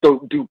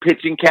do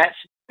pitch and catch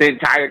the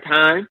entire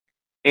time,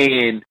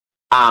 and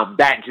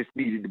that just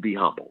needed to be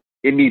humbled.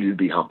 It needed to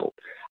be humbled.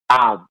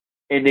 And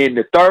then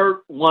the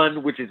third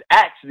one, which is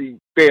actually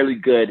fairly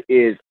good,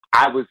 is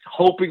I was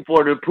hoping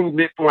for an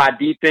improvement for our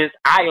defense.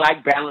 I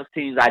like balanced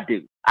teams. I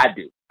do.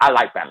 I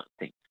like balanced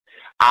teams.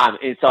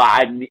 And so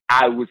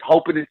I was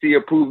hoping to see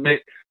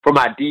improvement from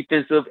our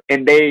defensive,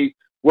 and they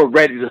were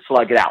ready to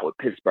slug it out with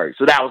Pittsburgh.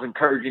 So that was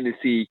encouraging to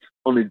see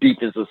on the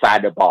defensive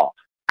side of the ball.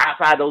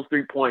 Outside those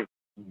 3 points,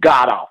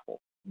 god-awful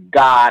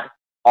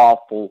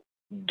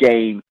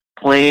game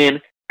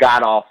plan,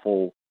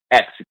 god-awful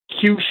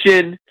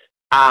execution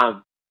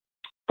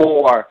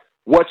for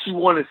what you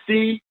want to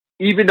see,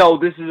 even though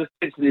this is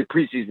essentially a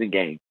preseason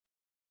game.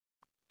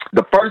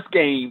 The first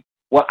game,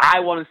 what I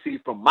want to see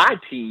from my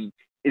team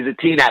is a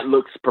team that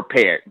looks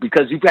prepared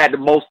because you've had the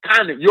most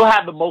time. You'll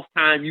have the most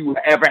time you will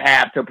ever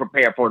have to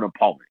prepare for an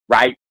opponent,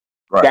 right?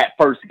 That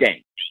first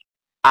game.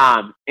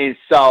 And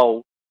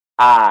so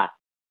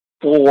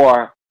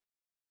for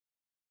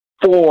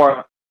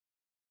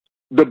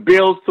the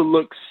Bills to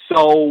look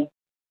so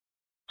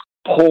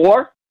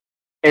poor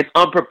and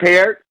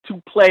unprepared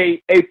to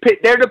play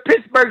they're the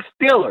Pittsburgh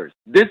Steelers.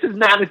 This is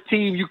not a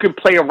team you can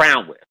play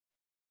around with.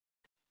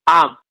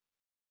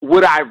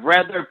 Would I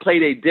rather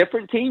played a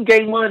different team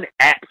game one?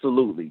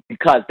 Absolutely,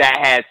 because that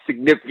has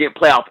significant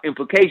playoff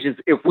implications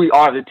if we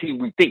are the team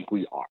we think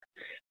we are.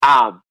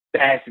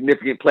 That has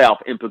significant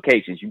playoff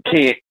implications. You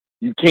can't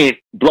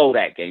blow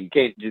that game.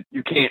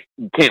 You can't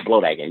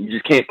blow that game. You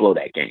just can't blow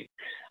that game.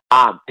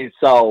 And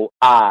so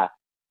to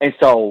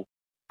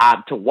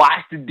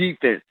watch the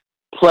defense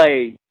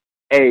play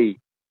a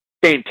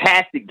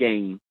fantastic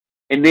game,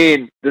 and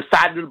then the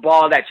side of the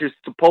ball that you're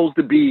supposed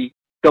to be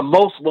the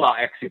most well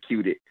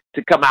executed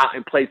to come out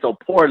and play so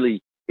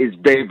poorly is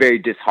very, very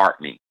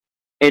disheartening.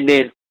 And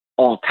then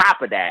on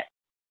top of that,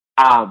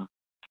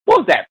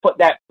 what was that?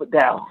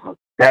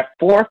 That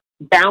fourth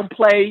down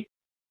play,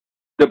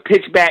 the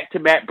pitch back to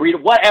Matt Breida,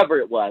 whatever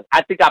it was.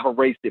 I think I've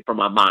erased it from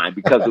my mind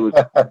because it was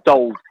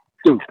so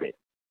stupid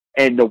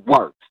and the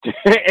worst.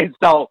 and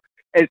so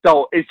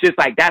it's just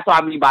like, that's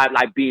what I mean by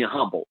like being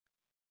humble.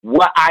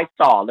 What I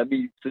saw, let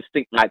me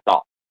succinct my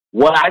thought.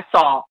 What I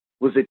saw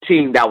was a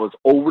team that was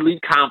overly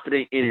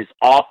confident in its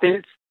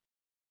offense,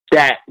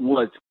 that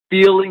was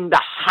feeling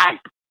the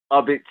hype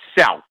of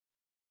itself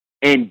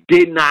and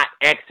did not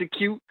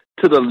execute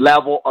to the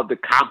level of the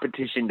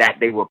competition that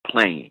they were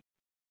playing.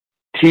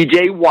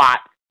 TJ Watt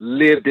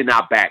lived in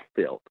our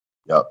backfield.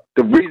 Yep.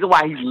 The reason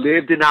why he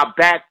lived in our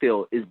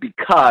backfield is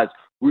because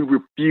we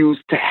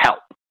refused to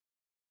help.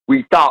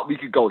 We thought we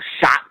could go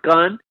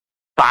shotgun,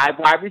 5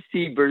 wide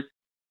receivers,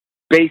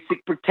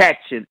 basic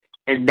protection,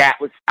 and that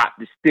would stop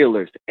the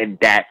Steelers, and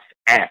that's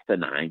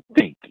asinine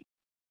thinking.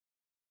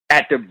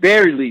 At the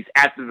very least,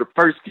 after the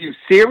first few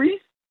series,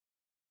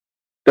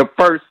 the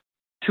first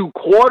 2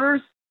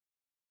 quarters,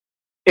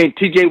 and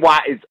TJ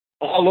Watt is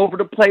all over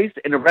the place,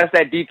 and the rest of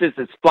that defense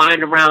is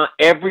flying around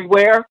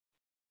everywhere,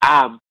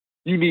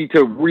 you need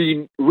to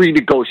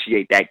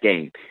renegotiate that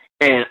game.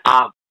 And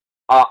a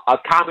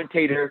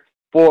commentator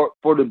for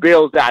the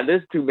Bills that I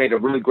listened to made a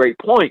really great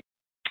point.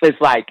 It's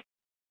like,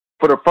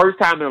 for the first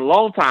time in a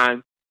long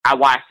time, I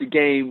watched a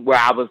game where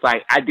I was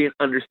like, I didn't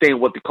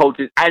understand I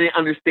didn't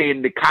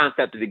understand the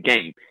concept of the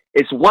game.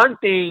 It's one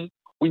thing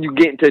when you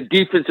get into a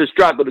defensive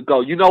struggle to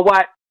go, you know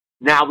what?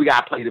 Now we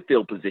got to play the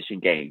field position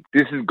game.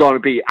 This is going to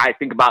be, I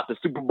think about the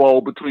Super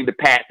Bowl between the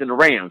Pats and the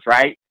Rams,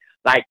 right?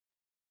 Like,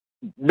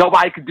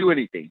 nobody could do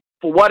anything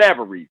for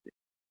whatever reason.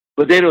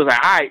 But then it was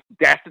like, all right,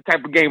 that's the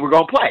type of game we're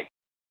going to play.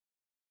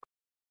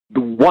 The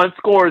one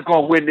score is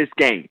going to win this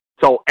game.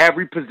 So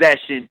every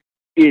possession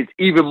is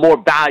even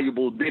more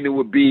valuable than it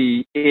would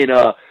be in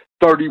a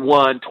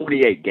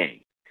 31-28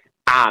 game.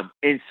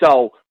 And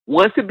so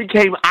once it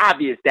became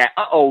obvious that,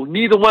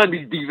 neither one of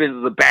these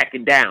defenses are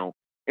backing down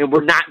and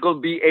we're not going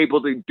to be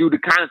able to do the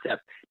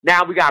concept,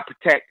 now we got to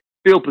protect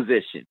field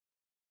position.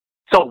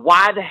 So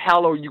why the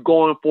hell are you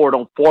going for it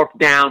on 4th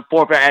down,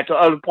 4th at the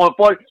other point?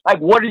 Like,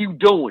 what are you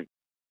doing?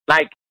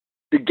 Like,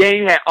 the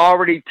game had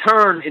already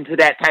turned into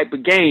that type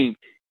of game.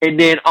 And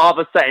then all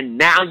of a sudden,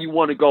 now you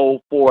want to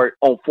go for it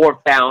on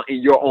 4th down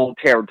in your own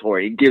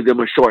territory and give them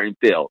a shortened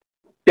field.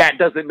 That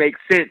doesn't make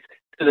sense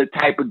to the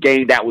type of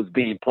game that was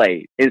being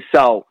played. And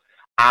so,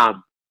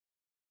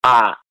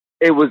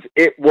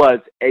 it was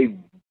a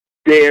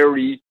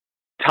very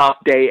tough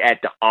day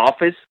at the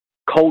office,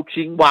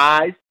 coaching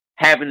wise,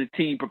 having a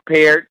team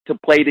prepared to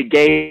play the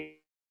game,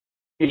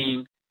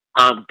 having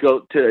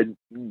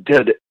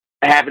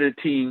a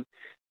team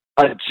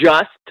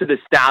adjust to the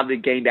style of the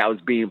game that was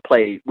being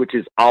played, which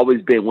has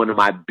always been one of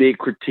my big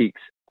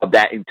critiques of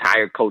that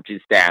entire coaching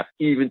staff,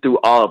 even through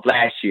all of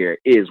last year,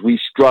 is we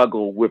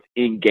struggle with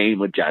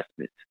in-game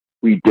adjustments.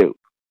 We do.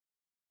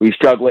 We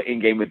struggle with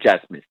in-game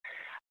adjustments.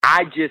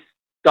 I just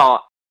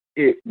thought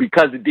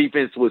because the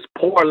defense was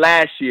poor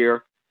last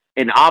year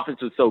and the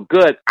offense was so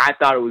good, I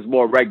thought it was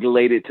more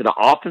regulated to the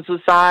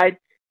offensive side.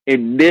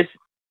 In this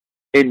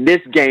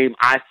game,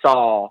 I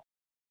saw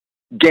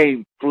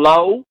game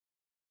flow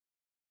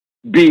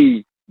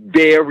be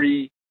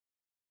very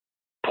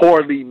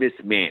poorly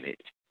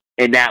mismanaged,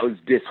 and that was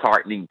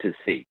disheartening to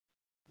see.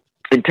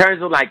 In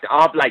terms of like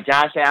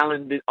Josh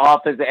Allen, the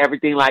offense and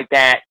everything like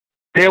that,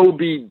 there will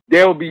be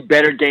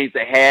better games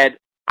ahead.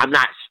 I'm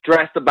not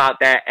stressed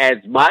about that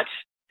as much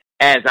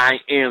as I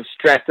am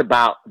stressed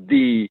about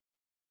the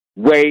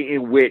way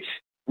in which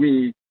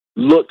we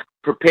looked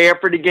prepared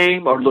for the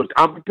game or looked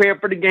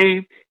unprepared for the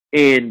game,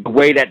 and the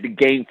way that the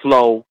game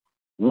flow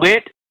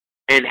went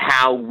and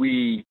how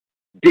we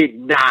did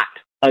not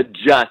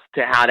adjust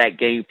to how that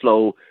game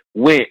flow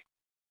went,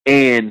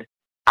 and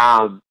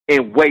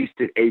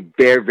wasted a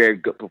very, very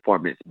good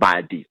performance by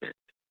a defense.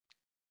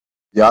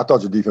 Yeah, I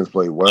thought your defense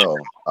played well.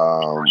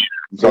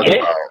 You talked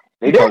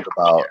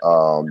about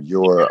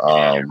your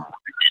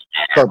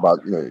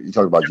you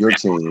talk about your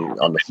team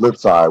on the flip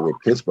side with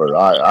Pittsburgh.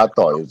 I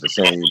thought it was the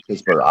same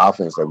Pittsburgh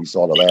offense that we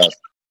saw the last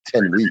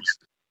 10 weeks.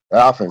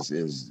 The offense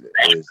is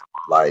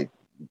like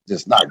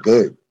just not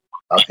good.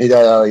 I mean,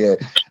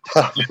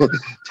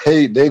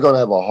 they're gonna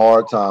have a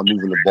hard time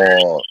moving the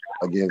ball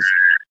against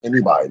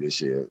anybody this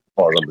year, as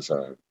far as I'm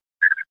concerned.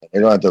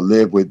 They're gonna have to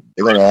live with.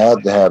 They're gonna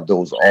have to have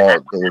those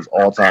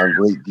all-time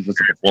great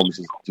defensive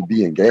performances to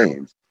be in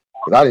games.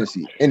 But I didn't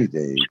see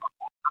anything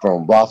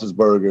from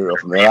Roethlisberger or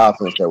from that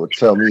offense that would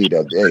tell me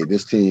that, hey,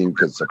 this team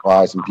could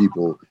surprise some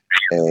people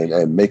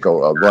and make a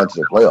run to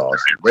the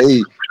playoffs.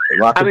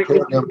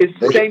 It's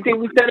the same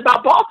thing we said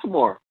about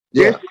Baltimore.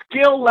 Yeah. Their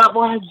skill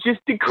level has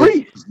just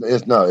decreased.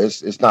 It's not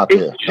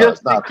there.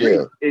 It's not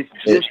there. It's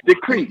just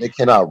decreased. They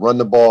cannot run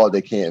the ball.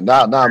 They can't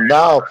now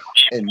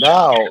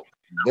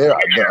their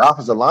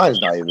offensive line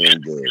is not even any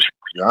good. To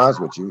be honest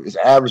with you, it's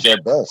average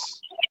at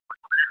best.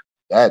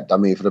 For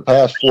the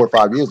past 4 or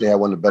 5 years, they had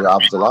one of the better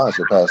offensive lines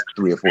for the past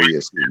 3 or 4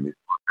 years,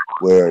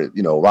 where,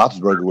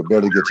 Roethlisberger would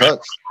barely get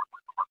touched.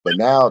 But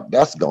now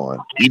that's gone.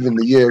 Even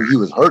the year he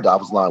was hurt, the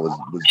offensive line was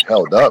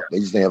held up. They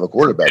just didn't have a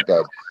quarterback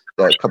that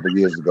a couple of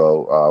years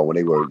ago when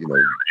they were,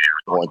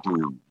 going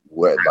through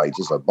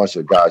just a bunch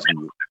of guys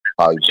who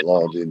probably didn't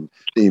belong in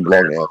the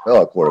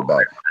NFL at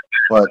quarterback.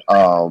 But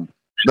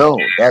no,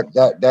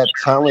 that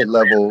talent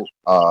level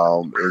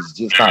is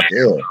just not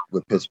there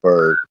with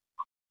Pittsburgh,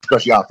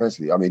 especially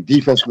offensively. I mean,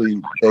 defensively,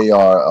 they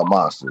are a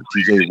monster.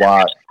 T.J.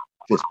 Watt,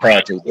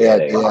 Fitzpatrick,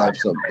 they're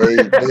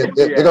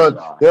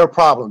a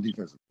problem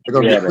defensively.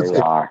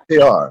 They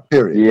are.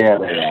 Period. Yeah,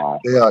 they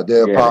are.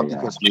 They're a problem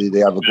defensively.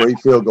 They have a great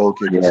field goal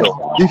kicker. Yeah,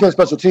 so defense,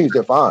 special teams,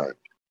 they're fine.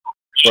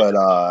 But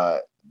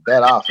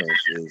that offense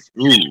is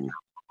and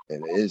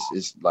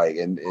it's like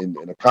in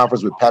a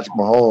conference with Patrick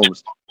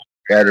Mahomes.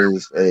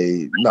 That's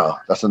a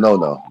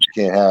no. You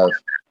can't have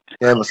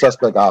a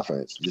suspect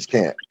offense. You just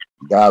can't.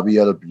 You gotta be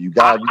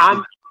Go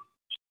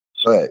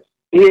ahead.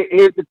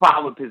 Here's the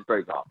problem with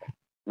Pittsburgh's offense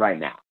right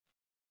now.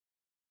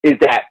 Is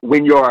that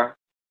when your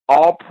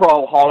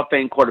all-pro Hall of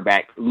Fame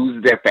quarterback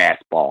loses their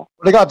fastball.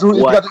 They got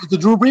it's a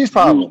Drew Brees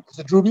problem. It's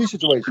a Drew Brees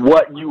situation.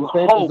 What you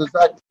hope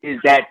is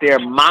that their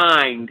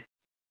mind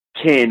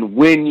can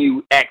win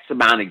you X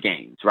amount of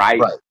games, right?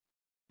 Right.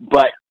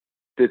 But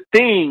the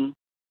thing,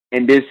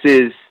 and this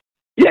is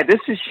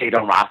shade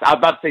on Ross. I was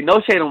about to say no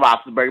shade on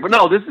Roethlisberger, but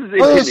no, this is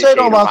shade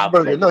on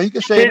Roethlisberger. No, he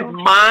can shade his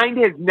mind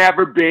has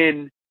never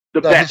been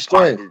the best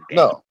part of his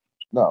game.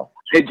 No.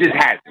 It just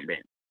hasn't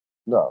been.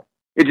 No.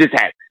 It just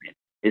hasn't been.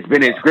 It's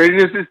been his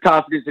grittiness, his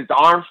toughness, his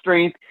arm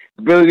strength,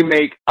 ability to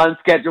make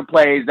unscheduled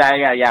plays,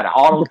 yada,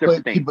 all those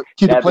different things.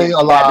 Keep the play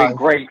alive. That's been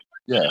great.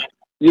 Yeah.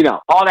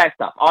 All that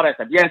stuff.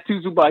 Yes,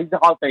 2 Super Bowls. He's the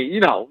Hall of Fame.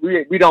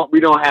 We don't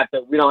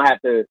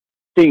have to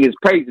sing his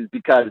praises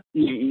because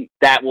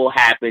that will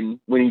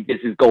happen when he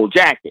gets his gold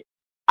jacket.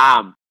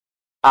 But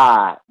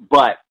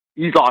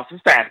he's lost his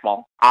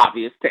fastball,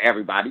 obvious to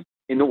everybody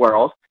in the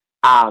world.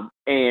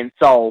 And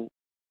so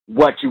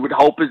what you would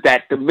hope is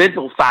that the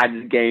mental side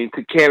of the game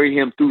could carry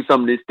him through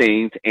some of these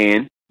things.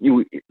 And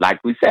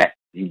like we said,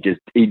 he just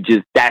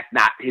that's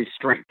not his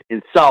strength.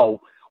 And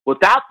so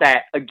without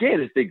that, again,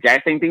 it's the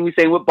exact same thing we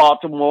say with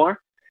Baltimore.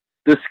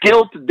 The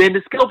skill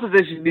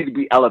positions need to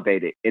be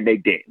elevated, and they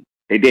didn't.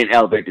 They didn't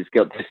elevate the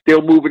skill. They're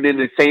still moving in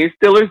the same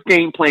Steelers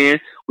game plan,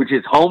 which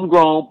is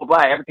homegrown,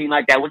 everything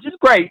like that, which is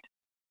great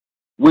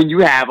when you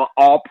have an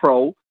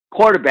all-pro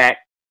quarterback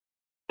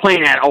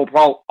playing at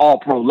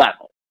all-pro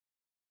level.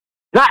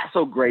 Not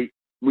so great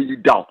when you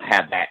don't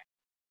have that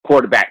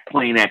quarterback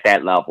playing at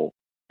that level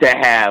to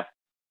have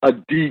a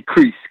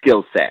decreased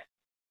skill set.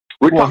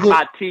 We're talking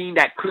about a team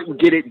that couldn't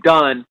get it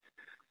done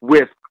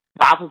with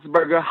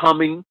Roethlisberger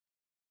humming,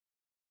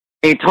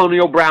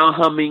 Antonio Brown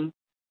humming,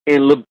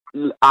 and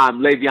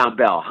Le'Veon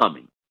Bell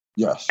humming.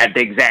 Yes. At the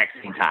exact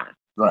same time.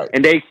 Right.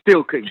 And they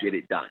still couldn't get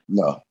it done.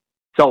 No.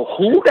 So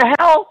who the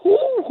hell? Who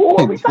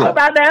are we talking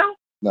about now?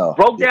 No.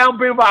 Broke down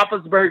Ben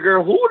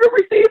Roethlisberger. Who are the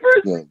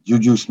receivers? Yeah.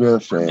 Juju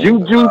Smith-Schuster,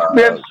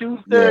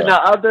 and the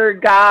other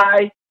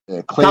guy.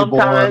 Yeah, Claiborne.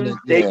 Sometimes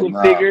they can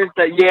figure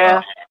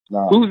that,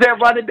 Who's that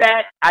running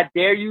back? I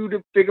dare you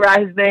to figure out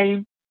his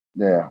name.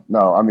 Yeah,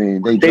 no, I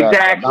mean they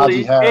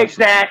exactly.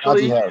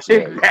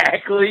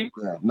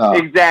 No,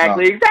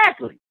 exactly.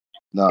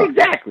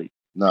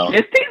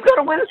 His team's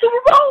gonna win a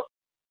Super Bowl.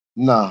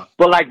 No,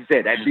 but like you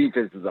said, that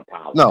defense is a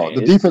problem. No,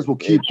 the defense will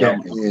keep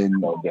them in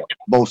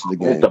most of the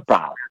games. It's a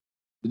problem.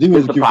 The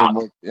defense will keep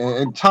them,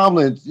 and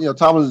Tomlin,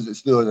 Tomlin is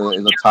still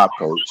a top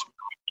coach.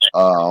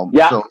 So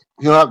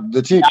he'll have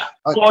the team.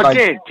 So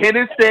again,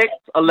 10-6,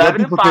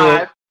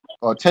 11-5,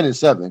 or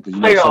 10-7 because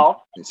you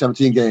know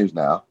 17 games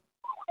now.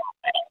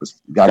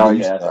 Got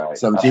to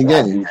 17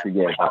 games.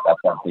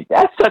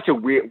 That's such a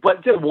weird.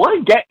 But just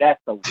one get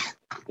that's so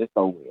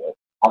weird.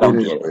 I don't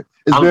get it.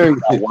 It's very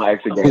one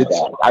extra game.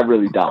 I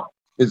really don't.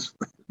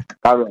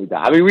 I really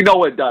don't. I mean, we know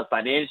what it does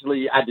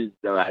financially. I just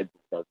don't.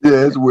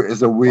 It's weird.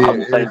 It's a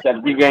weird.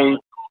 17 games.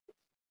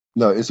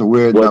 No, it's a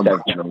weird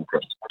number.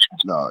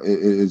 No,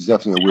 it's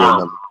definitely a weird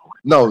number.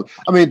 No.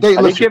 I mean, they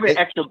giving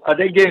extra. Are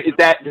they giving?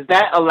 Does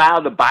that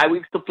allow the bye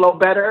weeks to flow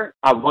better?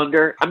 I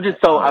wonder. I'm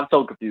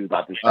so confused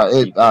about this. I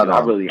think I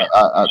don't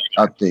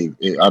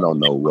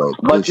know what.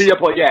 But to your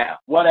point, yeah,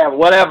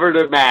 whatever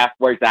the math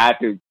works, I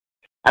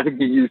have to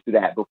get used to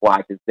that before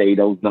I can say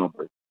those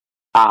numbers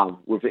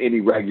with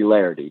any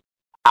regularity.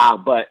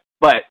 But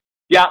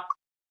yeah,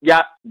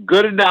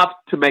 good enough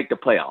to make the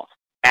playoffs.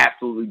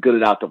 Absolutely good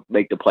enough to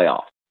make the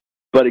playoffs.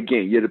 But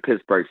again, you're the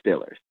Pittsburgh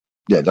Steelers.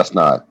 Yeah, that's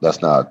not the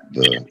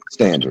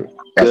standard.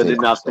 Good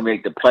enough to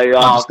make the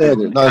playoffs. No,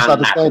 it's not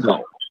the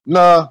standard.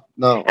 No.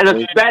 And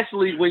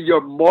especially when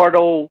your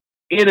mortal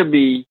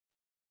enemy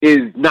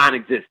is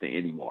non-existent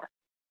anymore.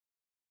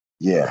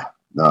 Yeah.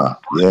 No.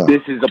 Yeah.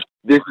 This is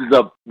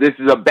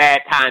a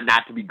bad time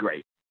not to be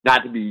great.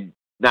 Not to be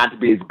as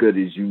good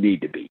as you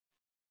need to be.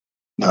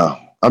 No.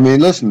 I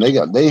mean, listen,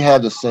 they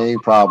have the same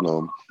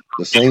problem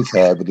the Saints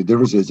have, but the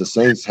difference is the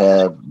Saints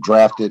have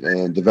drafted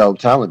and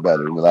developed talent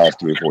better in the last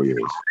 3 or 4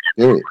 years.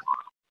 Period.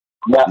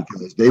 Yeah.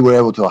 Because they were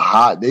able to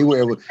as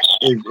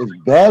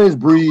bad as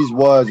Breeze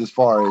was as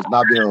far as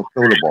not being able to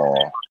throw the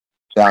ball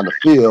down the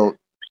field,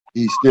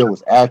 he still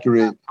was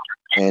accurate,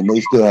 and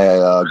they still had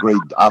a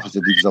great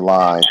offensive defensive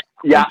line.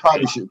 Yeah.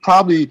 Probably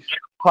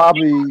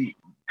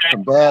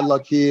some bad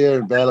luck here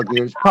and bad luck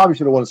there. Probably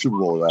should have won a Super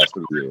Bowl the last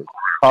 3 years.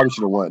 Probably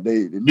should have won.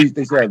 They should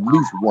have at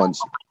least one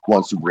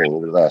Super Bowl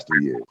over the last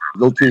 3 years.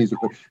 Those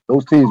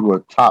teams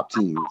were top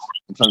teams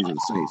in terms of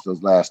the Saints. The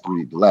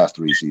last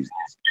three seasons.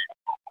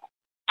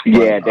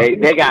 Yeah,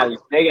 they got to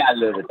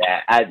live with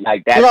that. I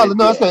like that.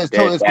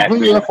 It's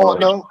completely their fault.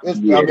 No,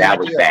 that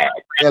was bad.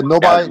 Yeah,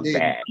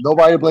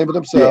 nobody blaming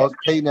themselves.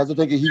 Yeah. Peyton has to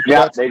take a heat for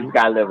that. They just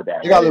got to live with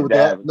that. They got to live with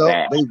that. No,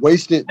 they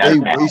wasted.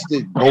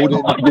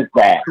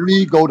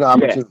 Three golden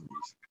opportunities.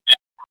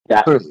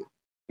 Yeah.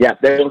 Yeah,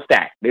 they were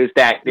stacked.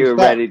 They were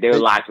ready. They were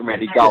locked and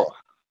ready to go.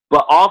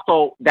 But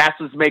also, that's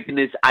what's making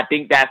this. I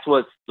think that's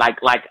what's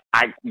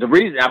the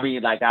reason. I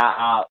mean,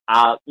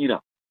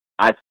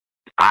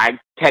 I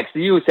text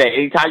you and say,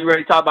 anytime you're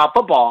ready to talk about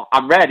football,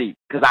 I'm ready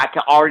because I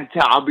can already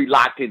tell I'll be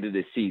locked into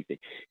this season.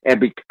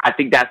 And I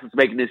think that's what's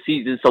making this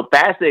season so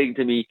fascinating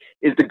to me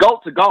is the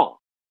GOATs are gone.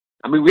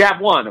 I mean, we have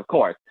one, of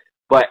course,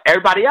 but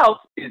everybody else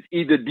is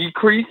either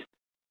decreased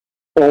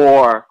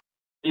or,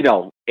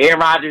 Aaron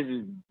Rodgers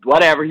is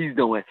whatever he's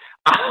doing.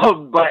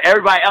 But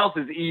everybody else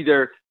is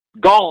either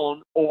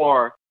gone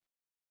or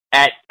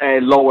at a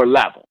lower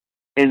level.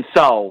 And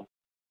so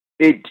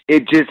it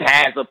just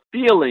has a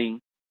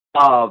feeling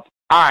of,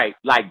 all right,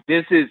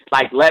 this is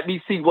let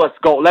me see what's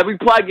going. Let me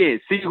plug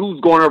in, see who's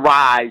going to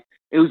rise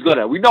and who's going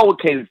to. We know what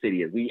Kansas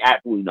City is. We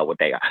absolutely know what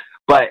they are.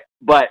 But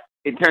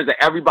in terms of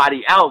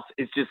everybody else,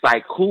 it's just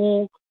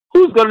who's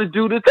going to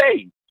do the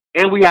thing.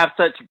 And we have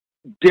such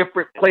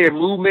different player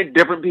movement,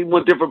 different people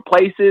in different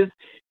places.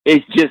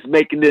 It's just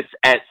making this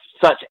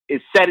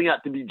it's setting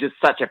up to be just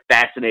such a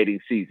fascinating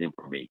season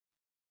for me.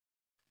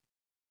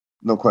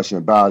 No question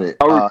about it.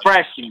 A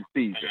refreshing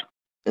season.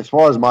 As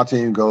far as my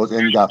team goes,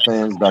 and you got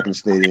fans back in the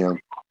stadium.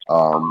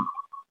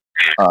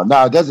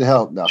 Now, it doesn't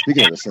help. Now,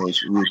 speaking of the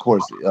Saints, of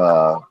course,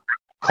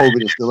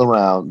 COVID is still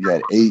around. You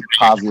had 8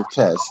 positive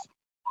tests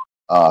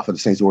for the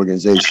Saints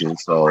organization.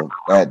 So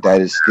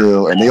that is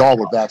still, and they all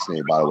were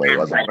vaccinated, by the way,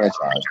 as a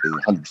franchise, they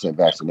 100%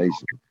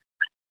 vaccination.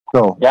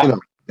 So,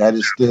 that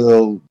is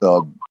still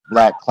the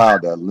black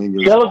cloud that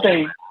lingers. Still a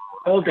thing.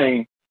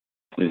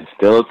 It's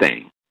still a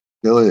thing.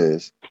 Still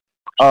is.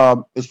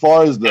 As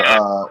far as the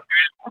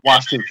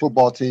Washington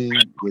football team,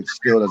 which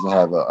still doesn't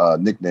have a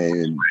nickname,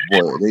 and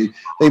boy,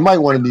 they might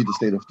want to need to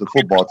stay the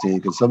football team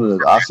because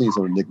I've seen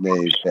some of the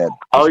nicknames that.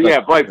 Oh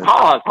yeah, boy,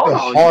 pause. Hold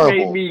on, horrible.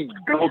 You made me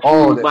go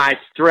through my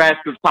stress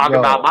of talking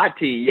about my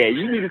team. Yeah,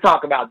 you need to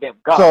talk about them.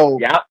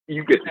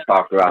 You get to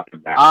talk about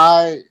them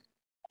now.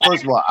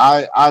 First of all,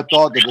 I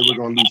thought that they were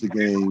going to lose the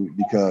game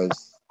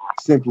because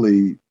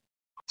simply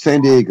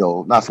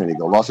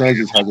Los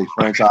Angeles has a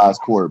franchise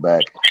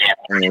quarterback,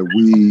 and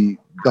we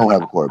don't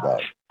have a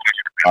quarterback.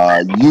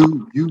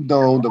 You've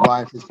known the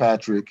Ryan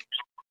Fitzpatrick.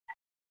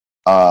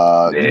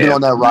 You've been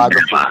on that ride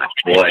before.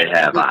 Boy,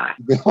 have I.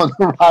 You've been on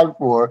the ride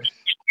before.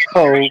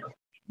 So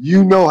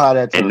you know how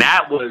that turns. And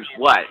that was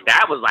what?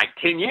 That was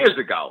 10 years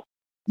ago.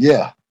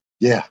 Yeah.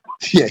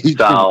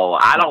 So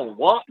I don't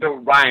want the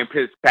Ryan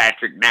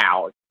Fitzpatrick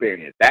now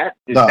experience. That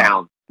just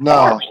sounds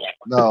no.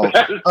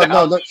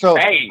 So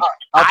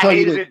I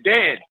hated it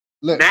then.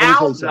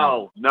 Now,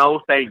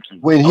 no, thank you.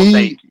 When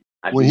he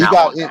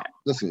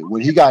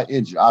got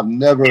injured, I've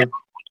never.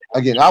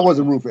 Again, I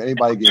wasn't rooting for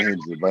anybody getting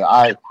injured, but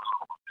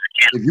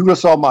if you would have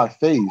saw my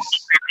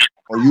face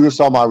or you would have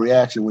saw my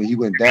reaction when he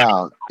went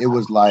down, it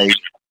was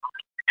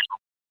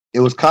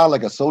kind of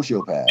like a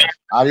sociopath.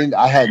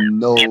 I had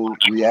no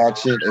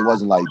reaction. It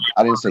wasn't I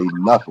didn't say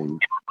nothing.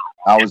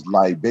 I was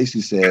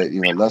basically said,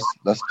 let's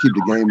keep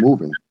the game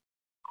moving.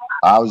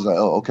 I was like,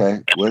 oh,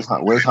 okay. Where's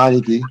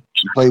Heineke? He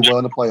played well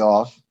in the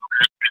playoffs.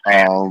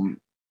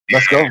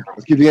 Let's go.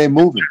 Let's keep the game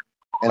moving.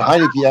 And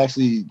Heineke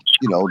actually,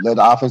 led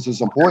the offense to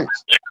some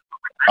points.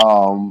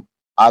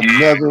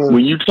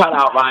 When you cut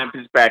out Ryan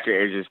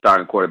Fitzpatrick as your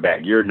starting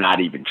quarterback, you're not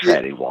even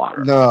treading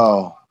water.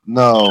 No.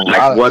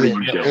 Like, what are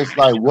you doing? It's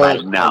like what?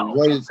 Like, no.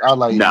 What is? I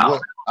like. No.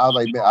 What? I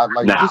like. Man, I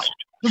like. No.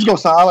 Just go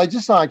sign. I like.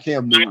 Just sign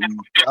Cam Newton.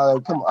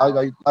 Come on.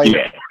 Like.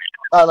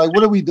 Like,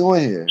 what are we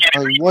doing here?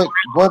 Like,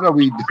 what are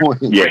we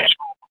doing here?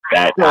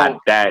 Yeah.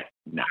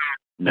 No.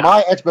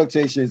 My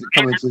expectations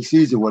coming into the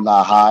season were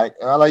not high.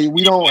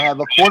 We don't have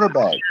a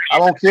quarterback. I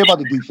don't care about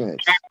the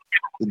defense.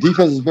 The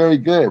defense is very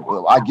good.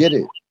 I get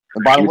it.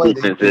 And by the way,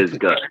 defense is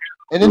good.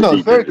 And no,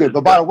 it's very good.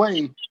 But by the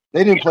way,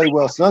 they didn't play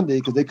well Sunday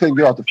because they couldn't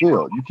get off the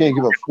field. You can't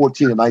give up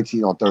 14 and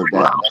 19 on third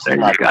down. That's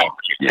not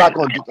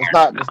going to get it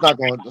done.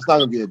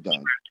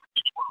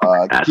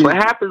 That's what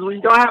happens when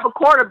you don't have a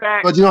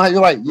quarterback. But you don't have.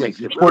 You're right. Yes,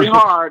 it's really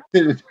hard.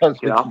 Get off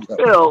the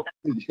field.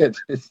 Yes,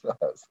 it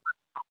does.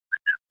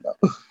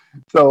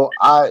 So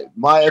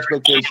my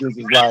expectations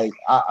is like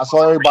I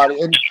saw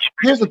everybody, and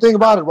here's the thing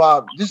about it,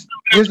 Rob.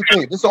 Here's the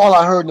thing. This is all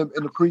I heard in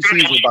the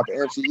preseason about the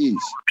NFC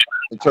East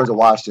in terms of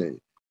Washington.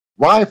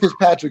 Ryan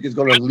Fitzpatrick is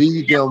going to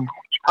lead them.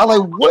 I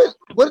like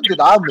what did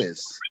I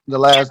miss in the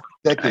last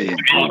decade?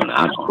 When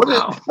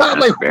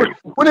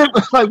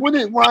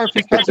did Ryan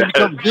Fitzpatrick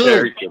become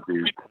good?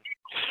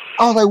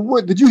 I was like,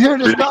 what? Did you hear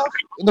this stuff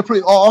in the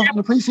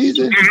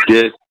preseason?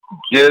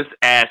 Just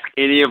ask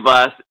any of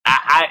us.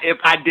 If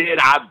I did,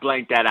 I'd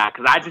blank that out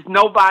because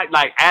nobody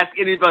ask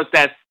any of us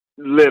that's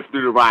lived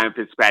through the Ryan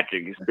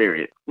Fitzpatrick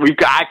experience.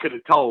 I could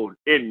have told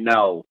it.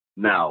 No,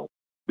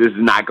 this is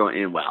not going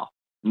to end well.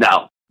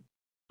 No,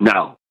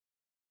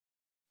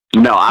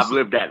 I've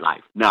lived that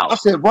life. No, I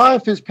said Ryan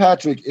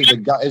Fitzpatrick is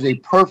a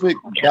perfect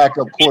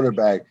backup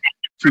quarterback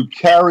to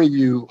carry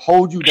you,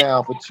 hold you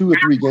down for 2 or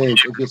 3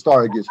 games if your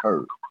starter gets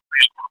hurt.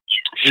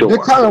 Sure, if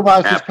you're kind of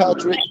Ryan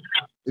Fitzpatrick.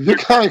 If you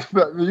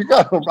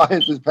got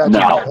Ryan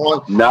Fitzpatrick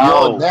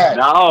on that,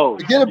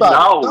 forget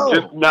about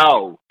it.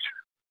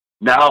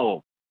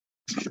 No.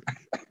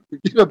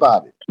 Forget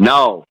about it.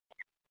 No.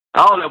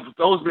 Oh,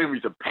 those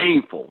memories are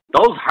painful.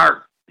 Those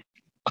hurt.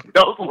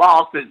 Those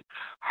losses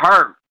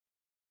hurt.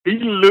 He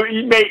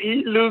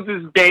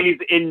loses days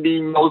in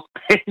the most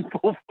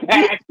painful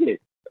fashion.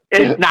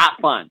 It's not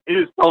fun. It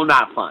is so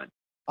not fun.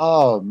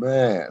 Oh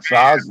man! So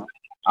I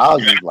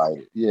was just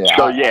like, yeah.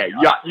 So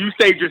you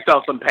saved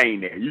yourself some pain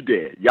there. You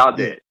did. Y'all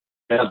did.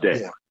 Y'all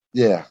did.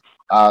 Yeah.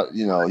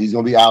 He's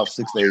gonna be out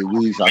 6 to 8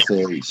 weeks. I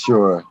said,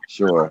 sure.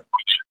 The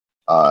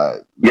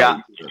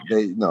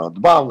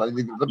bottom line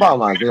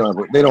is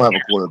they don't have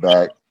a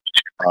quarterback.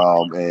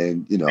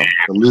 And the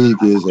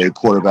league is a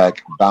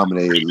quarterback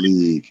dominated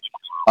league.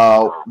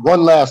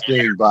 One last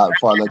thing, Bob,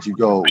 before I let you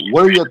go.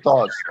 What are your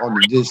thoughts on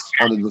the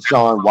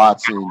Deshaun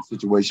Watson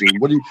situation?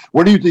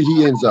 Where do you think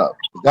he ends up?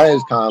 That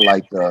is kind of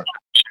like the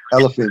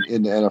elephant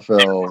in the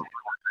NFL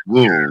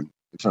room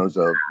in terms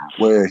of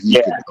where he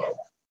could go.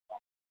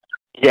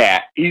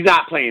 Yeah, he's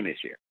not playing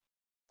this year.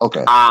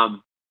 Okay.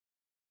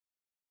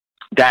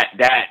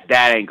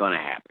 That ain't gonna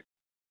happen.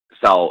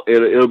 So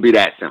it'll be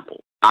that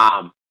simple.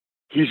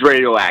 He's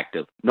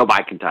radioactive.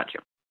 Nobody can touch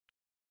him.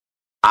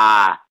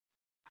 I'm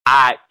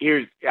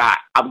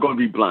gonna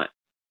be blunt.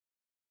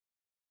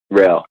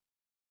 Real.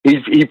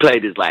 He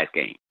played his last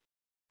game.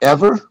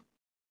 Ever?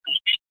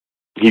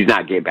 He's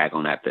not getting back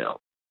on that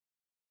field.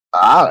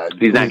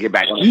 He's not getting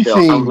back on the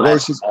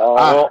field.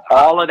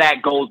 All of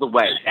that goes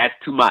away. That's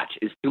too much.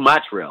 It's too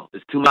much, Real.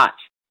 It's too much.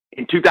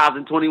 In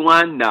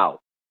 2021, no.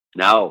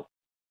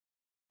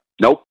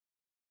 Nope.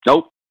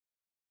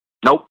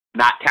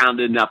 Not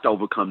talented enough to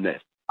overcome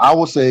this. I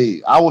will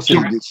say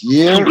this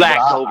year. Too black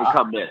to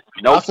overcome this.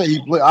 Nope.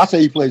 I say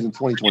he plays in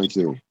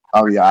 2022.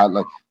 Oh yeah, I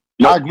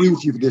agree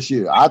with you for this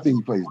year. I think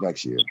he plays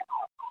next year.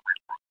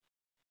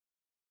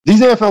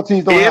 These NFL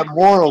teams don't have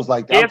morals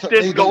like that. If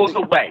this goes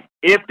away,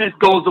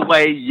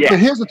 yes. But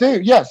here's the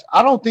thing. Yes,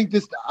 I don't think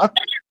this.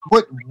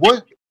 What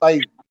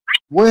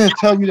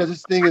tell you that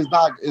this thing is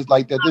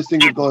like that. This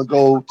thing is going to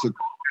go to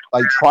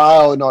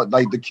trial and all.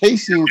 The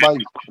case seems like.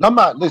 And I'm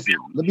not. Listen,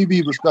 let me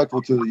be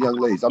respectful to the young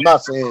ladies. I'm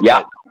not saying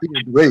that he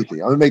didn't do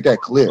anything. I'm gonna make that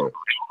clear.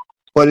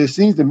 But it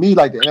seems to me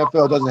like the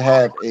NFL doesn't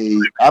have a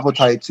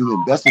appetite to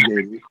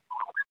investigate it,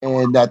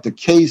 and that the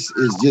case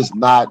is just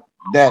not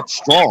that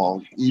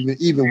strong,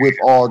 even with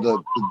all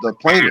the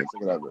plaintiffs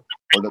or whatever,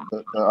 or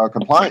the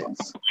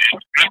compliance.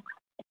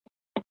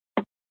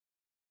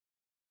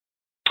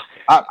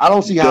 I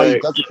don't see how he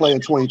doesn't play in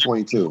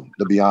 2022.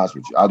 To be honest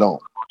with you, I don't.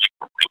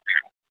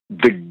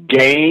 The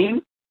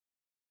game,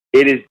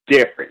 it is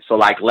different. So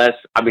this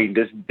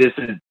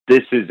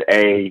is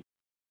a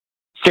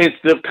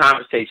sensitive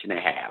conversation to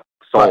have.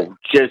 So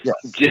just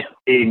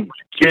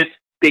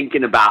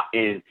thinking about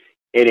in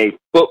a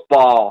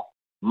football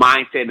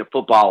mindset, in a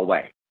football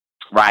way,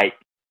 right?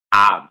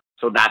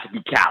 So not to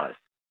be callous,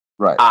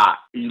 right?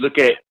 You look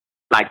at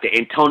the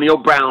Antonio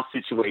Brown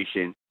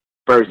situation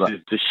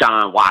versus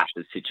Deshaun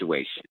Watson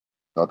situation.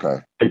 Okay.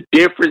 The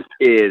difference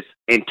is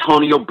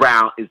Antonio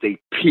Brown is a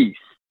piece.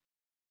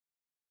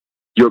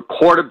 Your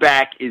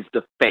quarterback is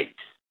the face.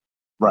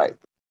 Right.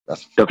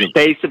 That's the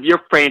face of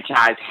your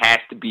franchise has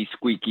to be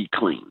squeaky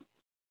clean.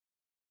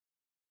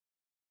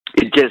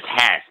 It just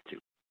has to.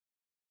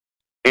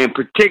 And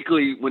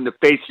particularly when the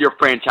face of your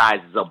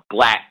franchise is a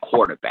black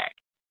quarterback.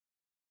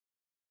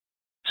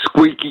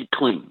 Squeaky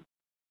clean.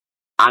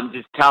 I'm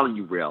just telling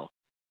you, real.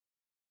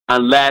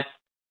 Unless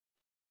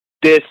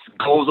this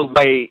goes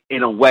away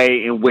in a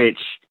way in which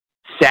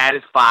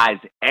satisfies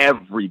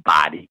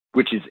everybody,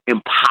 which is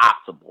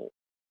impossible,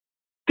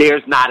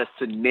 there's not a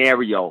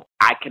scenario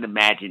I can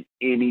imagine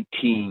any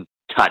team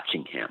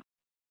touching him.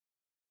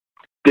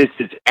 This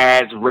is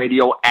as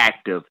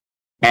radioactive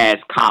as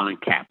Colin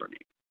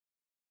Kaepernick.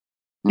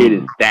 It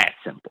is that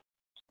simple.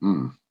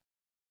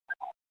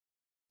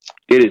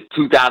 It is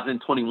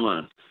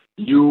 2021.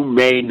 You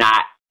may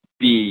not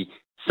be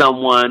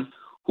someone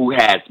who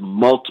has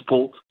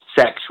multiple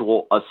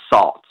sexual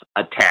assaults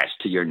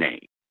attached to your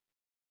name.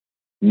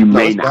 You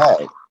may not.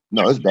 Bad.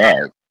 No, it's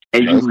bad.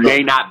 And you may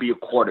not be a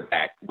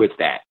quarterback with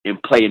that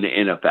and play in the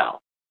NFL.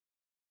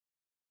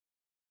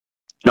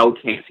 No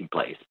chance he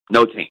plays.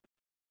 No chance.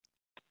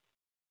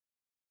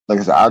 Like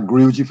I said, I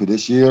agree with you for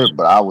this year,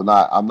 but I'm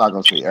not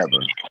going to say ever.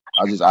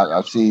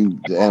 I've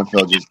seen the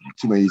NFL just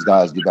too many of these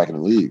guys get back in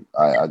the league.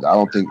 I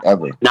don't think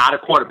ever. Not a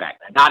quarterback.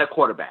 Not a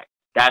quarterback.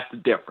 That's the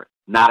difference.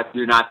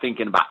 You're not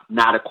thinking about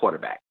not a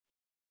quarterback.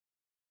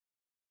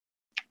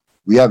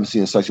 We haven't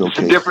seen a sexual case.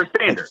 It's a different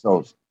standard.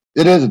 So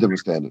it is a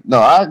different standard. No,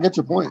 I get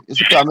your point. It's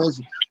a fair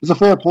point. It's a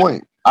fair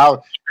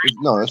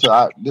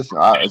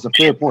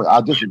point.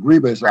 I disagree,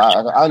 but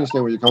I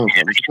understand where you're coming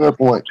from. It's a fair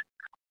point.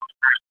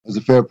 It's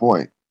a fair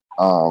point.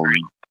 But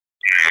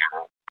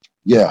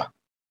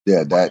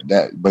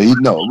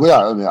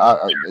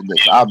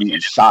I'll be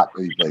shocked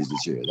if he plays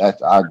this year.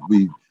 That's not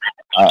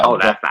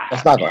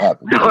gonna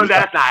happen. No,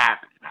 that's not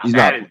happening.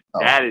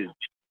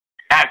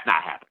 That's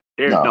not happening.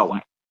 There's no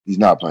way. He's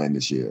not playing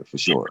this year for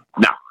sure.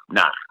 No.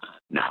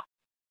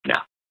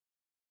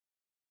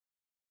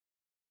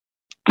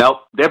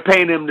 Nope. They're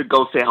paying him to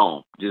go sit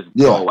home. Just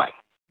go away.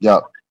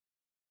 Yep.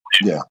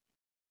 Yeah.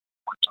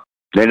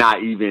 They're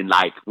not even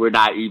we're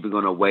not even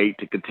going to wait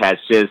to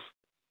contest. Just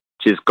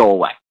go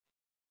away.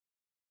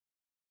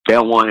 They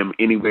don't want him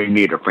anywhere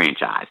near the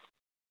franchise.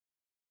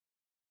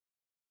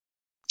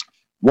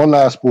 One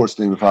last sports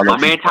thing before I let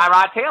my man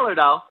Tyrod Taylor,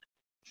 though.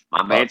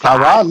 My man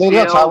Tyrod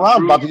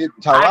about to get a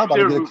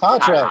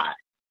contract.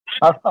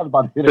 Tyrod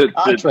about to get a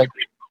contract.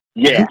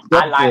 Yeah,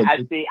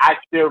 I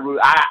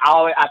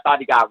thought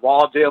he got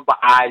raw deal, but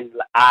I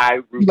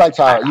you like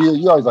Tyrod.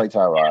 You always like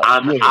Tyrod.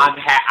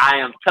 I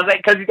am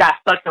because he got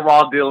such a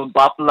raw deal in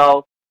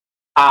Buffalo.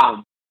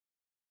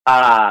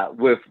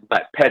 With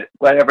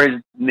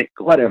whatever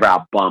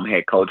our bum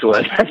head coach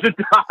was at the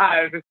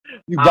time.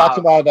 You blocked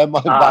him out of that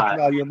mind, blocked him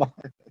out of your mind.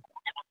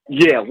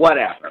 Yeah,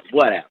 whatever.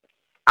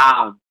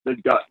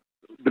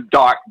 The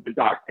dark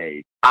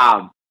days.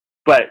 So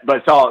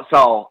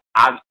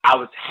I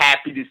was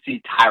happy to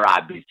see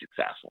Tyrod be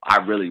successful. I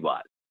really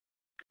was.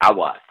 I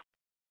was.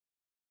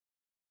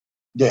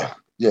 Yeah.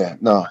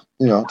 No,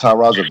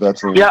 Tyrod's a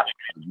veteran. Yep.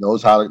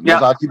 Knows how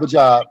to keep a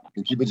job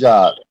and keep a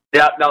job.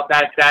 Yeah, no,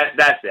 that's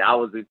it. I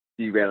was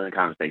derailing the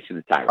conversation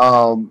with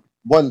Tyrod.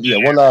 One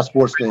last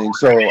sports thing.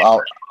 So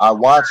I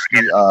watched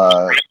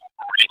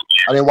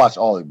I didn't watch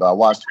all of it, but I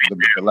watched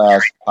the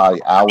last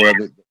probably hour of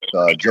it.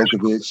 The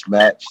Djokovic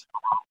match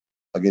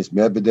against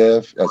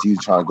Medvedev as he was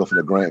trying to go for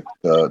the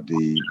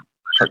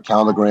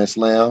counter Grand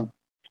Slam,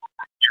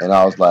 and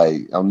I was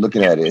like, I'm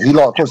looking at it.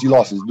 Of course, he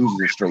lost his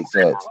losing in straight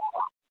sets.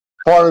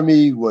 Part of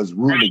me was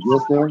rooting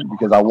against him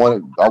because I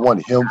wanted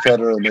him,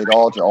 Federer, and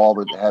Nadal to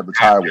all have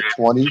retired with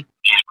 20.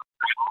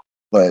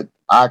 But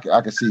I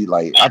can see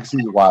why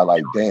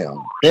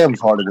damn,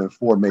 it's hard to win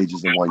 4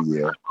 majors in 1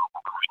 year.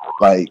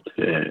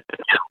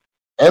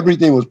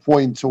 Everything was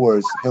pointing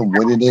towards him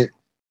winning it.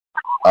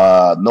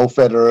 No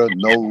Federer,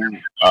 no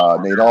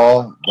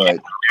Nadal, but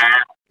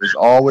it's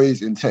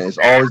always intense.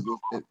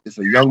 It's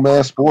a young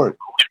man sport.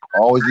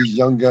 Always these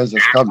young guns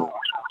that's coming.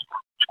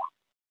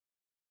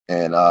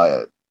 And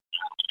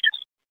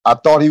I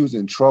thought he was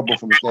in trouble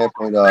from the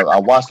standpoint of I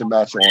watched the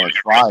match on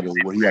Friday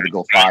where he had to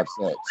go 5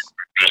 sets.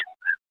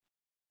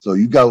 So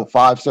you go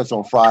 5 sets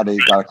on Friday,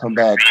 got to come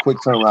back, quick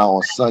turnaround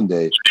on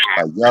Sunday.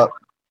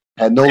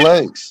 Had no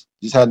legs.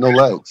 Just had no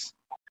legs.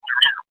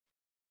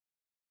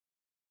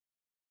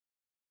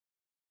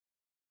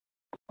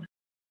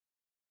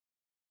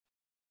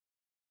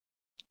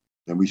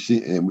 And we've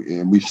seen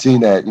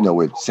that,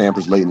 with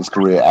Sampras late in his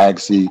career,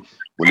 Agassi,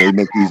 when they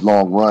make these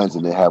long runs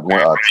and they have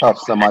a tough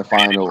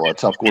semifinal or a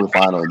tough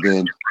quarterfinal and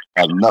then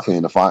have nothing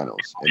in the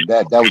finals. And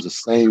that was the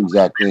same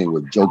exact thing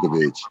with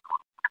Djokovic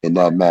in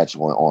that match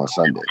on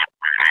Sunday.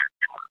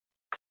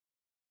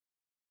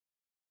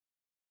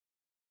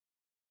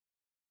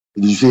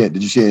 Did you see it?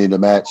 Did you see any of the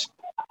match?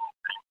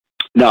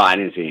 No, I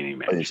didn't see any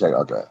match.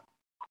 Okay.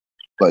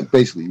 But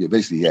basically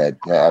he had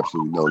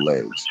absolutely no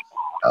legs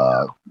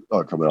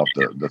coming off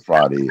the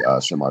Friday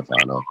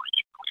semifinal.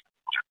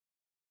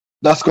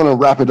 That's going to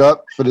wrap it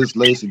up for this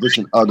latest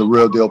edition of the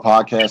Real Deal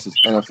Podcast. It's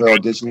NFL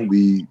edition.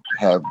 We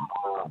have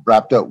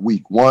wrapped up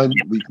week one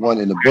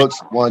in the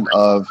books, one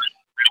of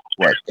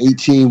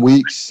 18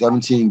 weeks,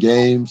 17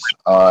 games.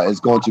 It's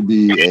going to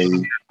be a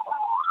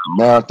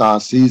marathon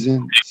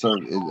season. So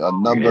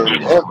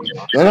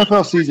the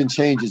NFL season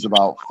changes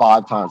about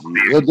 5 times a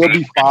year. There'll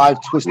be 5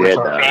 twists and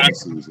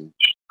turns in the season.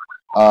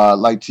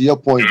 Like to your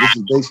point, this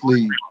is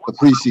basically the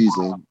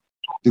preseason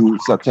through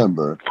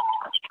September.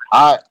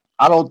 I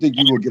don't think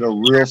you will get a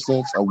real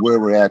sense of where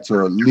we're at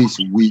to at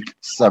least week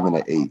 7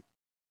 or 8.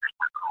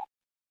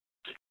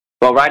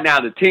 Well, right now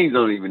the teams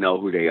don't even know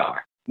who they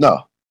are.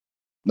 No.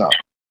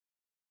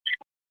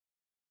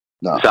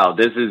 So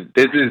this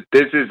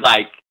is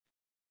like,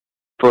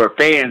 for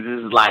fans, this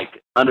is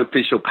like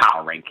unofficial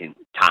power ranking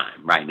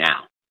time right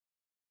now.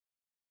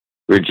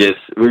 We're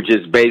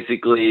just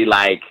basically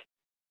like,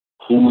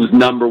 who's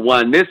number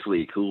one this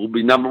week? Who will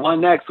be number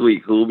one next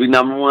week? Who will be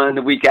number one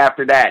the week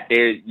after that?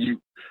 We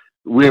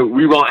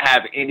won't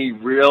have any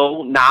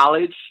real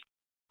knowledge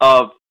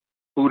of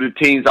who the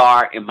teams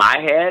are in my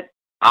head.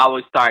 I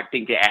always start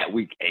thinking at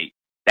week 8.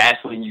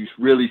 That's when you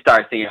really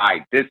start saying, all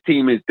right, this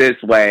team is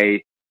this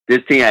way.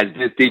 This team has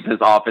this defense,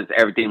 offense,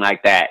 everything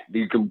like that.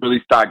 You can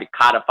really start to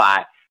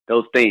codify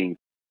those things.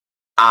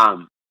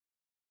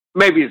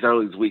 Maybe as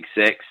early as week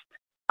 6,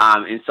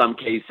 in some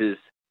cases.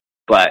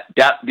 But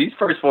these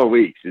first 4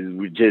 weeks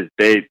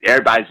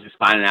everybody's just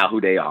finding out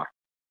who they are.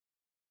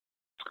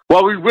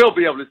 What we will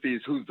be able to see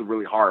is who's the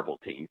really horrible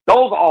team.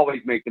 Those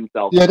always make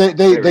themselves. Yeah,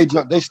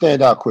 they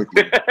stand out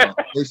quickly.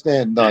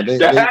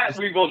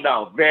 We will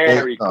know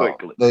very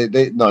quickly.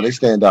 They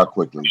stand out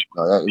quickly.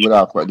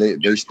 Without question,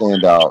 they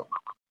stand out.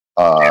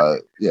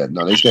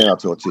 They stand out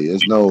to a T.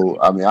 There's no.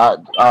 I mean, I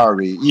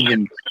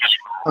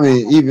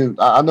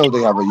know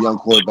they have a young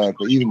quarterback,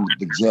 but even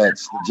the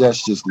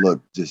Jets just look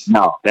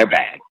no, they're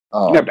bad.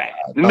 Oh, they're bad.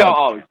 They'll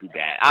always be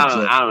bad.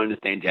 I don't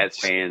understand Jets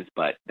fans,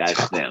 but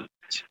that's them.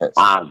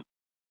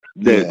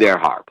 They're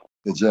horrible.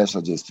 The Jets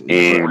are just,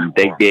 and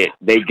they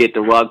get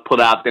the rug pulled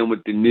out them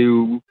with the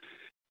new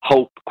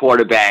hope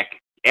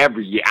quarterback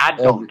every year. I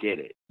don't get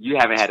it. You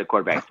haven't had a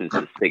quarterback since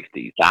the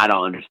 '60s. I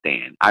don't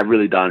understand. I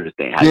really don't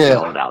understand how you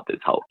hold out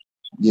this hope.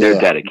 Yeah.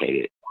 They're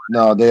dedicated.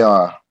 No, they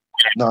are.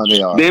 Them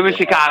in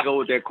Chicago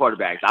with their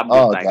quarterbacks. I'm just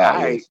all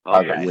right,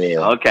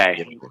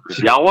 okay. If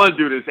y'all want to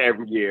do this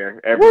every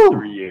year, every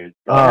 3 years,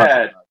 go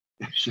ahead.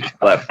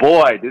 But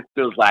boy, this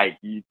feels like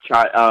you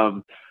try.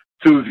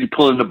 Susie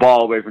pulling the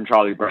ball away from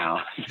Charlie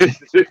Brown. You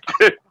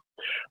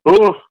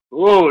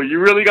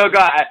really gonna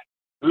go?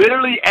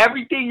 Literally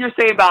everything you're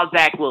saying about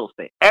Zach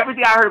Wilson,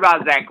 everything I heard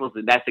about Zach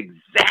Wilson, that's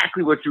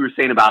exactly what you were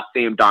saying about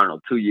Sam Darnold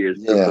 2 years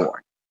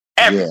before.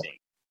 Everything.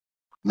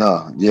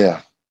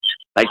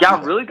 Like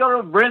y'all really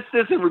gonna rinse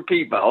this and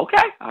repeat? But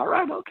okay, all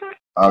right, okay.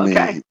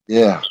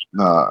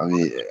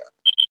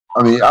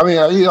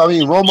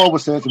 Romo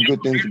was saying some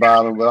good things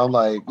about him, but I'm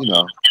like,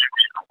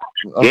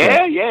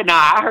 okay. Yeah.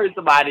 Now I heard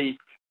somebody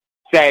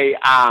say,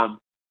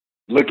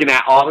 looking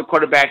at all the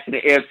quarterbacks in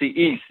the AFC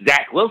East,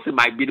 Zach Wilson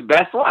might be the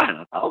best one.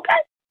 I thought,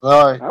 okay.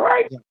 All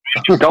right.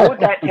 Go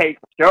with that take.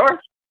 Sure.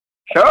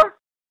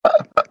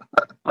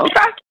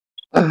 Okay.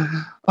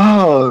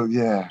 Oh,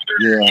 yeah.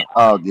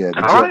 Oh, yeah.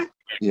 The Jets. Right.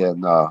 Yeah,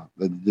 no.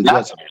 The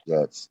Jets are the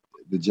Jets.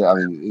 The Jets, I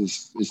mean,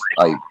 it's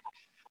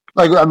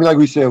like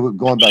we said,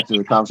 going back to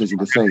the conversation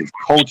with the Saints,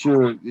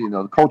 culture,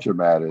 culture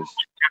matters.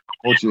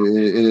 Culture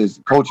is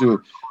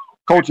culture.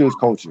 Culture is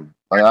culture.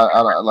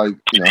 Like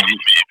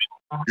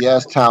he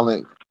has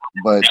talent,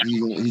 but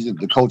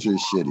the culture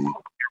is shitty.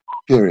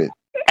 Period.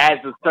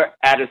 At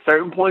a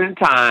certain point in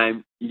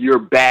time, you're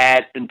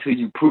bad until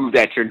you prove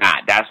that you're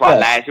not. That's why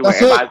last year when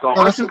everybody's going,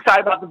 aren't you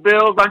excited about the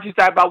Bills? Aren't you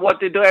excited about what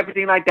they do?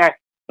 Everything like that.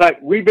 Like,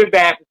 we've been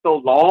bad for so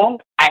long,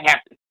 I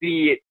have to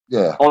see it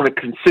on a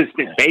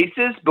consistent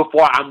basis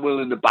before I'm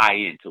willing to buy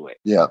into it.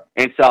 Yeah.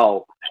 And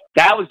so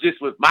that was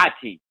just with my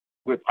team.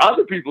 With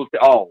other people say,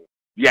 oh,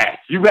 yes,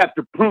 you have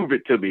to prove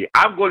it to me.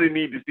 I'm going to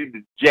need to see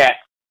the Jets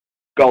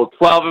go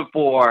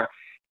 12-4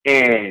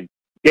 and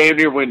damn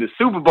near win the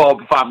Super Bowl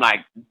before I'm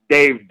like,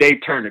 they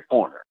turned the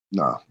corner.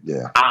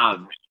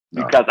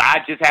 Because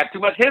I just have too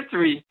much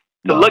history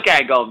to look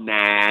at and go,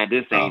 nah,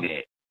 this ain't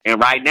it. And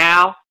right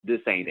now,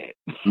 this ain't it.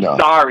 No.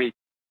 Sorry.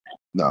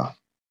 No.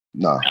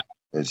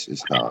 It's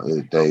no.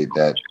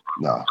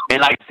 No.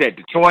 And like I said,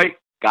 Detroit,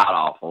 god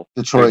awful.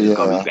 Detroit, yeah.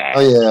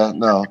 Oh yeah,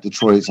 no.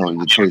 Detroit's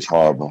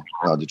horrible.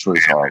 No,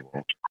 Detroit's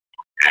horrible.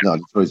 No,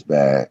 Detroit's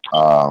bad.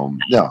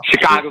 No.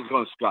 Chicago's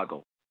going to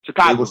struggle.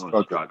 They're going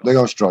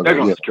to struggle. They're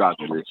going to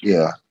struggle this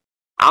year. Yeah.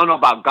 I don't know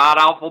about god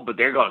awful, but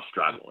they're going to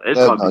struggle. It's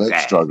going to be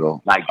bad.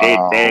 Struggle. Like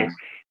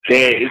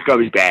it's going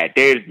to be bad.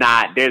 There's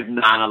not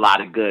a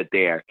lot of good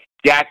there.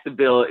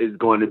 Jacksonville is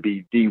going to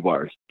be the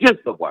worst.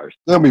 Just the worst.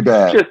 They'll be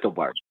bad. Just the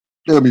worst.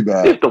 They'll be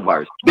bad. Just the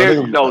worst.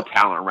 There's no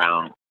talent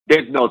around.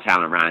 There's no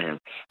talent around him.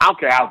 I don't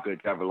care how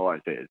good Trevor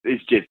Lawrence is.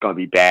 It's just going to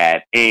be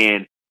bad.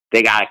 And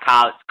they got a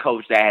college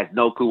coach that has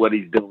no clue what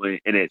he's doing,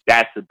 and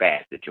that's a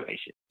bad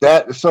situation.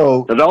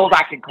 So those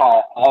I can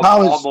call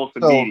almost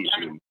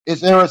immediately.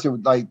 It's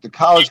interesting, like the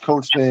college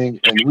coach thing,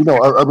 and we know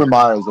Urban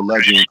Meyer is a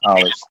legend in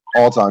college,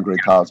 all-time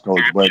great college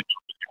coach, but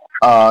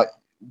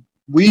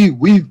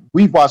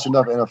we've watched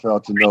enough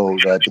NFL to know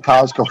that the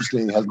college coach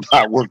thing has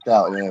not worked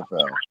out in the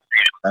NFL.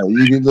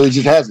 It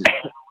just hasn't.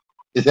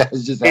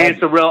 It's just and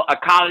Cyril, a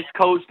college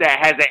coach that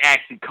hasn't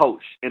actually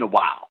coached in a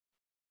while.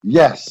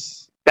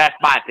 Yes. That's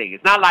my thing.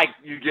 It's not like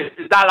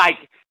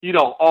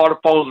all the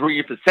phones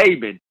ringing for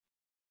Saban.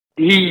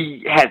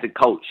 He hasn't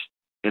coached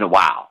in a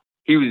while.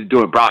 He was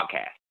doing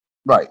broadcast.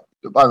 Right.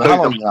 So how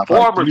long now?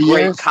 Former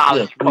great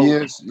college coach. 3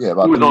 years. Yeah,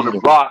 about who was 3 on years. The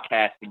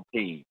broadcasting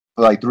team.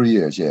 For like 3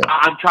 years, yeah.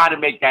 I'm trying to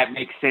make that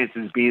make sense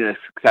as being a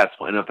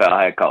successful NFL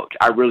head coach.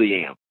 I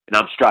really am, and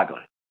I'm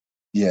struggling.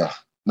 Yeah.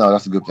 No,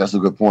 that's a good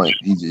point.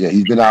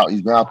 He's been out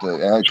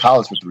to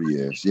college for 3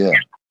 years. Yeah.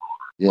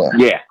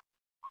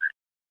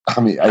 I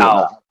mean,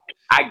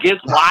 I guess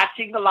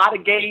watching a lot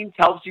of games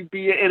helps you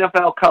be an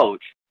NFL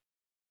coach.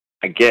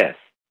 I guess.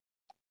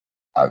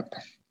 I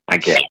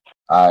guess.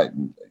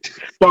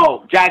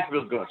 So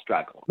Jacksonville's going to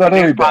struggle. No,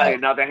 there's probably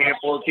another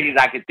handful of teams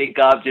I can think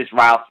of just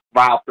right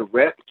off the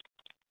rip.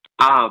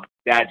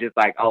 That just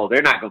like,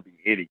 they're not going to be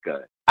any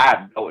good. I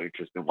have no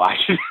interest in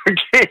watching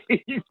their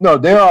games. No,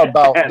 there are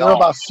about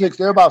 6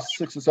 or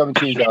 7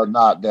 teams that are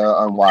not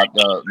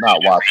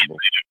watchable.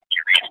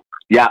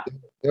 Yeah.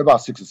 They're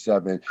about 6 or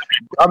 7.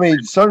 I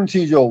mean, certain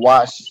teams you'll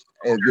watch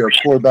if you're a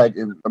quarterback.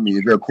 If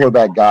you're a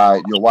quarterback guy,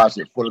 you'll watch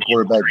it for the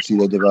quarterback to see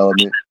their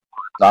development.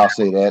 So I'll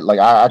say that. Like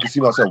I can see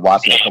myself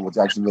watching a couple of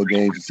Jacksonville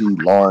games to see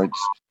Lawrence,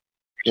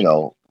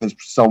 his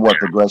somewhat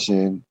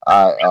progression.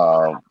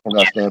 From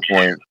that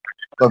standpoint.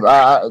 But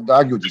I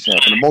get what you're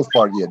saying. For the most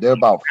part, yeah, they're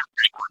about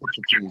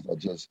 6 teams that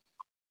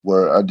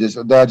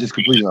they're just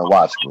completely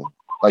unwatchable.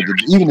 Like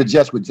even the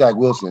Jets with Zach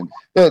Wilson,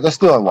 they're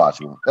still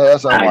unwatchable.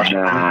 That's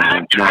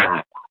unwatchable.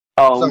 Nah.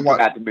 Oh, we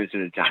forgot to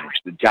mention the Giants.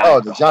 The Giants. Oh,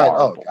 the Giants.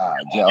 Oh, God.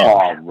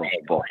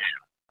 Horrible.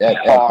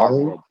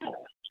 Horrible.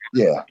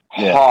 Yeah.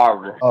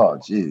 Horrible. Oh,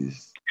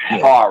 jeez. Yeah.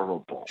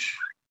 Horrible.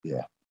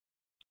 Yeah.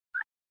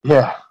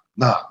 Yeah.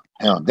 No.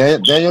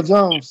 Daniel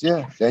Jones.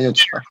 Yeah. Daniel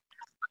Jones.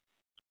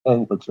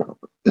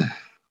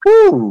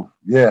 Woo.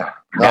 Yeah.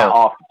 No. That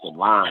offensive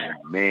line,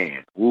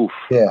 man. Oof.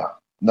 Yeah.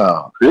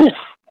 No. Oof.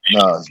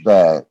 No, it's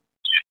bad.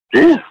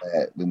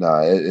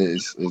 No,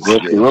 it's we'll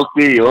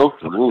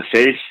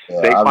see.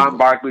 Saquon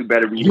Barkley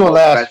better be the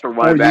best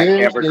running back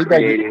ever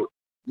created.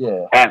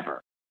 Yeah.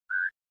 Ever.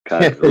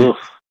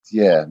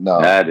 Yeah,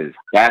 no.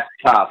 That's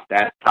tough.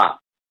 That's tough.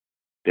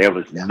 There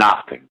was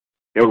nothing.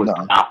 There was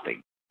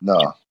nothing.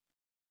 No.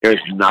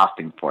 There's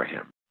nothing for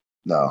him.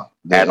 No.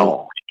 At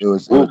all. That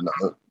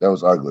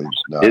was ugly.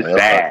 No, it's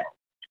bad. Ugly.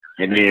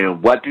 And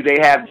then what do they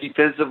have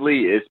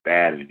defensively? It's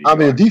bad. I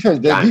mean, the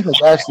defense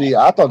actually,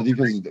 I thought the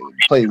defense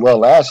played well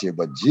last year,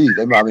 but geez,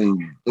 they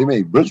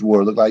made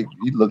Bridgewater look like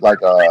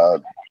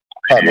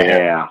Pat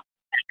Mahomes.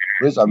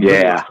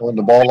 Yeah. Throwing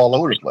the ball all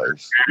over the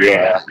place.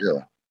 Yeah.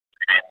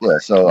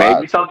 So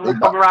maybe something will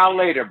come around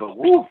later, but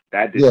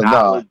that did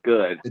not look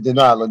good. It did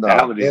not look.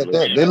 No.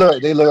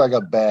 They look like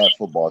a bad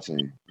football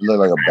team. They look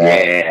like a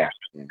bad.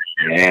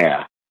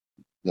 Yeah.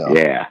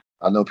 Yeah.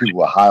 I know people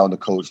were high on the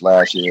coach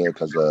last year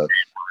because of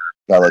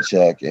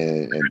Belichick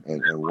and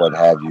what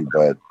have you,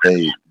 but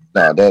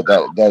that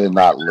did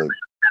not look.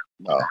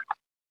 No,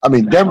 I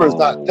mean Denver is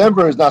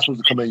not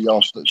supposed to come in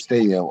y'all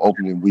stadium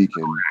opening week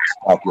and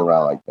stalk you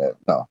around like that.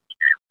 No,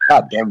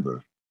 not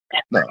Denver.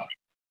 No,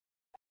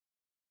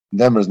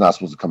 Denver's not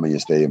supposed to come in your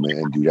stadium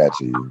and do that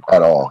to you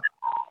at all.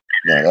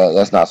 No,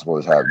 that's not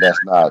supposed to happen.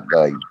 That's not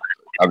like.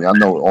 I mean, I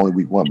know only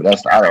week 1, but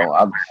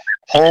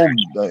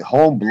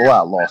home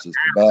blowout losses to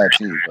bad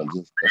teams.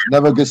 That's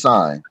never a good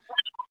sign.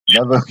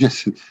 Never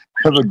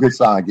a good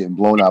sign getting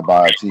blown out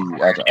by a team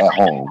at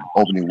home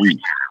opening week.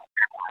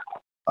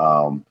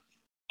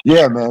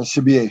 Yeah, man, it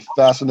should be a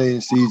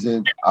fascinating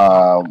season.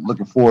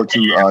 Looking forward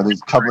to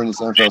covering this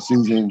NFL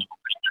season.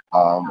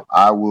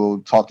 I will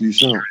talk to you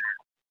soon.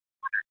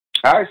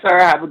 All right, sir.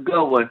 Have a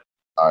good one.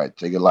 All right,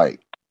 take it light.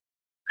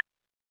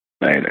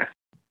 Later.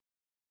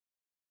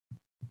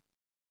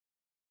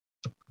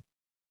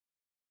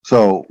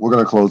 So we're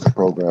going to close the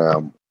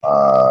program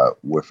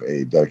with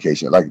a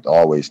dedication. Like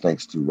always,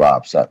 thanks to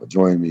Rob Sapp for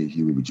joining me.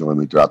 He will be joining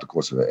me throughout the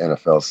course of the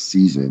NFL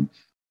season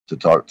to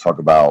talk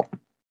about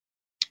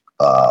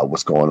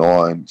what's going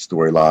on,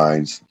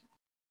 storylines,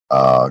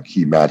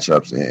 key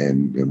matchups,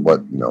 and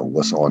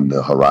what's on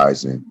the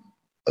horizon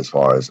as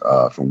far as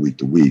from week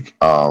to week.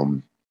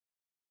 I'm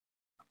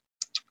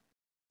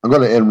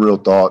going to end Real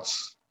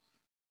Thoughts,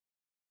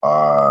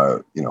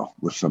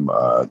 with some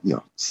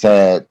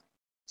sad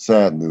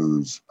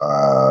news.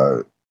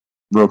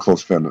 Real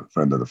close friend of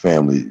the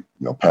family,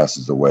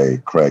 passes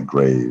away. Craig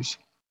Graves,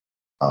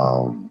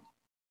 over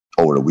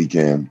the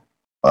weekend.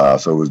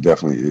 So it was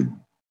definitely,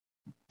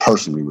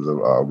 personally, was a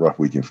rough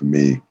weekend for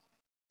me,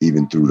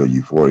 even through the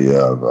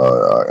euphoria of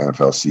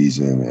NFL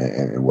season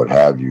and what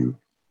have you.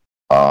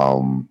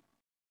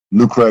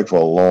 Knew Craig for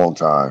a long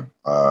time,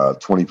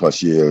 20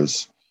 plus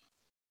years,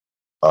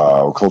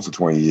 close to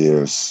 20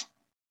 years.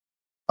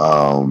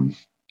 And,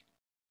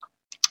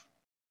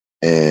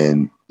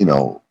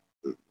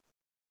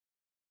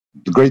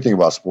 the great thing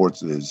about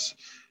sports is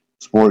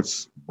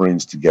sports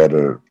brings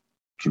together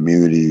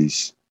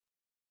communities,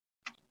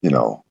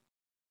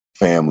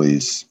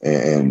 families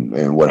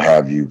and what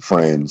have you,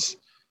 friends.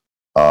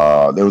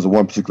 There was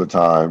one particular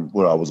time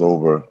where I was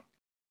over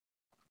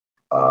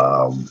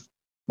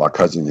my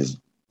cousin, his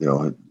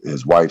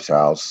wife's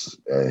house,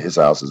 his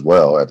house as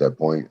well at that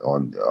point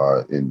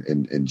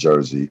in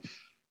Jersey,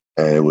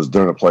 and it was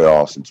during the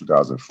playoffs in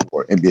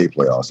 2004, NBA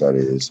playoffs, that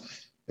is.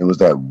 It was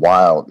that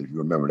wild, if you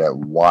remember, that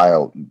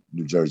wild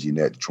New Jersey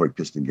Net Detroit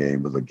Piston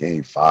game was a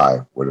game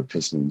 5 where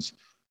the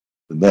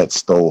Nets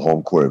stole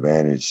home court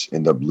advantage,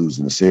 ended up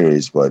losing the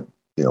series, but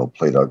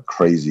played a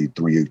crazy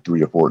three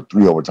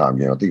overtime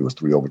game. I think it was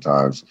 3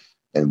 overtimes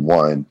and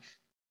won.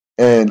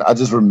 And I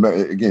just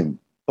remember, again,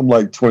 I'm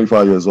like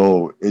 25 years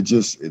old.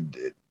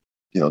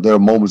 There are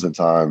moments in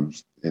time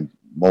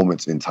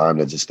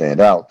that just stand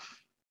out.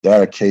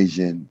 That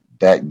occasion,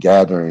 that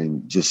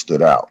gathering just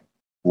stood out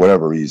for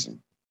whatever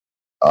reason.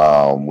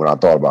 When I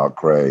thought about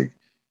Craig,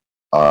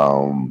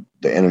 the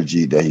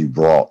energy that he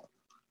brought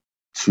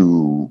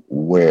to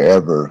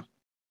whenever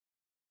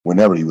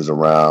he was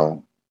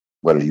around,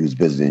 whether he was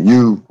visiting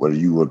you, whether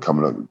you were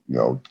coming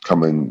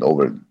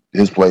over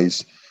his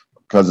place,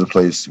 cousin's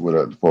place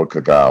for a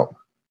cookout,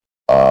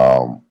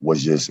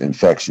 was just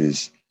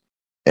infectious.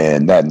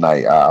 And that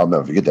night, I'll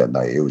never forget that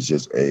night. It was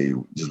just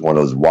one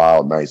of those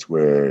wild nights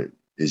where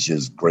it's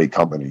just great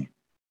company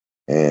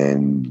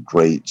and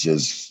great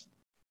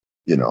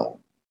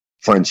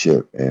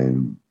friendship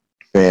and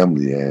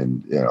family,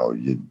 and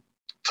you're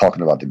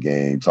talking about the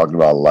game, talking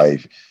about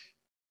life.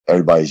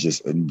 Everybody's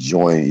just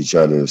enjoying each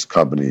other's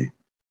company.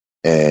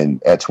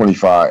 And at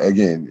 25,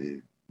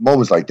 again,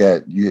 moments like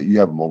that, you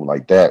have a moment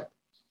like that,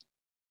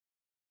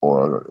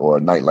 or a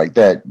night like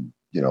that,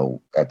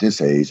 at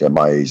this age, at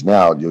my age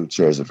now, you'll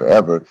cherish it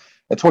forever.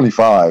 At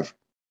 25,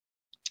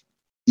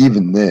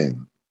 even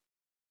then,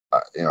 I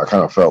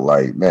kind of felt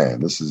like,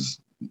 man, it's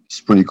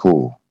pretty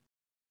cool.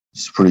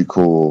 It's pretty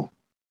cool.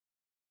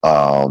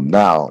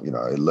 Now,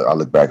 I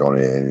look back on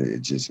it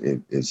and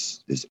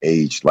it's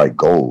aged like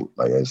gold.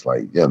 Like, it's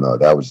like,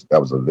 that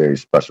was a very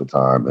special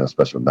time and a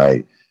special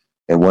night.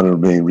 And one of the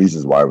main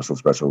reasons why it was so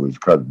special was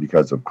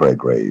because of Craig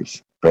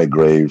Graves. Craig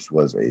Graves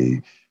was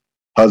a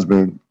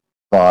husband,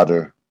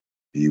 father.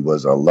 He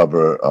was a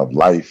lover of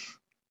life,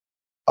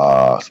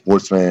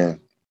 sports fan,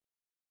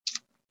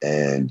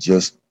 and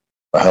just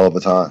a hell of a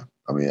time.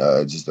 I mean,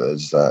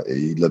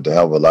 he lived a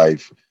hell of a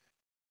life,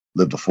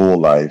 lived a full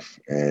life,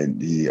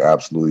 and he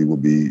absolutely will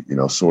be,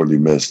 sorely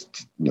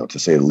missed, to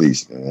say the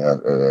least. And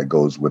that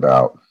goes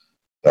without.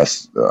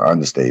 That's the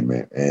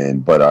understatement.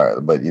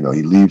 But he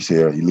leaves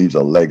here. He leaves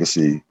a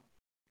legacy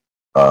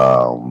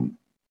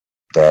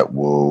that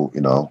will,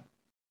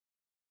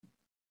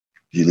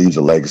 he leaves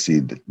a legacy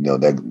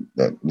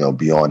that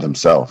beyond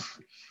himself.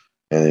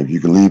 And if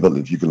you can live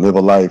a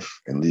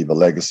life and leave a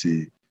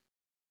legacy,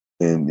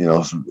 then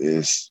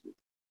it's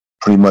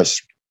pretty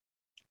much,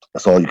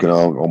 that's all you can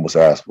almost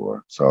ask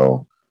for.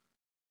 So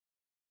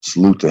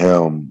salute to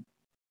him.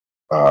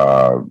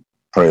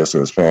 Prayers to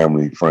his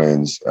family,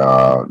 friends,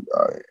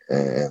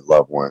 and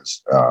loved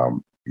ones.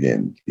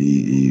 Again,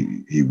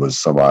 he was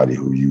somebody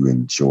who you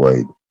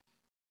enjoyed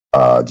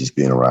just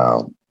being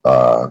around,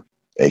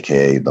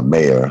 aka the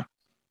mayor.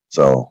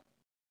 So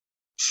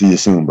see you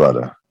soon,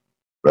 brother.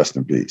 Rest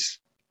in peace.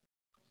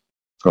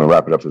 It's going to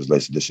wrap it up for this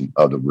latest edition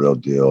of The Real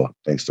Deal.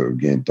 Thanks to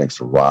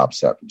Rob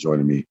Sapp for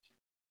joining me.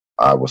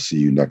 I will see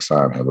you next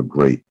time. Have a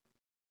great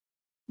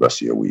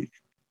rest of your week.